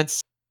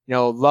 comments.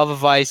 Love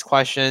advice,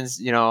 questions.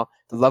 The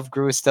love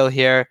guru is still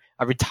here,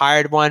 a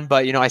retired one,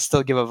 but I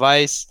still give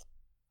advice.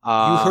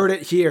 You heard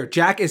it here.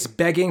 Jack is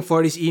begging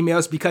for these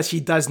emails because he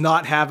does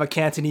not have a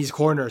Cantonese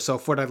corner. So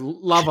for the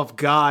love of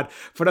God,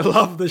 for the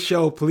love of the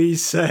show,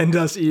 please send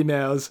us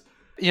emails.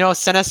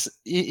 Send us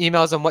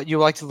emails on what you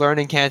like to learn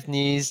in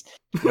Cantonese.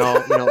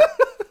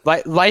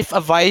 Life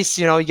advice.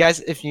 You guys,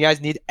 if you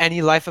guys need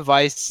any life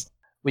advice,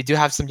 we do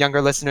have some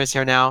younger listeners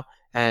here now.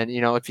 And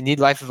if you need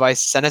life advice,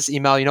 send us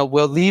email.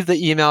 We'll leave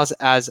the emails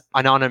as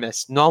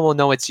anonymous. No one will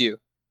know it's you.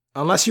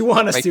 Unless you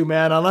want us to,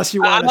 man. Unless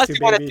you want us to,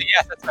 baby.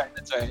 Yes, that's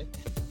right.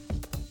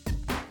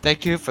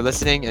 Thank you for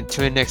listening, and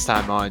tune in next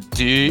time on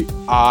DIU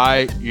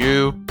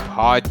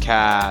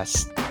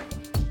Podcast.